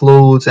 nice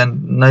clothes,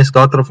 and nice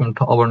gatra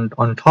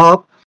on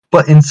top.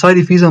 But inside,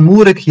 if he's a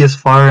murak, he has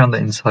fire on the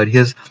inside.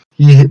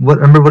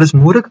 Remember what is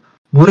murak?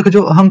 Murak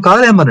jo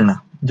ahankar hai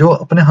marna, jo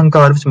apne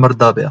ahankar vich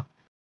marda paya.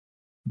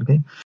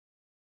 Okay.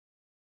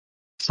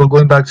 So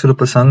going back to the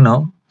prasang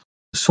now.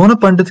 Sona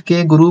Pandit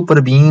ke Guru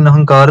Parveen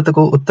Hankarat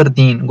ko Uttar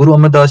Deen. Guru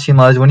Amardas Ji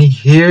Maharaj, when he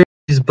hears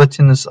these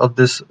bachans of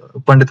this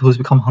Pandit who's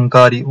become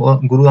Hankari,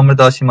 Guru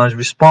Amardas Ji Maharaj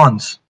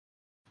responds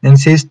and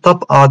says, Tap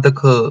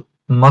adak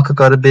ਮਖ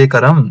ਕਰ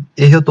ਬੇਕਰਮ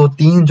ਇਹ ਤੋਂ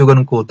 3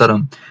 ਜੁਗਨ ਕੋ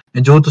ਧਰਮ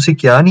ਜੋ ਤੁਸੀਂ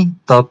ਕਿਹਾ ਨਹੀਂ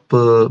ਤਪ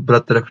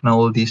ਬ੍ਰਤ ਰੱਖਣਾ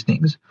all these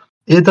things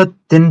ਇਹ ਤਾਂ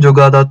 3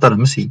 ਜੁਗਾਂ ਦਾ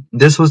ਧਰਮ ਸੀ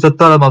this was the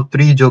ਧਰਮ of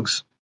 3 jugs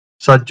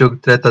ਸਤਜੁਗ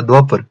ਤ੍ਰੇਤਾ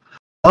ਦੁਆਪਰ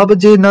ਅਬ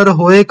ਜੇ ਨਰ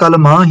ਹੋਏ ਕਲ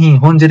ਮਾਹੀ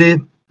ਹੁਣ ਜਿਹੜੇ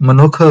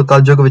ਮਨੁੱਖ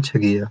ਕਲਯੁਗ ਵਿੱਚ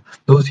ਹੈਗੇ ਆ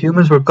those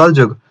humans were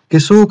ਕਲਯੁਗ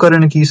ਕਿਸੂ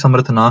ਕਰਨ ਕੀ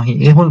ਸਮਰਥ ਨਾ ਹੀ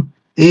ਇਹ ਹੁਣ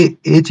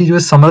ਇਹ ਚੀਜ਼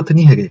ਵਿੱਚ ਸਮਰਥ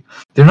ਨਹੀਂ ਹੈਗੇ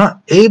they're not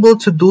able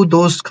to do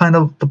those kind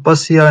of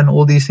tapasya and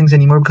all these things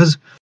anymore because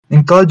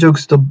in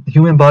Kaljugs the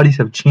human bodies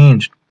have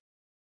changed.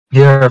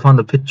 Here I found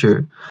a picture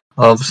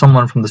of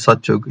someone from the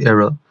Satyug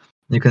era.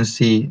 You can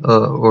see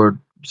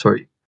so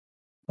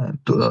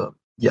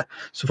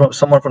from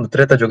someone from the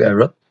Treta Yuga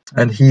era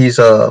and he's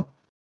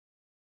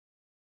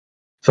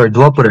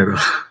Dwapar era.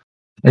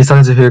 He's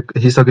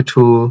talking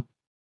to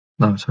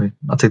no, sorry,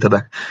 I'll take that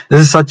back.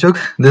 This is Satyug.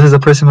 This is a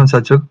person from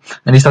Satyug,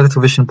 and he's talking to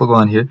Vishnu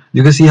Bhagwan here.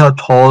 You can see how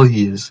tall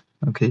he is.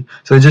 Okay,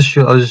 so I was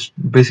just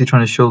basically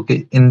trying to show.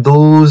 Okay, in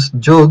those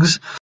jugs,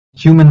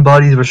 human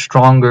bodies were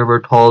stronger, were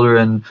taller,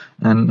 and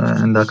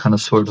that kind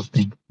of sort of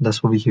thing.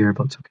 That's what we hear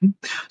about. Okay,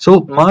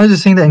 so Maharaj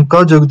is saying that in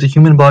Kaljug, the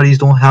human bodies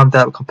don't have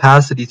that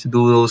capacity to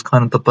do those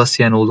kind of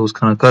tapasya and all those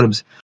kind of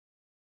karmas.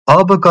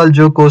 Ab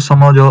Kaljug ko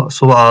samajo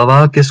so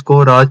aava kisko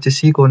raj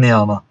tisi ko ne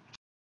aava.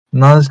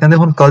 Maharaj कहते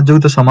हैं Kaljug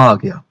तो समा आ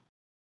गया.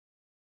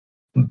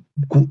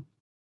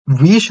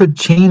 We should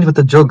change with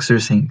the jugs, you're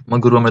saying,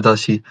 Guru Amar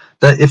Das Ji,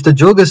 that if the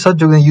jug is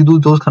Satyug, then you do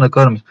those kind of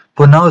karmas.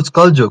 But now it's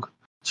Kaljug.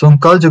 So in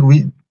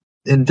Kaljug,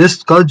 in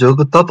this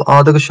Kaljug, tab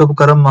adag shubh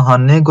karam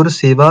mahanne gur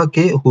seva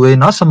ke hue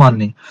na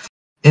samanne.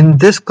 In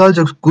this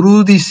Kaljug,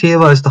 Guru di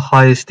seva is the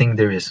highest thing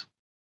there is.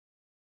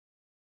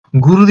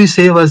 Guru di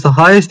seva is the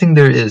highest thing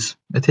there is.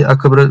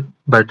 Akbar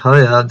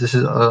baitha hai.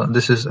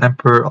 This is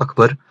Emperor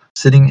Akbar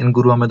sitting in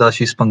Guru Amar Das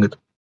Ji's pangat.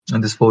 In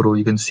this photo,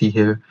 you can see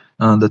here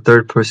the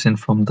third person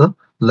from the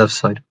left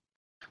side.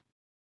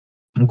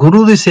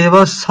 Guru di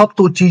seva sab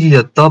to uchi cheez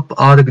hai. Tap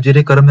arg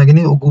jehde karm hai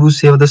ni, oh Guru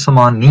seva da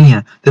saman nahi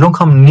hai. They don't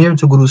come near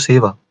to Guru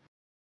seva.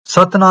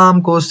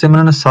 Satnam ko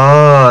simran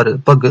sar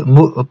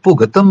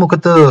bhugat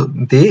mukat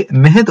de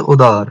mehd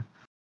udar.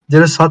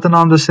 Jehda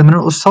Satnam da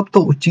simran oh sab to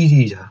uchi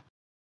cheez hai.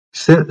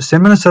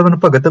 Simran sarvan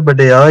bhagat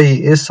badayai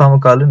is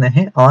samkal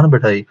nahi aan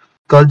badhai.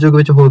 Kaljug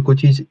vich hor koi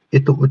cheez eh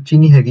to uchi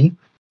nahi hegi.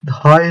 The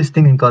highest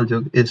thing in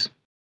Kaljug is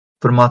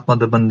Paramatma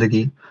da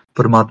bandagi,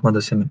 Paramatma da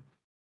simran.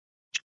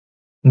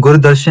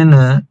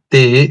 Gurdarshan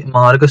te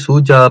marg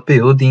suja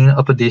peo deen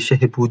apadesh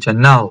hai puja.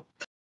 Now,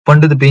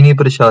 Pandit Beni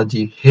Prasad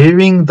Ji,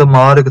 hearing the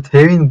marg,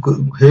 hearing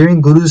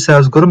Guru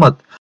Sahib's Gurmat,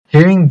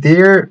 hearing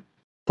their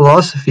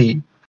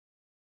philosophy,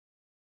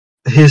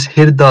 his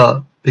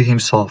hirda became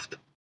soft.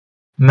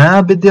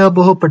 Main vidya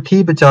boho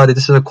pathi bechare.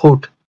 This is a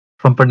quote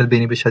from Pandit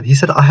Beni Prasad. He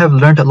said, I have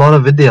learnt a lot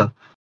of vidya.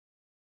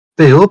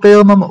 Peo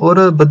peo mam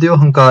or badyo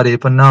hankare,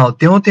 but now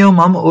tyo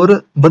mam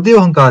or badyo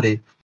hankare.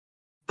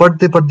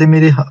 Padde padde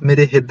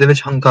mere hirde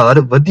vich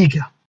hankar vadi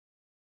gaya.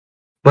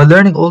 By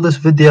learning all this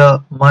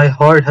vidya, my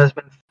heart has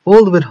been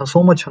full with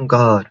so much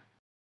hankar.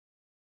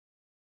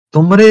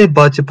 Tumre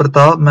bach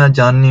pratap main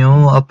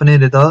janniyo, apne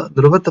rida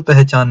dhruvat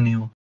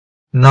pehchanniyo.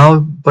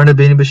 Now Pandit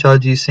Beni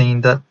Prasad Ji is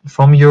saying that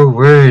from your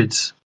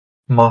words,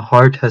 my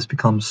heart has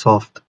become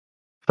soft.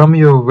 From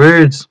your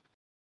words,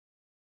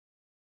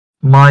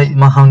 my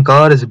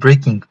hankar is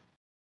breaking.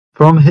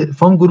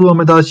 From Guru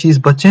Amar Das Ji's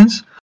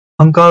bachans,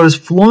 hankar is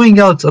flowing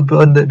out of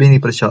Beni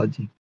Prasad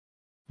Ji.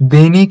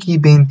 Beni ki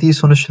benti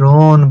sun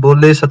shron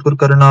bole satgur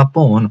karna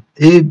pon.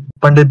 Eh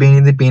Pandit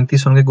Beni di benti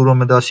sun ke Guru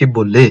Amar Das Ji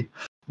bole.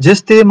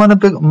 Jis te man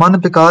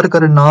pikar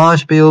kar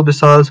nash peo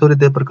bisal sore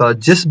de prakash.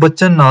 Jis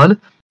bachan naal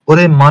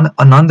ore man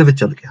anand vich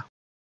chal gaya.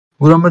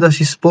 Guru Amar Das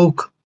Ji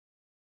spoke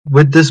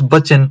with this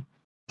bachan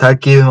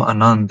that gave him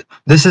anand.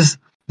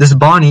 This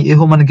Bani,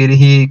 eho man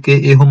girihi ke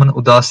eho man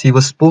udasi,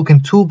 was spoken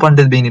to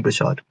Pandit Beni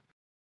Prasad.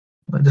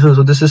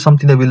 So this is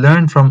something that we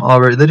learn from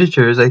our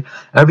literatures. Like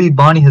every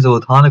Bani has a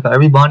Uthanaka,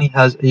 every Bani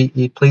has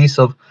a place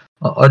of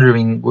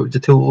uttering,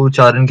 jithe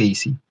ucharan gayi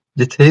si,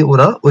 jithe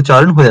ora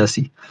ucharan hoya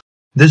si.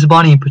 This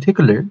Bani in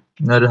particular,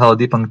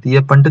 Narhadi Pankti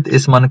hai, Pandit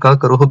is man ka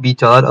karoh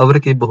bichar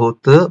avar ke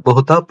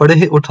bahota pade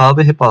hai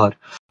uthave hai par.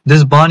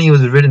 This Bani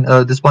was written,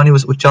 this Bani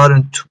was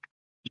ucharan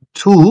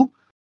to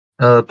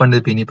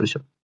Pandit Beni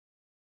Prasad.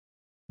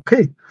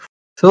 Okay,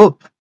 so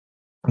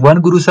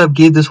when Guru Sahib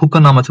gave this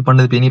hukamnama to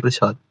Pandit Beni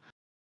Prasad,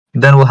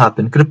 then what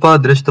happened? Kripa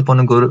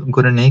drishtapon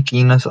Guru ne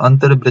keenas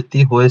antar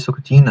vritti hoye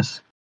sukh cheenas.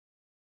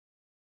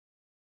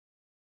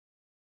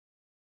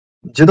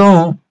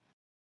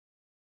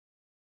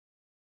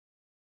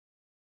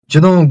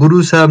 ਜਦੋਂ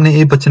Guru Sahib ne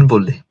ਇਹ ਬਚਨ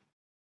ਬੋਲੇ,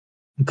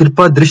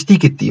 ਕਿਰਪਾ ਦ੍ਰਿਸ਼ਟੀ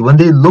ਕੀਤੀ, when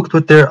they looked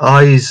with their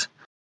eyes,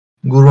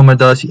 Guru Amar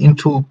Das Ji,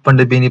 into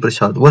Pandit Beni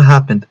Prasad, what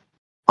happened?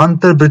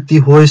 Antar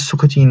vritti hoye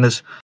sukh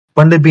cheenas.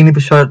 Pandit Beni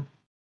Prasad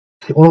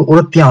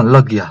ਉਹਦਾ ਧਿਆਨ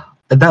ਲੱਗ ਗਿਆ.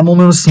 At that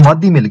moment ਉਹਨੂੰ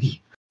ਸਮਾਧੀ ਮਿਲ ਗਈ.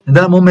 At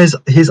that moment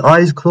his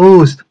eyes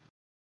closed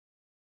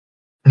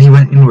and he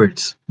went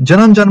inwards.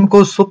 Janam janam ko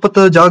supat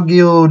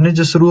jagyo nij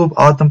swarup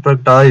atam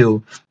pragtayo.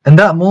 And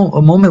that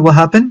moment what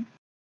happened?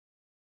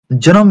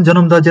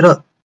 Janam da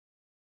ਜਿਹੜਾ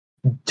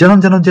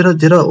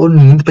ਉਹ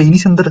ਨੀਂਦ ਪਈ ਨਹੀਂ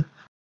ਸੀ ਅੰਦਰ,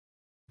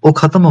 ਉਹ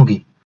ਖਤਮ ਹੋ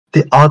ਗਈ.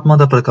 ਤੇ ਆਤਮਾ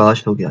ਦਾ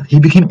ਪ੍ਰਕਾਸ਼ ਹੋ ਗਿਆ. He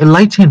became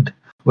enlightened.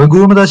 When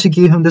Guru Amar Das Ji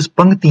gave him this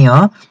ਪੰਕਤੀਆਂ,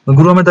 when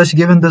Guru Amar Das Ji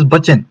gave him this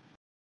ਬਚਨ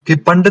कि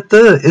पंडित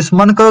इस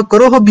मन का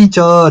करो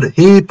विचार,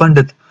 हे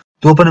पंडित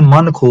तू अपने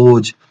मन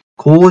खोज,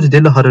 खोज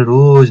दिल हर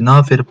रोज,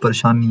 ना फिर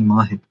परेशानी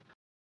माहे.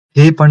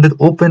 हे पंडित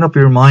open up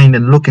your mind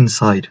and look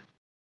inside.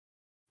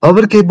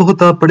 अवर के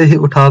बहुता पढ़े है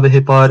उठावे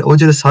है पार. ਉਹ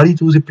ਜਿਹੜੇ ਸਾਰੀ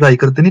ਤੁਸੀਂ ਪੜ੍ਹਾਈ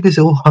ਕਰਦੇ ਨਹੀਂ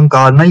ਕਿਸੇ, ਉਹ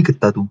ਹੰਕਾਰ ਨਾ ਹੀ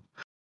ਕੀਤਾ ਤੂੰ.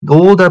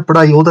 All that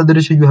ਪੜ੍ਹਾਈ, all that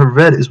literature you have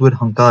read is with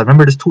hankar.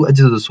 Remember, there's two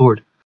edges of the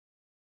sword.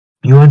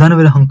 You have done it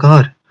with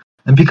hankar,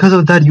 and because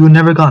of that, you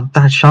never got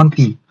that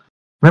shanti.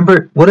 Remember,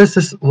 what is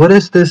this? What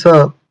is this?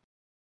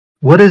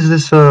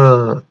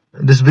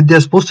 This vidya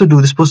supposed to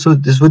do? This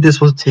vidya is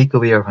supposed to take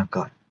away our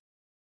hankar.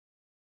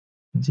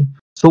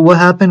 So what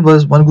happened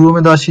was, when Guru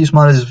Amar Das Ji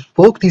Maharaj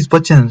spoke these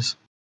bachans,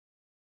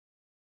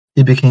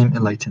 he became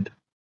enlightened.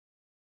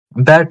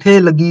 बैठे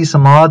लगी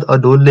समाद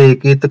अडोले,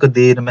 केतक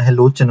देर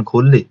महलोचन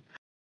खोले.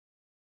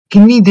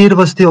 किन्नी देर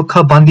वास्ते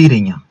अखा बांधी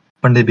रहियां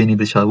पंडित Beni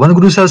Prasad. When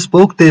Guru Sahib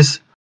spoke this,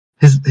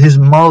 his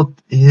mouth,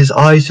 his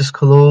eyes just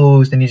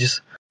closed, and he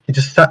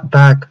just sat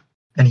back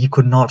and he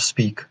could not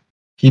speak.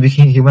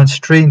 He went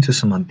straight into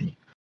samadhi.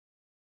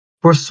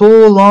 For so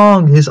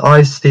long his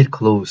eyes stayed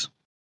closed.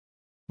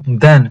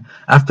 Then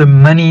after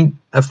many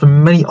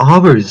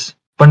hours,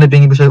 Pandit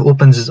Beni Prasad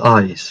opens his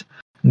eyes.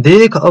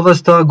 Dekh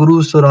avastha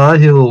Guru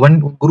Surahyo. When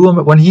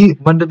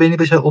Pandit Beni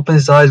Prasad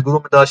opens his eyes, Guru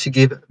Amar Das Ji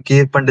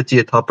gave Pandit Ji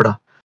a thapda.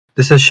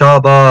 This is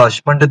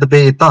Shabash, Pandit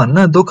Be Tan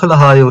Dukh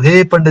Lahayo.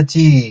 Hey Pandit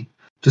Ji,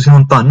 ਤੁਸੀਂ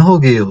ਹੁਣ ਧੰਨ ਹੋ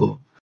ਗਏ ਹੋ.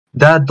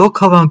 That dukh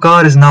of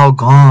ahankar is now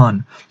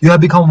gone. You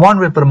have become one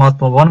with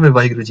Paramatma, one with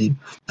Vaheguru Ji.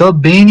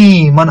 Tab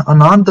Beni man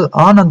anand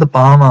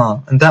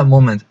pava. In that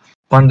moment,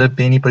 Pandit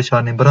Beni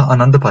Prasad ne bada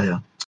anand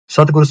paya.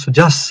 Satguru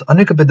sujas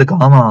anek bid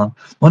gama.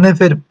 ਉਹਨੇ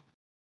ਫਿਰ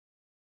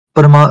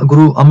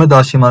Guru Amar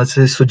Das Ji Maharaj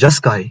se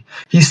sujas gaye.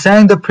 He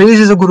sang the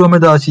praises of Guru Amar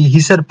Das Ji. He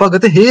said,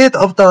 Bhagat het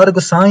avatar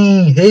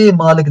Gosain, hey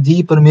Malik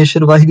Ji,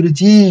 Parmeshwar Vaheguru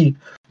Ji.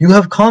 You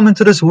have come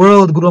into this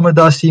world, Guru Amar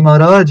Das Ji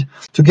Maharaj,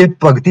 to give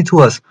bhakti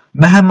to us.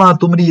 Mehma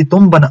tumri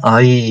tum ban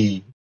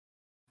aayi.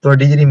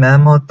 ਤੁਹਾਡੀ ਜਿਹੜੀ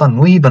ਮਹਿਮਾ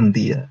ਤੁਹਾਨੂੰ ਹੀ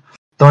ਬੰਦੀ ਹੈ.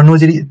 ਤੁਹਾਨੂੰ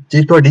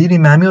ਜਿਹੜੀ ਤੁਹਾਡੀ ਜਿਹੜੀ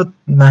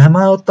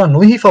ਮਹਿਮਾ ਉਹ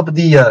ਤੁਹਾਨੂੰ ਹੀ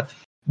ਫੱਬਦੀ ਹੈ.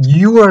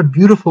 You are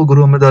beautiful,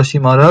 Guru Amar Das Ji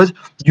Maharaj.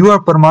 You are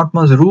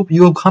Paramatma's roop.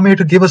 You have come here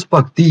to give us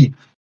bhakti.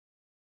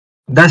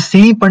 That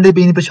same Pandit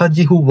Beni Prasad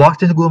Ji who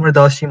walked into Guru Amar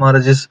Das Ji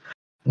Maharaj's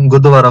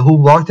Gurdwara, who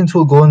walked into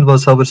a Govindwal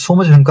Sahib with so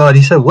much hankar,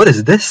 he said, what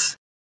is this?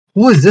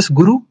 Who is this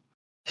Guru?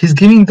 He's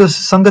giving the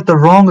Sangat the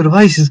wrong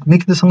advice. He's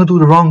making the Sangat do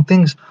the wrong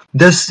things.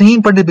 The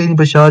same Pandit Beni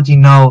Prasad Ji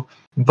now,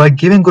 by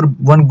giving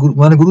when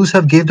Guru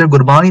Sahib gave their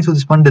Gurbani to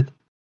this Pandit,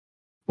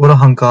 और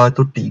hankar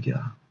टूट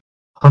गया.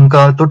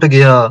 Hankar टूट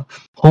गया.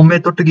 Home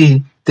टूट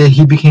गई.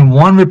 He became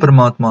one with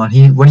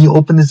Paramatma. When he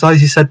opened his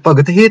eyes, he said,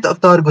 Bhagat het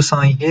avatar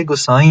Gosain, hey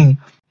Gosain,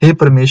 hey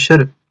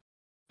Parmeshwar,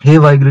 hey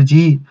Vaheguru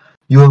Ji,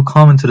 you have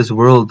come into this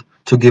world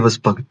to give us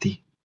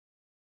bhakti.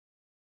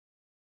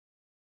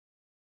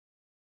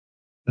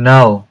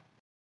 Now,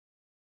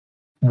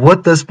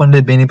 what does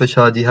Pandit Beni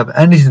Prasad Ji have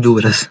anything to do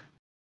with us?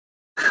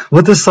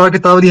 What does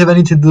Sarkatavadi have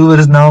anything to do with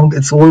us now?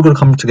 It's all going to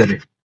come together.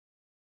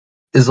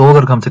 It's all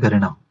going to come together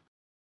now.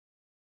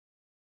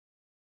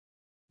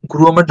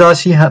 Guru Amar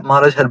Das Ji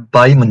Maharaj had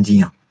 22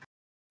 manjiyan.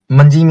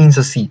 Manji means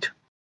a seat.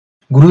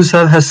 Guru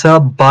Sahib has set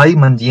up 22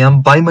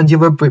 manjiyan. 22 manjiyan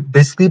were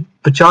basically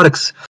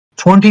pracharaks.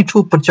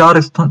 22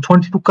 pracharaks,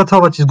 22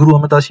 kathavachis Guru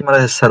Amar Das Ji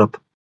Maharaj has set up.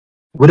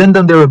 Within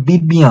them there were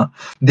bibiyan.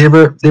 There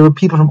were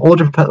people from all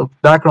different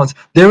backgrounds.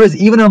 There was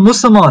even a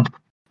Musliman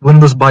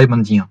within those 22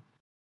 manjiyan.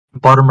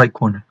 Bottom right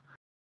corner.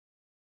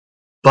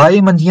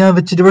 22 manjiyan,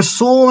 which there were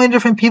so many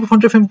different people from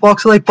different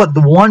walks of life, but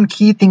the one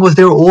key thing was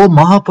they were all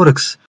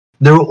Mahapuraks.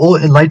 They were all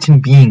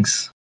enlightened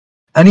beings.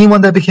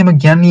 Anyone that became a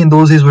Gyani in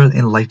those days were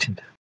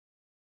enlightened.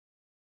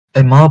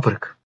 A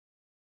Mahapurak.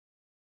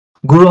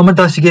 Guru Amar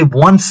Das Ji gave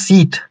one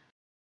seat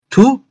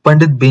to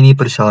Pandit Beni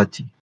Prasad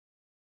Ji.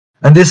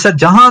 And they said,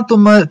 Jahan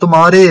tumhare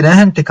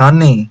rehan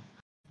tikane,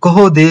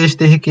 kaho desh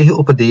teh ke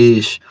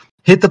upadesh,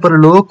 hit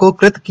parlok ko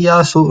krit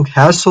kiya so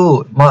hai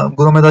so.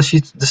 Guru Amar Das Ji,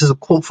 this is a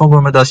quote from Guru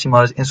Amar Das Ji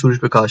Maharaj in Suraj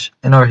Prakash,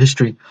 in our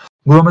history.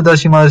 Guru Amar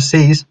Das Ji Maharaj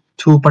says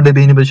to Pandit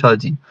Beni Prasad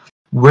Ji,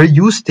 where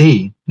you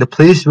stay, the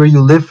place where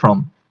you live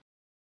from.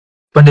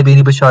 Pandit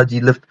Beni Prasad Ji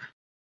lived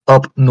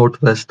up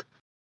northwest.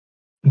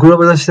 Guru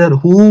Amar Das said,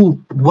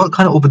 what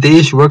kind of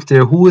upadesh worked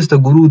there? Who is the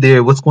guru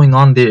there? What's going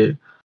on there?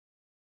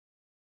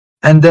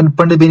 And then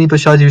Pandit Beni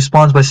Prasad Ji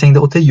responds by saying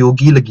that utte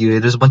yogi lagi hoye,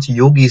 there's a bunch of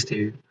yogis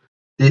there.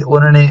 They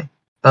apne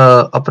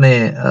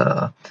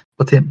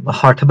utte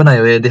hut banaye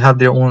hoye, they have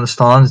their own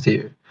stands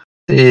there.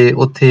 They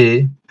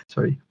utte,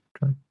 sorry.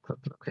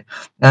 Okay.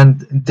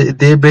 And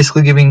they're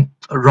basically giving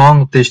a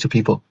wrong upadesh to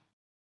people.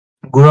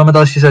 Guru Amar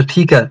Das Ji said,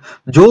 "Theek hai,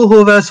 jo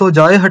hove so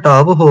jaye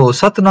hatav ho,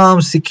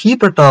 Satnam Sikhi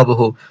pratab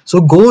ho."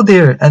 So go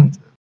there and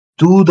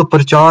do the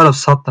prachar of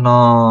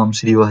Satnam,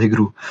 Shri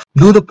Vaheguru.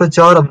 Do the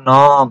prachar of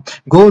Naam.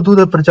 Go do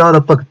the prachar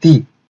of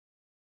Bhakti.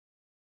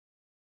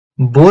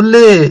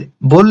 Bole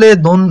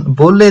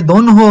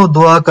don ho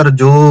dua kar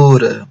jor.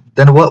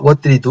 Then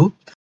what did he do?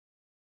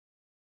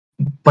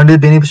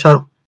 Pandit Beni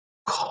Prasad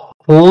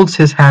holds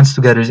his hands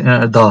together in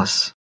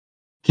ardas.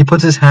 He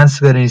puts his hands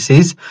together and he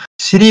says,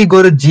 Shri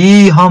Guru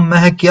Ji, hum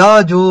meh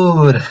kya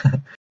jor.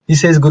 He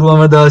says, Guru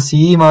Amardas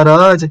Ji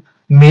Maharaj,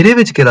 mere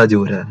vich kera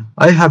jor hai.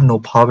 I have no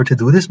power to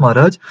do this,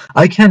 Maharaj.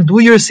 I can't do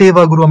your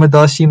seva, Guru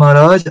Amardas Ji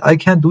Maharaj. I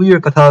can't do your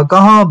katha.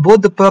 Kahan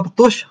budh prab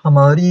tush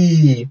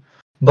hamari.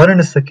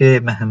 Baran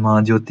sake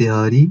mehma jo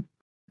tihari.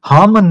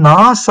 हम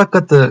ना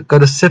सकत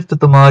कर सिफ्त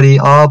तुम्हारी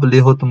आप ले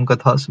हो तुम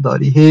कथा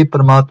सुधारी हे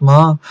परमात्मा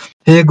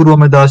हे गुरु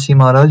अमरदास जी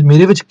महाराज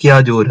मेरे विच क्या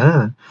जोर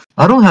है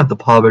I don't have the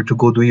power to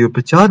go do your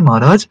प्रचार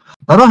महाराज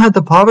I don't have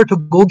the power to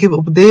go give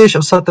उपदेश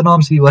of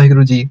सतनाम श्री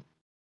वाहिगुरु जी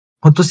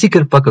और तुसी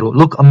कृपा करो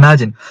look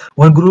imagine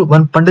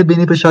when Pandit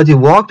Beni Prasad ji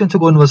walked into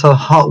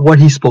Gondwasa what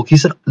he spoke he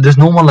said there's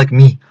no one like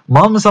me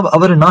mam sab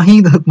avar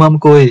nahi mam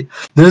koi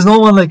there's no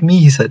one like me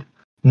he said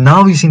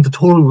now he's seen the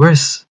total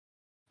verse.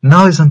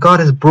 Now his ankar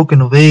has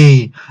broken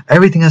away.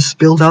 Everything has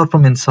spilled out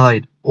from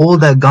inside. All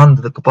that gand,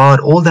 the kapar,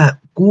 all that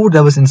good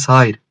that was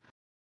inside.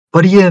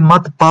 But ye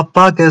mat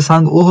papa ke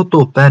sang oh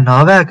to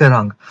pehnave ke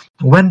rang.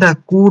 When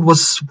that good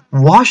was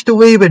washed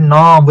away with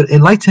naam, with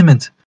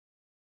enlightenment,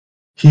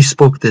 he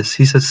spoke this.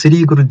 He said,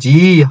 Sri Guru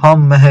Ji,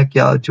 hum meh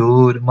kya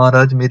jor.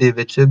 Maharaj mere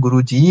vich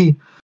Guru Ji,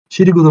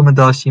 Shri Guru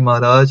Amardas Ji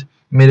Maharaj,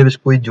 mere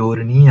vich koi jor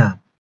nahi hai.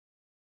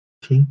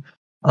 Okay.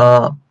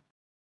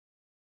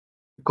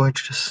 Going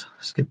to just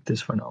skip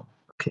this for now.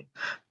 Okay.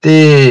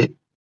 ਤੇ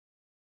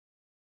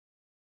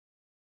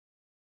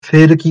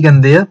ਫਿਰ ਕੀ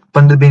ਕਹਿੰਦੇ ਆ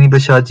Pandit Beni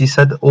Prasad ji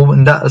said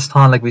in that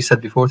asthana like we said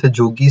before the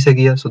jogi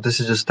segi so this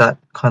is just that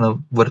kind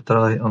of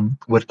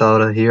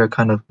vartara here I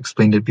kind of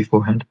explained it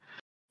beforehand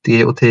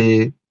ਤੇ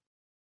ਉਥੇ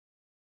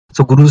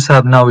so Guru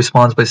Sahib now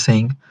responds by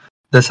saying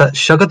that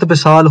shagat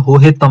bisal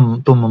hohe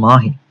tum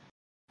mahi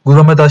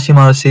Guru Amardas Ji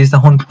Maharaj says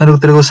that ਹੁਣ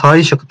ਤੇਰੇ ਕੋਲ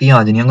ਸਾਰੀ ਸ਼ਕਤੀਆਂ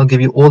ਆ ਜਾਣੀਆਂ I'm going to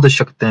give you all the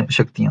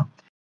ਸ਼ਕਤੀਆਂ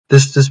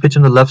This picture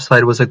on the left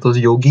side was like those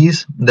yogis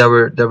that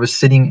were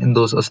sitting in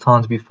those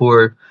asthans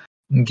before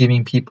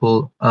giving people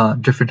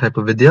different type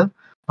of vidya,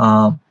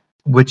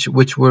 which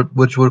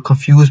would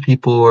confuse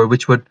people or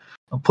which would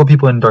put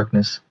people in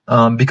darkness.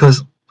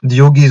 Because the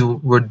yogis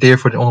were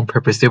there for their own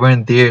purpose. They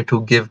weren't there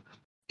to give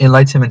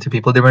enlightenment to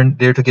people. They weren't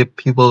there to give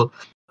people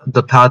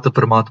the path of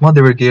Paramatma.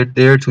 They were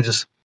there to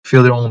just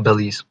fill their own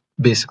bellies,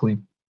 basically.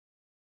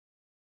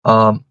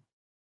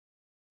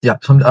 Yeah,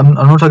 so I'm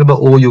not talking about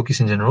all yogis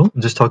in general.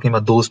 I'm just talking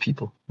about those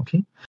people.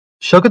 Okay.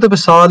 Shakat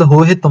Basal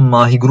Hohe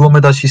Tammahi Guru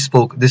Amardas Ji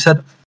spoke. They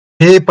said,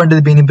 Hey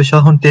Pandit Beni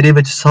Prasad, hun tere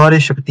vich sare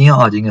shaktiyan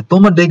aa jayengiyan.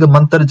 Tum deg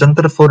mantar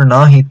jantar for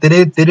nahi.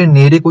 Tere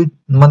nere koi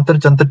mantar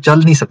jantar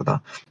chal nahi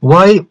sakta.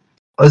 Why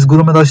is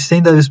Guru Amardas Ji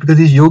saying that? Is because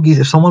these yogis,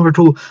 if someone were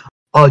to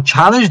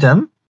challenge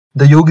them,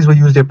 the yogis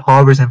will use their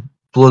powers and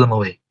blow them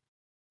away.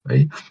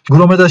 Right?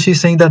 Guru Amardas Ji is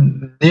saying that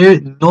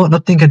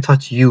nothing can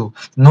touch you.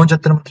 No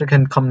jantar mantar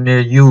can come near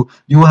you.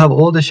 You have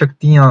all the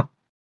shaktiyan.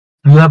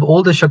 You have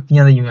all the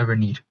shaktiyan that you ever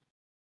need.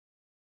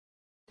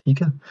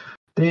 ठीक है?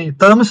 ते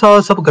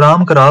Dharamsala sab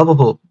gram karav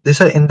ho. They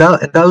said in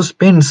those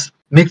pins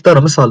make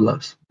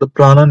Dharamsalas. The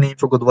prana name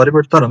for Gurdwara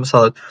but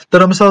Dharamsala.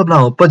 Dharamsala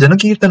banao bhajan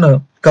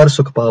kirtan kar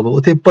sukh paavo.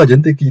 Uthe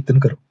bhajan te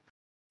kirtan karo.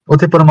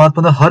 Uthe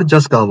Paramatma da har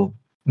jas gaavo.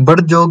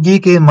 Bad jogi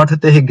ke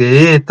math te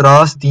gaye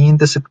tras deen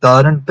te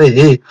siktaran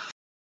pe.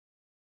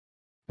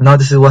 Now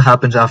this is what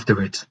happens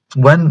afterwards.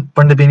 When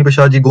Pandit Beni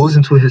Prasad Ji goes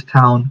into his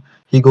town,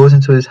 he goes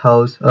into his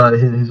house,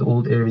 his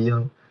old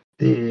area.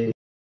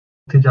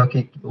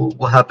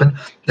 What happened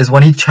is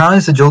when he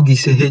challenged the yogi,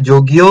 say, "Hey,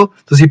 Jogio,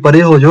 tusi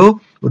pare ho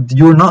jo.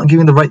 You're not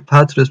giving the right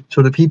path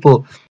to the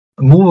people.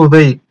 Move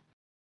away."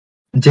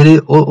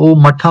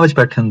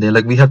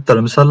 Like we have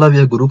Dharamsala, we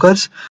have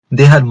Gurukars.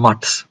 They had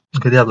mats.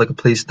 Okay, they have like a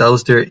place that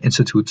was their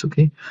institutes.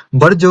 Okay,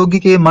 but jogi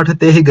ke mat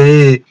te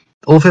gaye.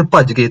 ਉਹ ਫਿਰ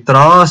ਭੱਜ ਗਏ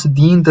ਤਰਾਸ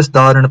ਦੀਨ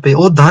ਦਸਦਾਰਨ ਪਏ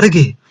ਉਹ ਡਰ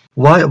ਗਏ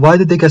why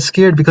did they get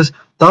scared because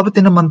ਤਬ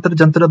ਤਿਨ ਮੰਤਰ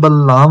ਜੰਤਰ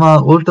ਬਲਾਵਾ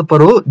ਉਲਟ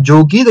ਪਰੋ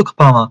ਜੋਗੀ ਦੁਖ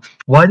ਪਾਵਾ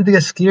why did they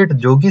get scared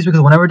yogis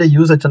because whenever they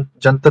use a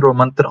jantar or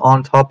mantra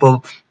on top of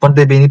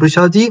Pandit Beni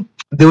Prasad Ji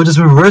they would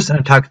just reverse and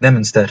attack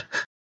them instead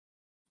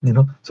you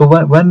know so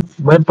when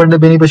Pandit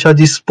Beni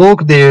Prasad Ji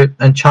spoke there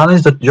and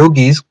challenged the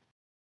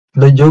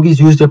yogis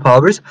used their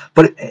powers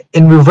but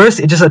in reverse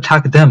it just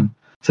attacked them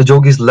so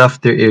yogis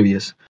left their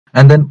areas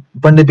and then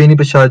Pandit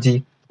Beni Prasad Ji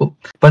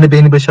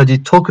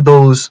took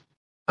those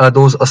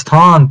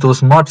asthan,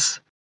 those mats,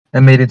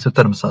 and made it into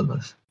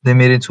dharamsalas. They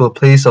made it into a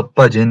place of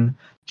bhajan,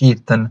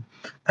 kirtan,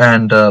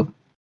 and a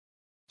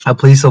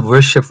place of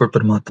worship for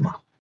Paramatma.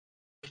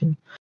 Okay.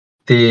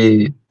 ਤੇ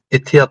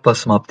ਇੱਥੇ ਆਪਾਂ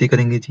ਸਮਾਪਤੀ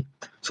ਕਰਾਂਗੇ ਜੀ.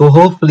 So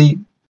hopefully,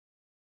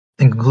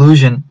 in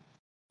conclusion,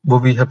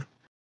 what we have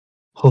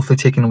hopefully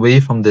taken away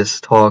from this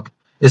talk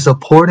is the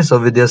importance of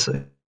Vidya's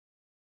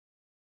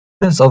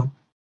importance of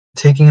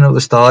taking an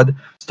ustad,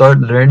 start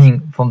learning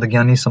from the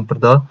Gyani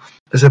Samprada.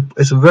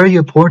 It's very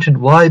important.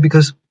 Why?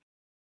 Because,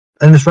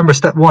 and remember,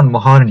 step one,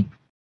 Maharani.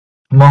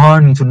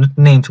 Maharani to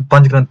Nitname, to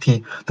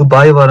Panchgranthi, to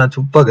Bhai,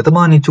 to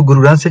Bhagatamani, to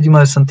Guru Granth Sahib Ji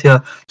Maharaj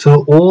Santhya, to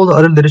all the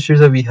other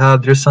literatures that we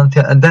have, there's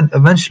Santhya, and then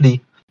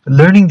eventually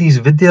learning these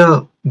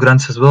Vidya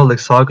Granths as well, like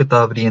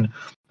Sargatavri and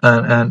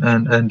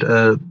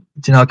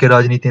Jinake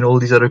Rajniti and all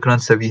these other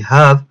Granths that we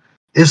have,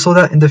 is so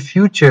that in the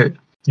future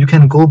You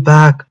can go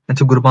back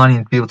into Gurbani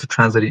and be able to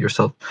translate it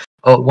yourself.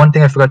 One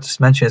thing I forgot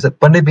to mention is that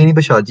Pandit Beni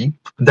Bashaji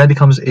then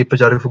becomes a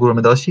Pracharak for Guru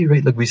Ramadasi,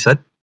 right? Like we said,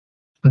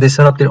 they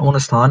set up their own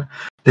astan.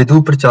 They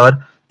do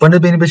prachar.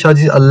 Pandit Beni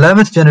Bashaji's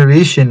 11th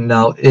generation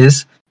now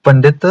is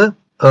Pandit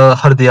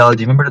Hardayal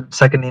ji. Remember the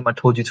second name I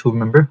told you to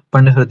remember?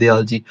 Pandit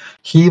Hardayal ji.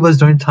 He was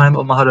during the time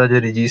of Maharaja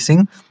Ranjit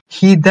Singh.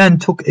 He then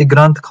took a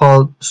granth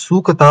called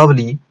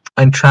Sukatavali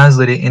and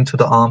translated it into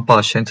the Am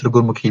Pasha, into the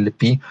Gurmukhi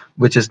Lipi,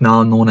 which is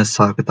now known as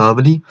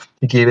Sakatavali.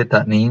 He gave it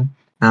that name.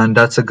 And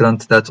that's a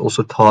granth that's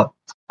also taught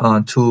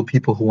to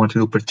people who want to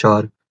do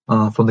prachar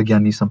from the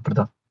Gyani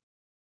Samprada.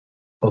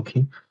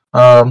 Okay.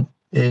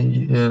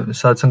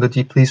 Sad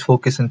Sangatji, please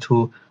focus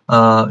into,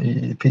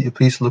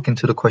 please look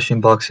into the question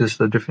boxes,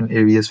 the different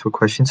areas for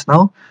questions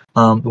now.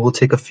 We'll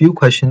take a few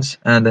questions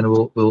and then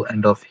we'll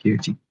end off here,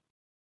 Ji.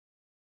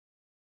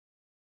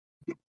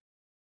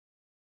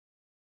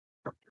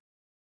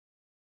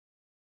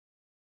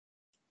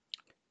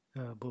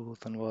 बहुत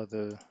धन्यवाद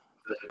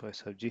भाई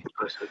साहब जी.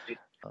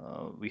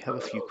 We have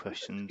a few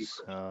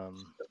questions.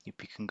 If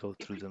you can go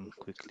through them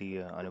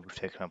quickly, I know we've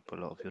taken up a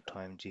lot of your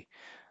time, Ji.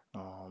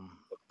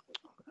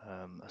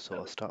 So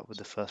I'll start with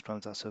the first one,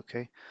 if that's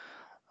okay.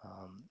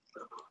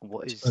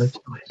 What is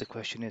the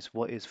question is,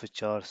 what is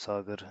Vichar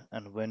Sagar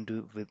and when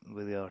do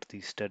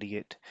Vidyarthi study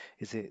it?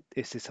 Is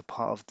this a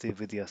part of the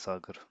Vidya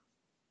Sagar?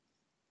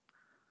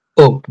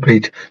 Oh,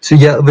 great. So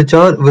yeah,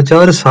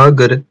 Vichar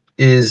Sagar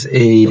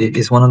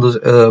is one of those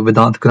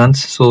Vedant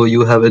granths. So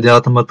you have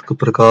Adyatmat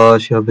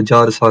Prakash, you have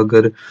Vichar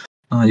Sagar,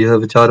 you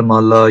have Vichar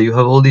Mala, you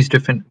have all these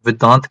different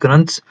Vedant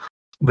granths.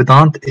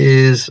 Vedant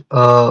is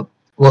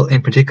well,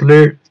 in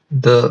particular,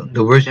 the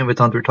version of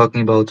Vedant we're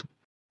talking about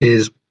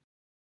is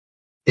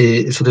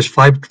so there's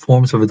 5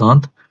 forms of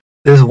Vedant.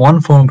 There's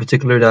one form in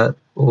particular that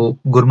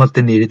Gurmat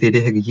de nere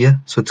tere hegi hai.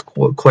 So it's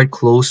quite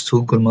close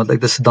to Gurmat. Like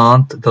the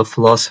Siddhant, the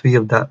philosophy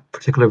of that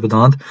particular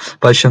Vedant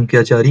by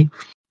Shankyachari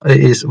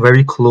is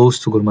very close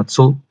to Gurmat.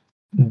 So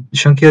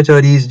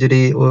Shankyachari's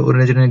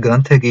original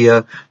Granth hegi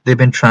hai, they've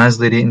been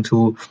translated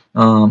into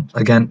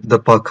again the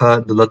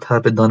Pakha, the Latha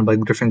have been done by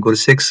different Guru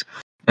Sikhs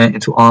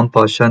into Am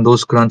Pasha, and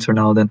those Granths are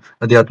now then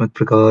Adhyatmik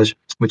Prakash,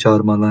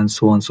 Vichar Mala, and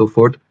so on and so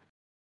forth.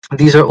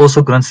 These are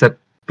also grunts that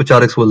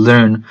Pachariks will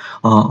learn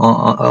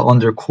on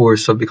their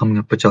course of becoming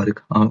a Pacharik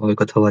or a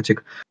Kathawachik.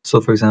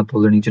 So, for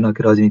example, learning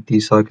Janaki Rajniti,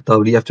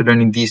 Sarkatavali, after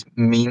learning these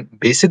main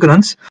basic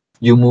grunts,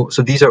 you move.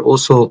 So, these are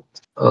also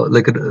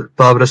like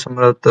Pavra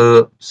Samrat,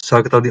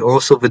 Sarkatavali,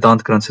 also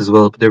Vedant grunts as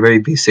well, but they're very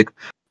basic.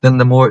 Then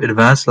the more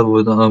advanced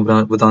level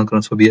Vedant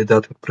grunts will be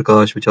Adat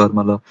Prakash,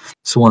 Vicharmala,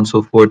 so on and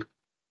so forth.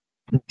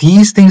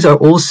 These things are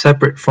all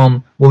separate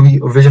from what we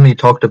originally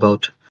talked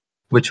about,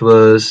 which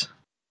was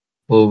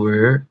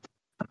over.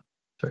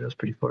 Sorry, that's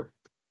pretty far.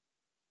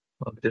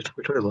 Well, we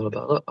talked a lot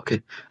about that.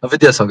 Okay,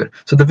 Vidyasagar.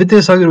 So the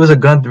Vidyasagar was a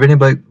grant written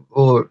by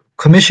or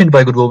commissioned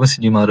by Guru Gobind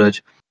Singh Ji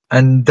Maharaj,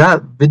 and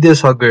that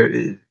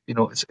Vidyasagar,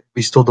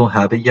 we still don't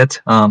have it yet.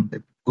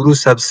 Guru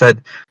Sahib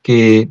said,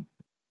 "Okay,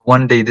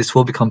 one day this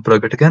will become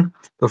Pragat again,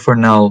 but for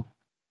now,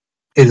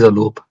 it is a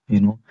loop.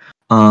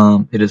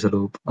 It is a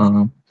loop."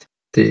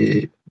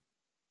 ਤੇ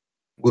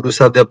ਗੁਰੂ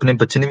ਸਾਹਿਬ ਦੇ ਆਪਣੇ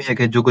ਬਚਨ ਵੀ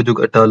ਹੈਗੇ ਜੁਗ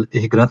ਜੁਗ ਅਟਲ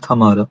ਇਹ ਗ੍ਰੰਥ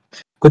ਹਮਾਰਾ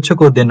ਕੁਛ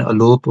ਕੋ ਦਿਨ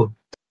ਅਲੋਪ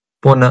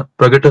ਪੁਨ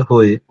ਪ੍ਰਗਟ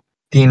ਹੋਏ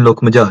तीन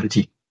लोक मजार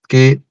जी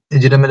ਕਿ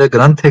ਜਿਹੜੇ ਮੇਰੇ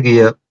ਗ੍ਰੰਥ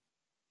ਹੈਗੇ ਆ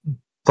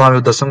ਭਾਵੇਂ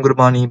ਉਹ ਦਸਮ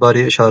ਗੁਰਬਾਣੀ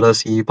ਬਾਰੇ ਇਸ਼ਾਰਾ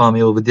ਸੀ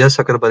ਭਾਵੇਂ ਉਹ ਵਿਦਿਆ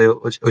ਸਾਗਰ ਬਾਰੇ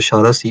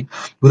ਇਸ਼ਾਰਾ ਸੀ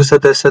Guru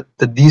Sahib said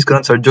that these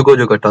grants are jugo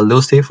jugo atal.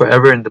 They'll stay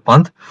forever in the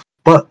panth,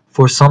 but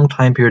for some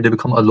time period they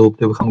become alop,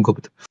 they become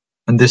gupt.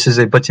 And this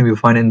is a bachin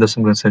we find in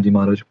Dasam Granth Sahib Ji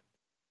Maharaj.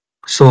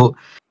 So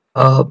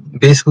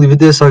basically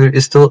Vidya Sagar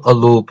is still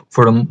alop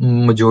for the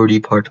majority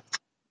part.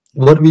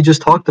 What we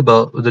just talked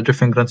about, the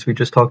different grants we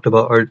just talked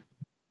about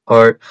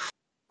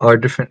are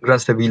different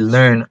grants that we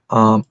learn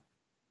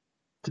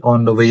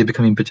on the way of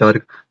becoming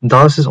Pacharik.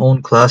 Das's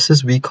own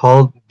classes, we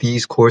call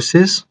these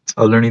courses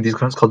of learning these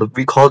grants,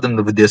 we call them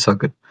the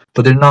Vidyasagar,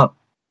 but they're not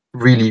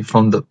really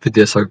from the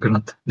Vidyasagar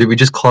Granth. We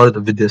just call it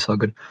the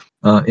Vidyasagar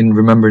in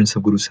remembrance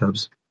of Guru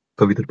Sahib's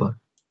Kavi Darbar.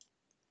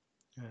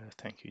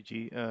 Thank you,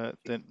 Ji.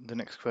 The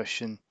next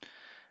question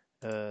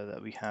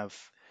that we have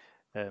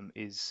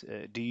is,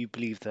 do you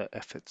believe that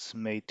efforts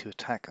made to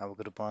attack our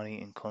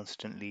Gurbani and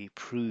constantly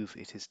prove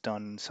it is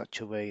done in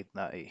such a way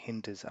that it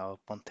hinders our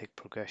Panthic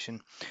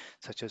progression,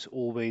 such as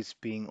always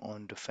being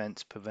on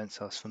defense,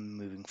 prevents us from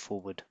moving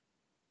forward?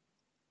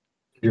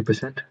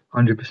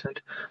 100%.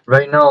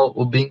 Right now,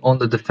 being on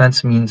the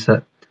defense means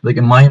that, like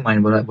in my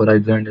mind, what I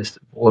learned is,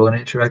 or when I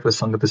interact with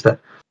Sangat, is that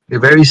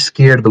they're very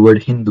scared of the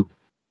word Hindu.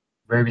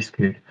 Very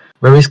scared.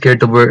 Very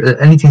scared of the word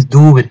anything to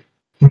do with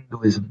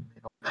Hinduism.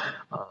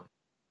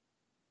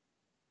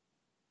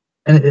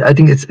 And I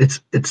think it's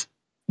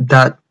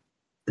that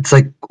it's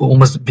like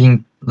almost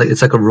being like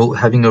it's like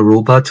having a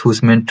robot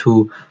who's meant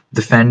to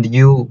defend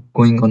you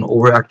going on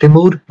overactive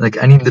mode. Like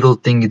any little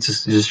thing,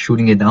 it's just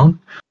shooting it down.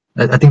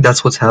 I think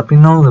that's what's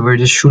happening now. That we're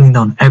just shooting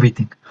down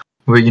everything.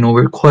 where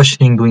we're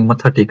questioning doing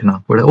matha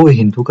tekna. We're like, oh,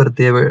 Hindu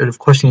karte hai. We're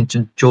questioning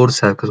Chor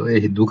Sahib because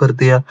Hindu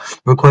karte hai.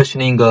 We're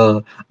questioning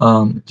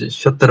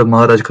Shattar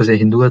Maharaj because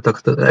Hindu hai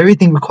takht.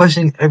 Everything we're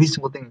questioning every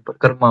single thing. But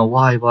karma,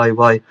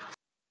 why?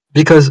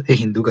 Because a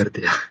Hindu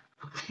karte hai.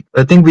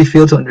 The thing we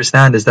fail to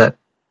understand is that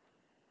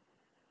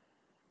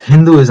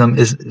Hinduism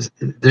is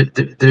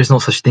there's no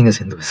such thing as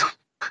Hinduism.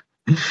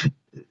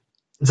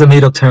 It's a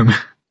made up term.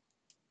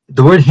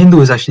 The word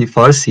Hindu is actually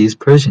Farsi, is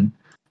Persian.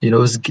 It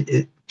was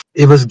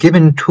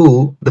given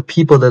to the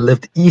people that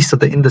lived east of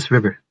the Indus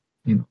River.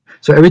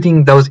 So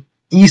everything that was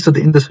east of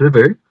the Indus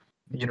River,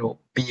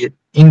 be it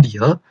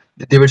India,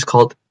 they were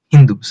called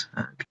Hindus.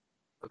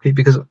 Okay,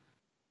 because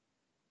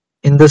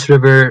Indus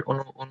River,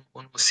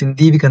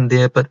 Sindhi भी कहते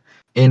हैं, but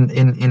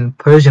in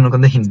Persian उनको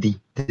कहते हैं Hindi.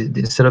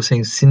 Instead of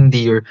saying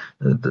Sindhi or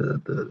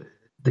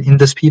the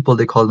Indus people,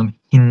 they call them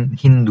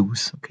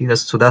Hindus. Okay,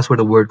 that's where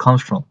the word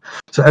comes from.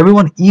 So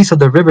everyone east of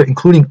the river,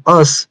 including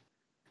us,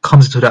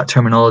 comes to that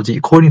terminology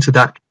according to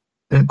that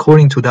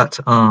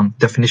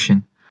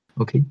definition.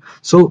 Okay,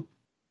 so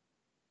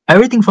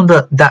everything from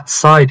that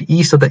side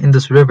east of the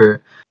Indus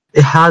River,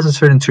 it has a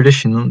certain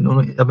tradition.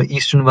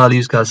 Eastern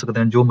values कह सकते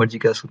हैं, जो मर्जी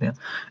कह सकते हैं,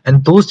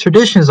 and those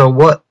traditions are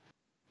what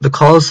the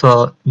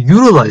Khalsa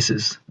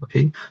utilizes.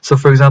 Okay, so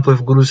for example,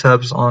 if Guru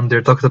Sahib's on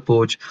their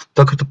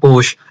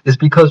Takht-e-Posh is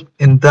because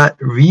in that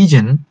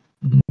region,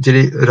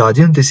 ਜਿਹੜੇ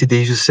ਰਾਜੇ ਹੁੰਦੇ ਸੀ, they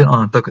used to sit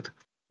on a Takht.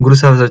 Guru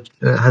Sahib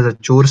has a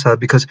Chor Sahib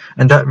because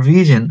in that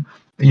region,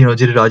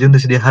 ਜਿਹੜੇ ਰਾਜੇ ਹੁੰਦੇ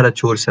ਸੀ, they had a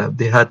Chor Sahib.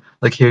 They had,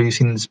 like here you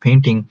see in this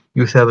painting,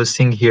 you have a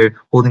Singh here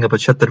holding up a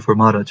Chattar for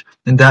Maharaj.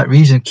 In that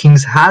region,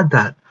 kings had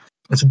that.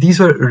 And so these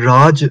were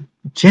Raj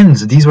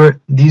chins. These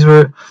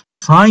were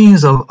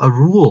signs of a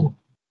rule.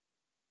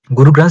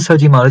 Guru Granth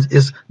Sahib Ji Maharaj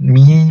is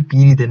Miri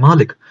Piri de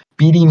Malik.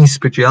 Piri means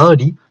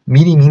spirituality.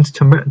 Miri means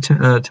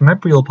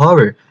temporal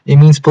power. It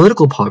means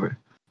political power.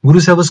 Guru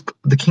Sahib was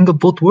the king of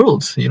both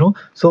worlds,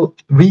 So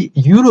we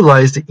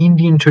utilize the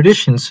Indian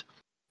traditions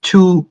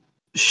to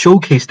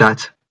showcase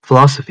that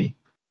philosophy.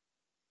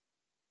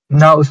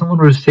 Now, if someone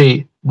were to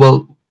say,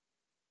 well,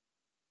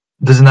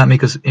 doesn't that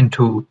make us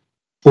into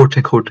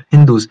quote-unquote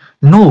Hindus?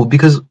 No,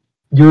 because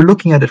you're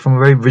looking at it from a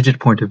very rigid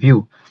point of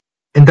view.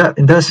 In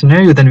that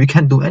scenario, then we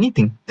can't do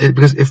anything,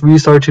 because if we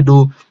start to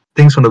do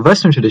things from the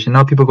Western tradition,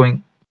 now people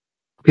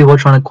are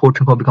trying to quote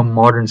unquote become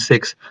modern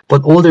Sikhs,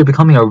 but all they're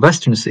becoming are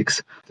Western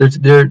Sikhs.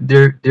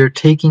 They're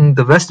taking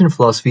the Western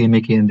philosophy and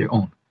making it their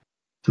own.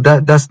 So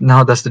that's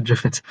the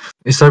difference.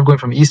 We start going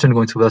from Eastern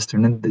going to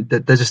Western, and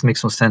that just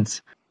makes no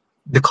sense.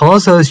 The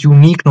Khalsa is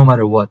unique no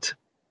matter what.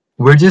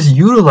 We're just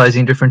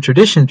utilizing different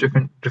traditions,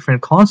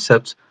 different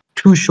concepts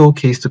to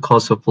showcase the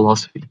Khalsa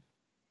philosophy.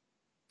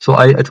 So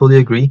I totally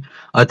agree.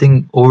 I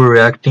think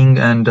overreacting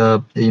and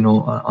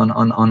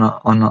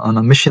on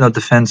a mission of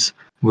defense,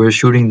 we're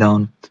shooting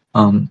down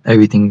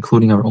everything,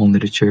 including our own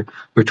literature.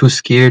 We're too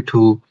scared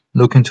to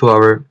look into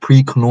our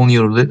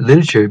pre-colonial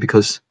literature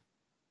because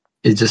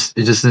it just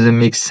doesn't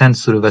make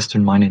sense to the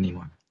Western mind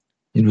anymore.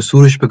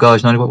 Suraj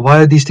Prakash,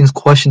 why are these things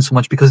questioned so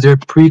much? Because they're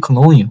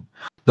pre-colonial.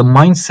 The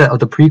mindset of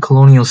the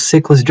pre-colonial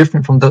Sikh was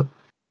different from the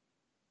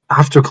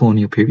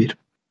after-colonial period.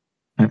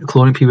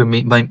 Colonial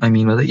period, I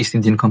mean by the East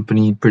Indian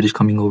Company, British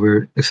coming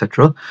over,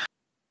 etc.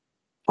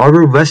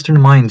 Our Western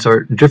minds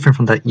are different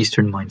from that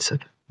Eastern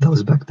mindset that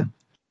was back then.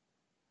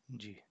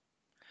 Ji.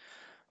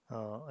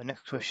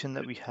 Next question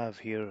that we have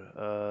here.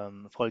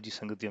 Apologies,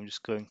 Sangati, I'm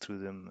just going through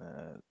them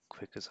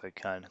quick as I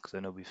can because I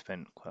know we've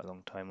spent quite a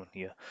long time on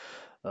here.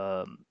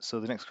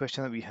 So the next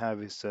question that we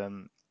have is,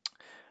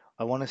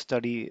 I want to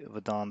study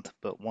Vedant,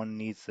 but one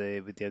needs a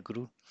Vidya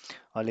Guru.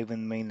 I live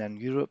in mainland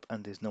Europe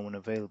and there's no one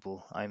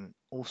available. I'm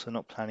also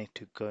not planning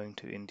to going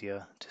to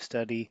India to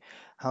study.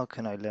 How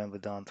can I learn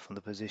Vedant from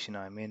the position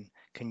I'm in?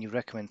 Can you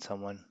recommend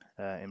someone,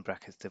 in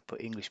brackets, to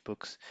put English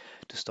books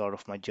to start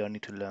off my journey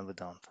to learn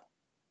Vedant?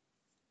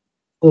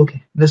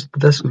 Okay, that's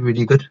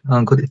really good.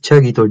 Good,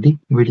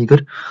 really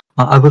good.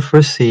 I would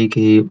first say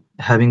that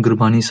having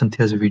Gurbani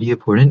Santhya is really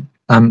important.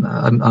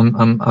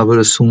 I would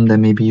assume that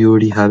maybe you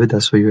already have it.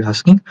 That's what you're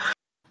asking.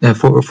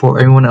 For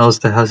everyone else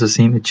that has the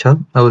same itcha,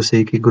 I would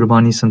say that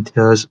Gurbani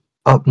Santhya is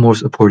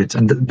utmost important.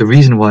 And the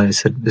reason why I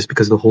said this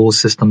because the whole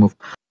system of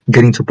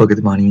getting to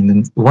Bhagat Bani, and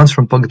then once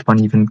from Bhagat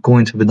Bani, even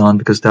going to Vedant,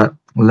 because that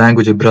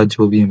language of Braj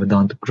will be in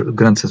Vedanta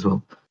Granths as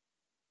well.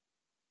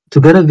 To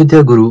get a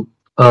Vidya Guru,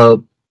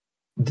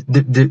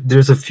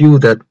 there's a few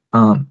that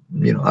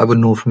I would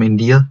know from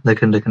India that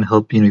can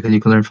help. You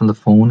can learn from the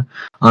phone.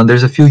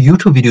 There's a few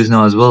YouTube videos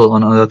now as well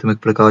on Anatmik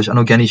Prakash. I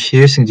know Gyani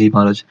Sher Singh Ji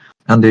Maharaj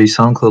and their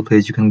SoundCloud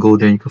page. You can go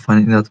there and you can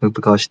find Anatmik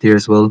Prakash there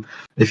as well.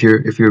 If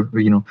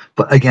you're.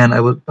 But again,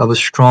 I would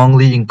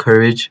strongly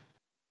encourage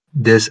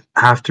this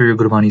after your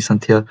Gurbani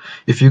Santhya.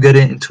 If you get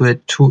into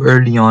it too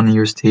early on in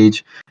your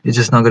stage, it's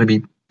just not gonna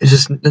be. It's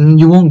just and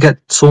you won't get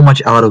so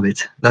much out of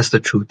it. That's the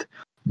truth.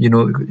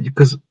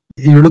 Because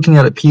you're looking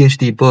at a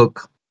PhD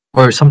book,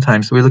 or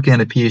sometimes we're looking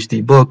at a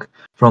PhD book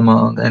from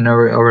and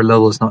our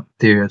level is not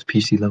there at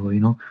PhD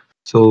level.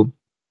 So,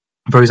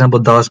 for example,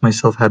 Das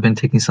myself have been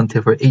taking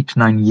Santhya for 8 to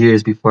 9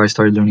 years before I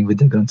started learning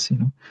Vidya Granths.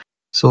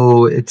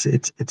 So it's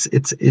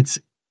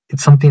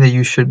something that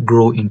you should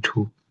grow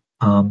into.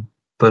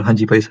 But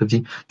Hanji Bhai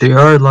Sabji, there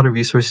are a lot of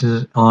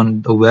resources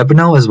on the web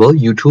now as well.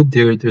 YouTube,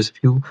 there's a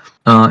few.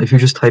 If you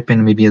just type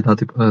in maybe the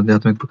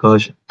Atomic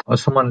Prakash,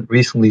 someone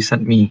recently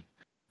sent me.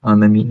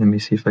 Let me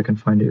see if I can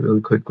find it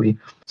really quickly.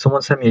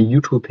 Someone sent me a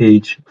YouTube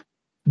page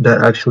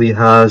that actually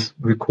has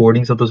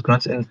recordings of those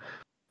grunts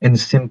in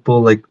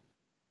simple like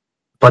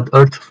but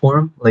earth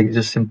form, like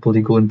just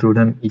simply going through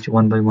them each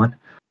one by one.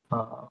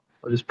 I'll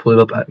just pull it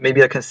up.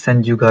 Maybe I can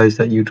send you guys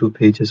that YouTube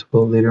page as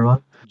well later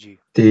on. Ji.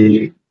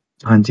 The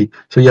Hanji.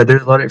 So yeah, there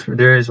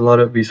is a lot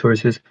of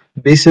resources.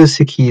 Basis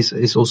Sikhi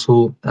is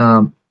also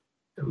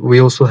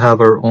we also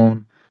have our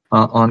own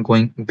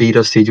ongoing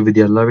beta stage of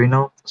Vidyala right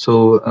now.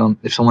 So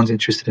if someone's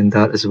interested in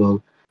that as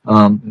well,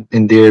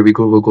 in there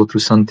we'll go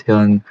through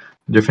Santhya and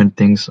different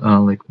things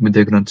like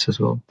Vidya as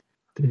well.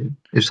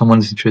 If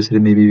someone's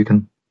interested, maybe we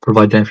can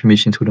provide that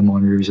information to the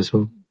monitors as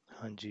well.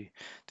 Hanji.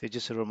 So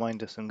just a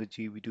reminder, Sangat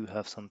ji, we do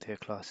have Santhya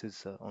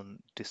classes on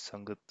this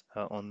Sangat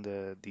on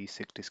the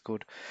Sikh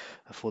Discord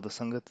for the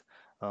Sangat.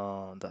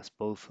 That's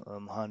both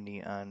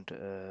Mahani and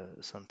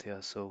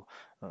Santhya. So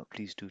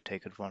please do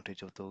take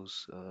advantage of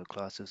those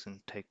classes and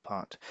take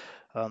part.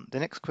 The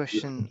next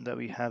question that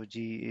we have,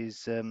 Ji,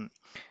 is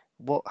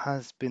what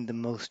has been the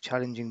most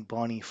challenging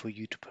Bani for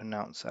you to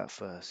pronounce at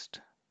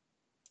first?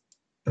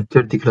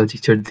 Chardikala ji,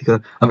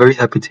 Chardikala. I'm very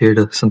happy to hear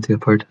the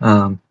Santhya part.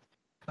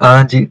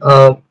 Ji,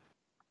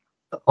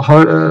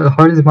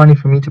 hardest Bani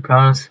for me to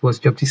pronounce was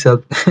Japji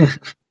Sab.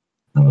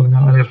 When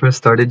I first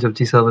started,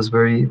 Japji Sab was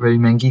very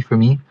mangy for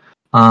me,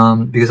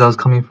 because I was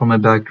coming from a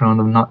background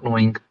of not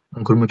knowing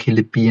Gurmukhi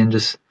Lipi and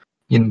just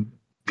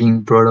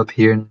being brought up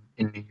here in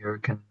New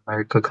York and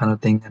America kind of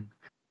thing, and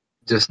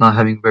just not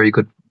having very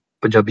good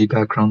Punjabi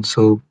background.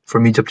 So for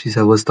me, Japji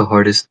Sab was the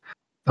hardest.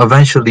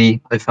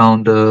 Eventually, I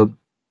found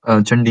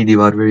Chandi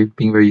Diwar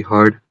being very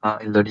hard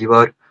in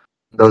Ladiwar.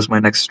 That was my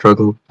next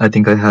struggle. I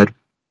think I had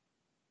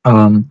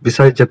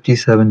besides Japji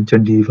Sab and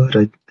Chandi Diwar,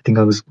 I think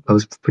I was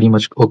pretty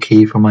much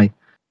okay for my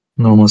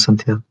normal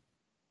Santhya.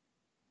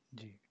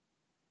 Ji,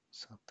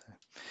 Santhya.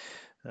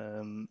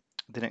 Um,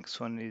 the next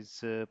one is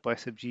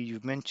Baisabji.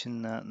 You've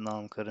mentioned that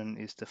Namkaran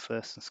is the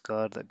first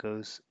sanskar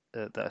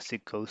that a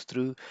Sikh goes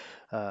through,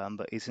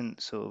 but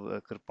isn't sort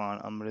of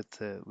Kirpan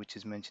Amrit, which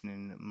is mentioned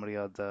in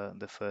Maryada,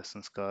 the first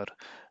sanskar?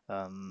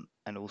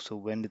 And also,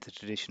 when did the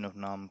tradition of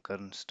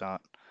Namkaran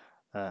start,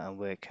 and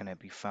where can it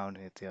be found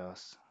in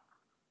Ityas?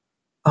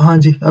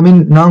 Ji. I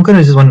mean, Namkaran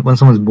is just when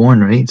someone's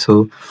born, right?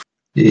 So,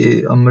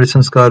 Amrit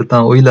Sanskar ਤਾਂ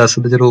ਉਹੀ ਲੈ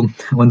ਸਕਦੇ ਜਦੋਂ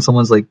when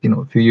someone's like,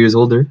 a few years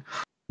older.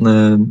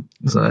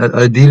 So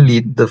ideally,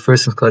 the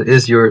first sanskar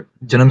is your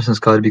Janam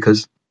sanskar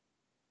because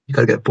you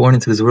gotta get born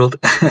into this world.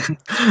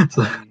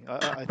 So, Hanji,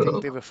 I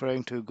think they're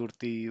referring to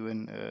Gurti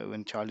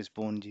when child is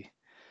born, ji.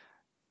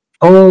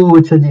 oh,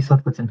 it's a Ji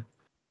Satwachan.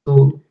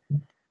 So,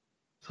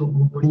 so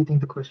what do you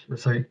think the question?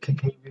 Sorry, can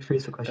you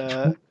rephrase the question for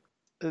Uh, me?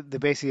 they're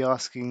basically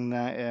asking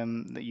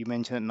that you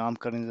mentioned that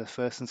Namkaran is the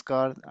first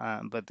sanskar,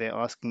 but they're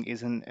asking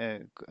isn't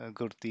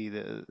Gurti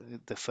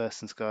the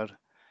first sanskar?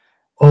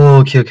 Oh,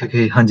 okay.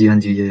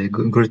 Hanji, yeah.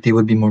 Gurti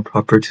would be more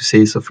proper to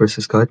say it's the first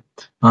sanskar.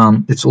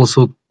 It's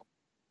also,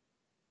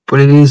 but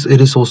it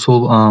is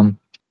also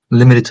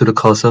limited to the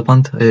Khalsa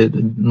Panth.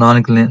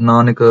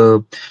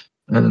 Nanak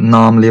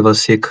ਨਾਮ ਲੇਵਾ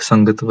ਸਿੱਖ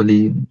ਸੰਗਤ ਵਾਲੀ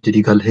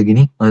ਜਿਹੜੀ ਗੱਲ ਹੈਗੀ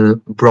ਨੀ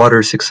broader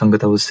Sikh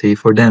ਸੰਗਤ I would say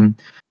for them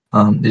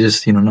they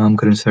just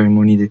ਨਾਮਕਰਨ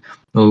ceremony ਦੇ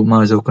ਉਹ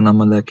ਮਹਾਰਾਜ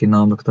ਹੁਕਮਨਾਮਾ ਲੈ ਕੇ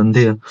ਨਾਮ ਰੱਖ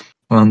ਦਿੰਦੇ ਆ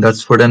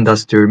that's for them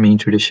that's their main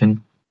tradition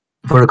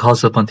for the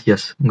Khalsa Panth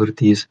yes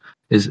Gurti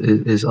is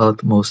the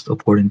most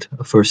important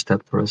first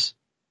step for us.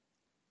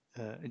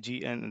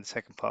 G, and the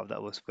second part of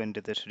that was when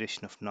did the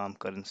tradition of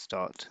Namkaran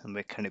start and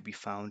where can it be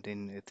found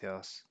in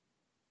Ityas?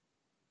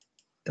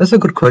 That's a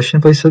good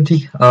question,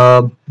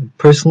 Faisal.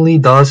 Personally,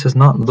 Das has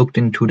not looked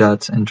into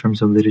that in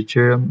terms of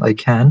literature. I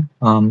can,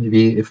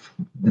 maybe if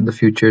in the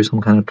future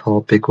some kind of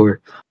topic or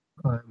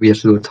we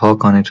have to do a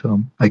talk on it,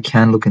 I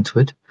can look into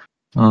it.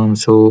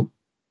 So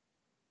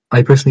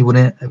I personally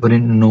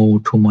wouldn't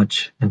know too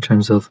much in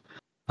terms of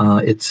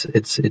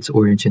its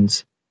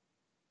origins.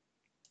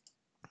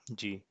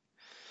 G.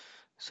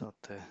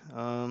 Satya.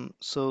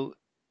 So,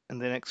 and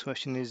the next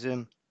question is,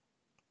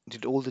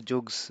 did all the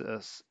jugs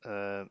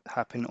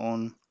happen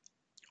on,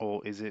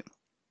 or is it,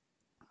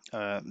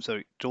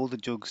 sorry, did all the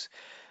jugs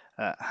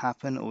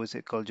happen, or is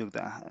it Kal Jug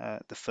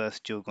that the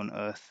first jug on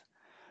Earth?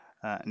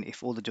 And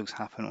if all the jugs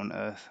happen on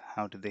Earth,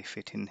 how do they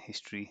fit in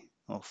history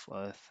of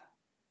Earth?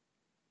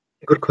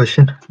 Good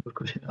question. Good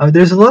question.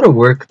 There's a lot of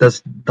work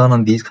that's done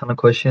on these kind of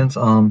questions.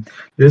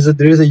 There's a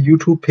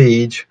YouTube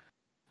page.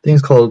 I think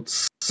it's called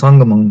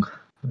Sangamang.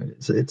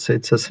 It's a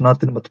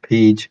Sanatanamat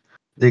page.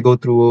 They go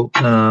through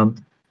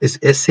it's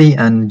SA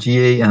and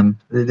GAM.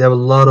 They have a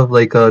lot of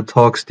like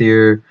talks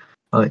there.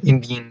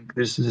 Indian.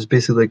 There's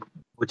basically like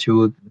what you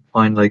would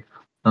find like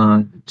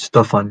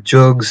stuff on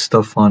jugs,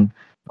 stuff on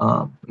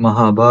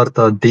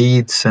Mahabharata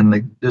dates, and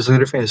like there's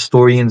different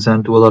historians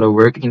and do a lot of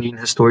work. Indian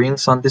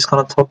historians on this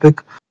kind of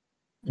topic.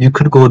 You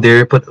could go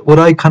there, but what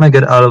I kind of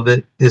get out of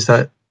it is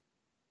that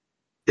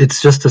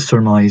it's just a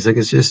surmise. Like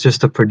it's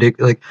just a predict.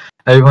 Like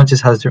everyone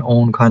just has their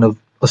own kind of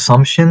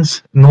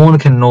assumptions. No one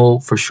can know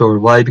for sure.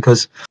 Why?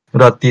 Because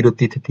rati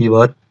roti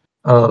titivar,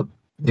 uh,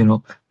 you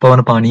know,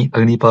 pavan pani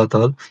agni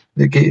patal.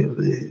 Okay,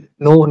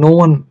 no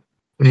one,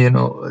 you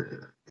know,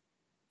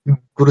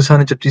 Guru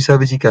Sahib Japji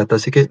Sahib ji कहता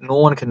ਸੀ कि no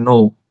one can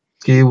know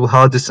कि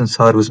how this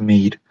ਸੰਸਾਰ was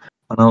made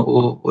ਹਨਾ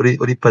ਉਹ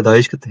ਉਹਦੀ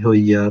ਪੈਦਾਇਸ਼ ਕਿੱਥੇ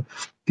ਹੋਈ ਆ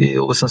ਕਿ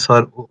ਉਹ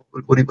ਸੰਸਾਰ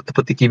ਉਹਦੀ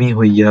ਉਤਪਤੀ ਕਿਵੇਂ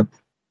ਹੋਈ ਆ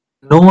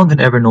no one can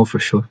ever know for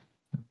sure.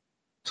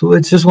 So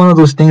it's just one of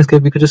those things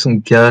that we could just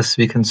guess,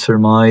 we can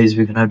surmise,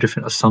 we can have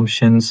different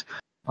assumptions.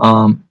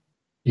 Um,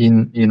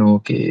 you know,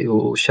 कि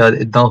वो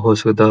शायद इतना हो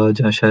सकता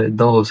या शायद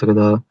इतना हो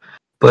सकता.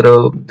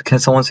 But can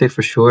someone say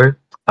for sure?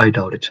 I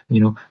doubt it.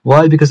 You know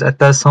why? Because at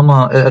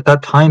that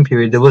time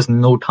period, there was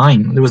no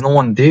time. There was no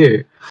one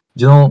there.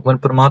 You know, when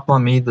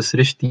Paramatma made the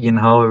Srishti and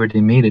however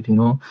they made it, you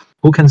know,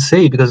 who can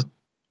say? Because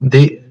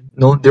they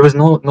no, there was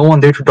no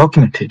one there to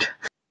document it.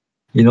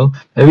 You know,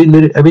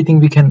 everything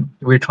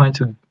we're trying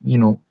to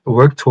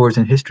work towards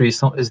in history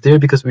is there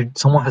because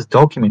someone has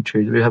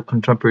documented. We have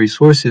contemporary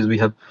sources, we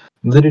have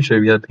literature,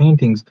 we have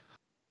paintings.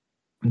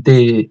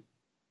 They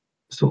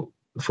so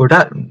for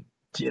that,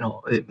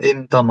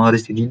 in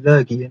Tamaris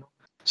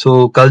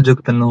so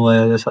Kaljug Penno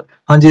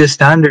Hanji, the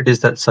standard is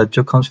that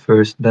Satyug comes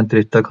first, then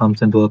Treta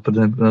comes, and Dwapar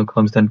then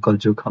comes, then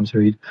Kaljug comes,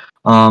 right?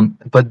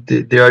 But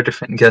there are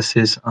different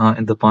guesses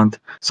in the Panth.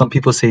 Some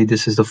people say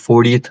this is the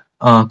 40th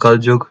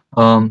Kaljug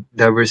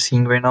that we're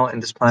seeing right now in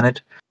this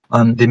planet.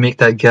 They make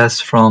that guess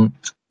from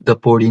the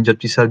Podi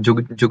Japji Sar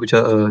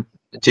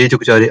Jay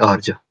Jugjare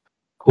Arja.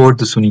 Hord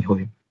Suni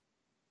Hoy.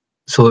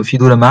 So if you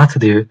do the math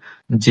there,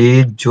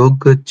 J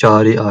jog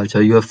chare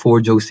aja, you have four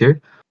jogs there.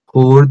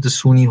 Hord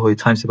suni hoy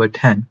times it by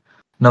 10.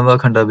 Nava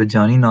khanda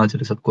vijani na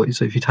chale sab koi.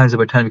 So if you times it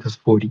by 10 it becomes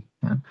 40.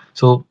 Yeah.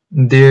 So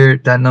there,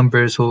 that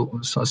number, so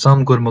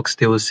some Gurmukhs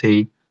they will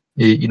say,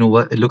 you know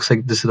what, it looks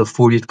like this is the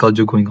 40th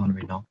Kaljug going on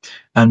right now.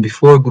 And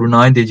before Guru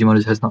Nanak Dev Ji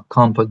Maharaj has not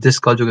come, but this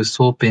Kaljug is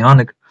so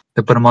bhayanak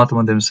that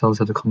Paramatma themselves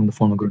have to come in the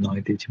form of Guru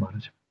Nanak Dev Ji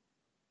Maharaj.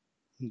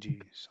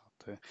 Ji,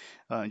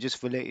 Santhya.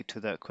 Just related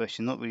to that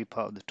question, not really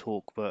part of the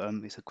talk, but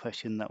it's a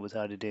question that was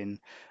added in.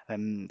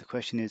 The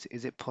question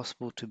is it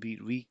possible to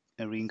be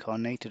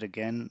reincarnated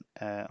again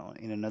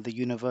in another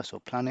universe or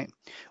planet,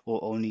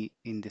 or only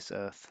in this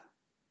Earth?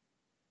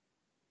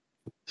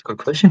 It's a good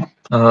question.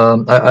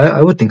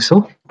 I would think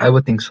so. I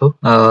would think so.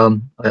 I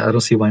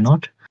don't see why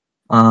not.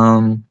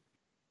 Um,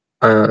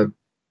 uh,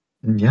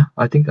 yeah,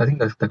 I think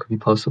that could be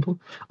possible.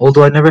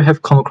 Although I never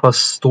have come across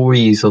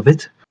stories of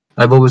it.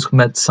 I've always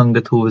met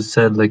Sangat who has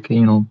said like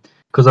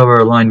because of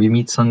our line we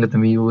meet Sangat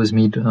and we always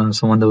meet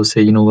someone that will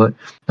say you know what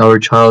our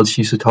child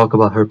she used to talk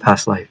about her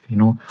past life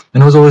and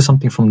it was always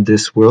something from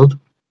this world.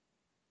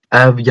 I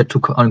have yet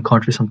to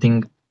encounter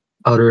something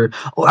other.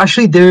 Oh,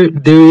 actually, there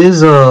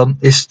is a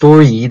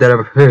story that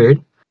I've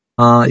heard.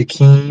 It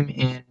came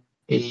in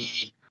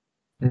a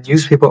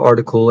newspaper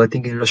article, I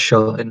think in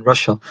Russia. In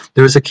Russia,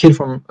 there was a kid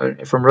from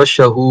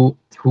Russia who,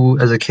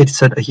 as a kid,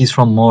 said he's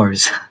from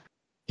Mars.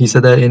 He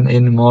said that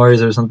in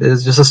Mars or something.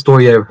 It's just a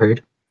story I've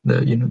heard.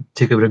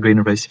 Take it with a grain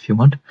of rice if you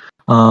want.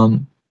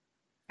 Um,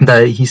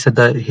 that he said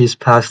that his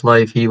past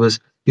life he was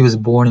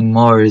born in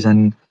Mars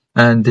and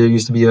there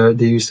used to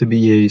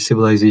be a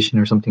civilization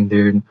or something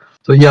there.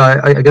 So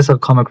yeah, I guess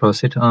I've come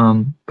across it.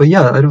 But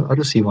yeah, I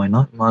don't see why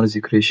not. Mars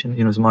is creation.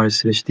 It's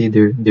Mars Srishti.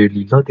 Their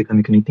Leela. They can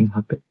make anything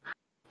happen.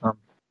 Um,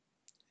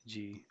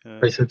 Ji,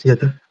 right, so yeah,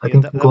 I yeah,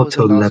 think we can that go up was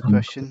the to last 11.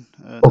 question.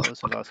 That Okay, was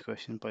the okay. last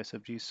question, Bhai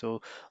Sabji.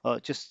 So,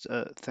 just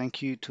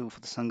thank you to for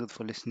the Sangat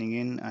for listening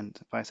in, and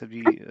Bhai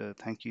Sabji,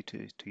 thank you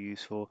to you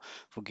for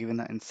giving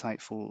that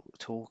insightful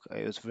talk.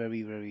 It was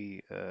very,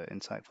 very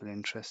insightful and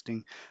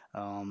interesting,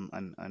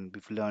 and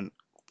we've learned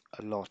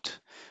a lot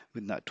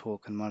with that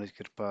talk. And Maharaj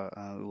Kirpa,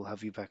 we'll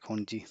have you back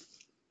on, Ji.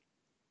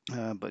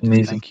 But just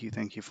Amazing.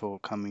 thank you for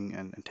coming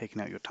and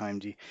taking out your time,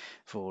 Ji,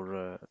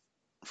 for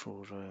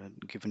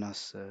giving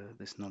us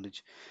this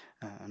knowledge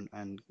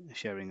and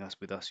sharing us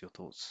with us your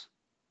thoughts.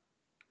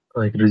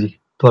 Waheguru ji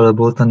ਤੁਹਾਡਾ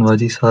ਬਹੁਤ ਧੰਨਵਾਦ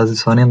ਜੀ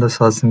ਸਾਰਿਆਂ ਦਾ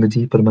ਸਾਧ ਸੰਗਤ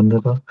ਜੀ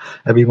ਪ੍ਰਬੰਧਕ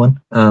everyone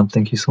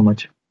thank you so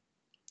much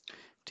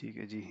ਠੀਕ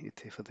ਹੈ ਜੀ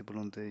ਇੱਥੇ ਫਤਿਹ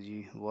ਬੁਲਾਉਂਦੇ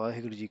ਜੀ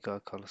ਵਾਹਿਗੁਰੂ ਜੀ ਕਾ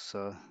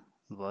ਖਾਲਸਾ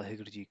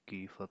ਵਾਹਿਗੁਰੂ ਜੀ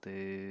ਕੀ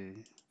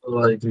ਫਤਿਹ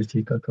ਵਾਹਿਗੁਰੂ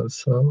ਜੀ ਕਾ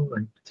ਖਾਲਸਾ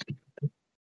ਵਾਹਿਗੁਰੂ ਜੀ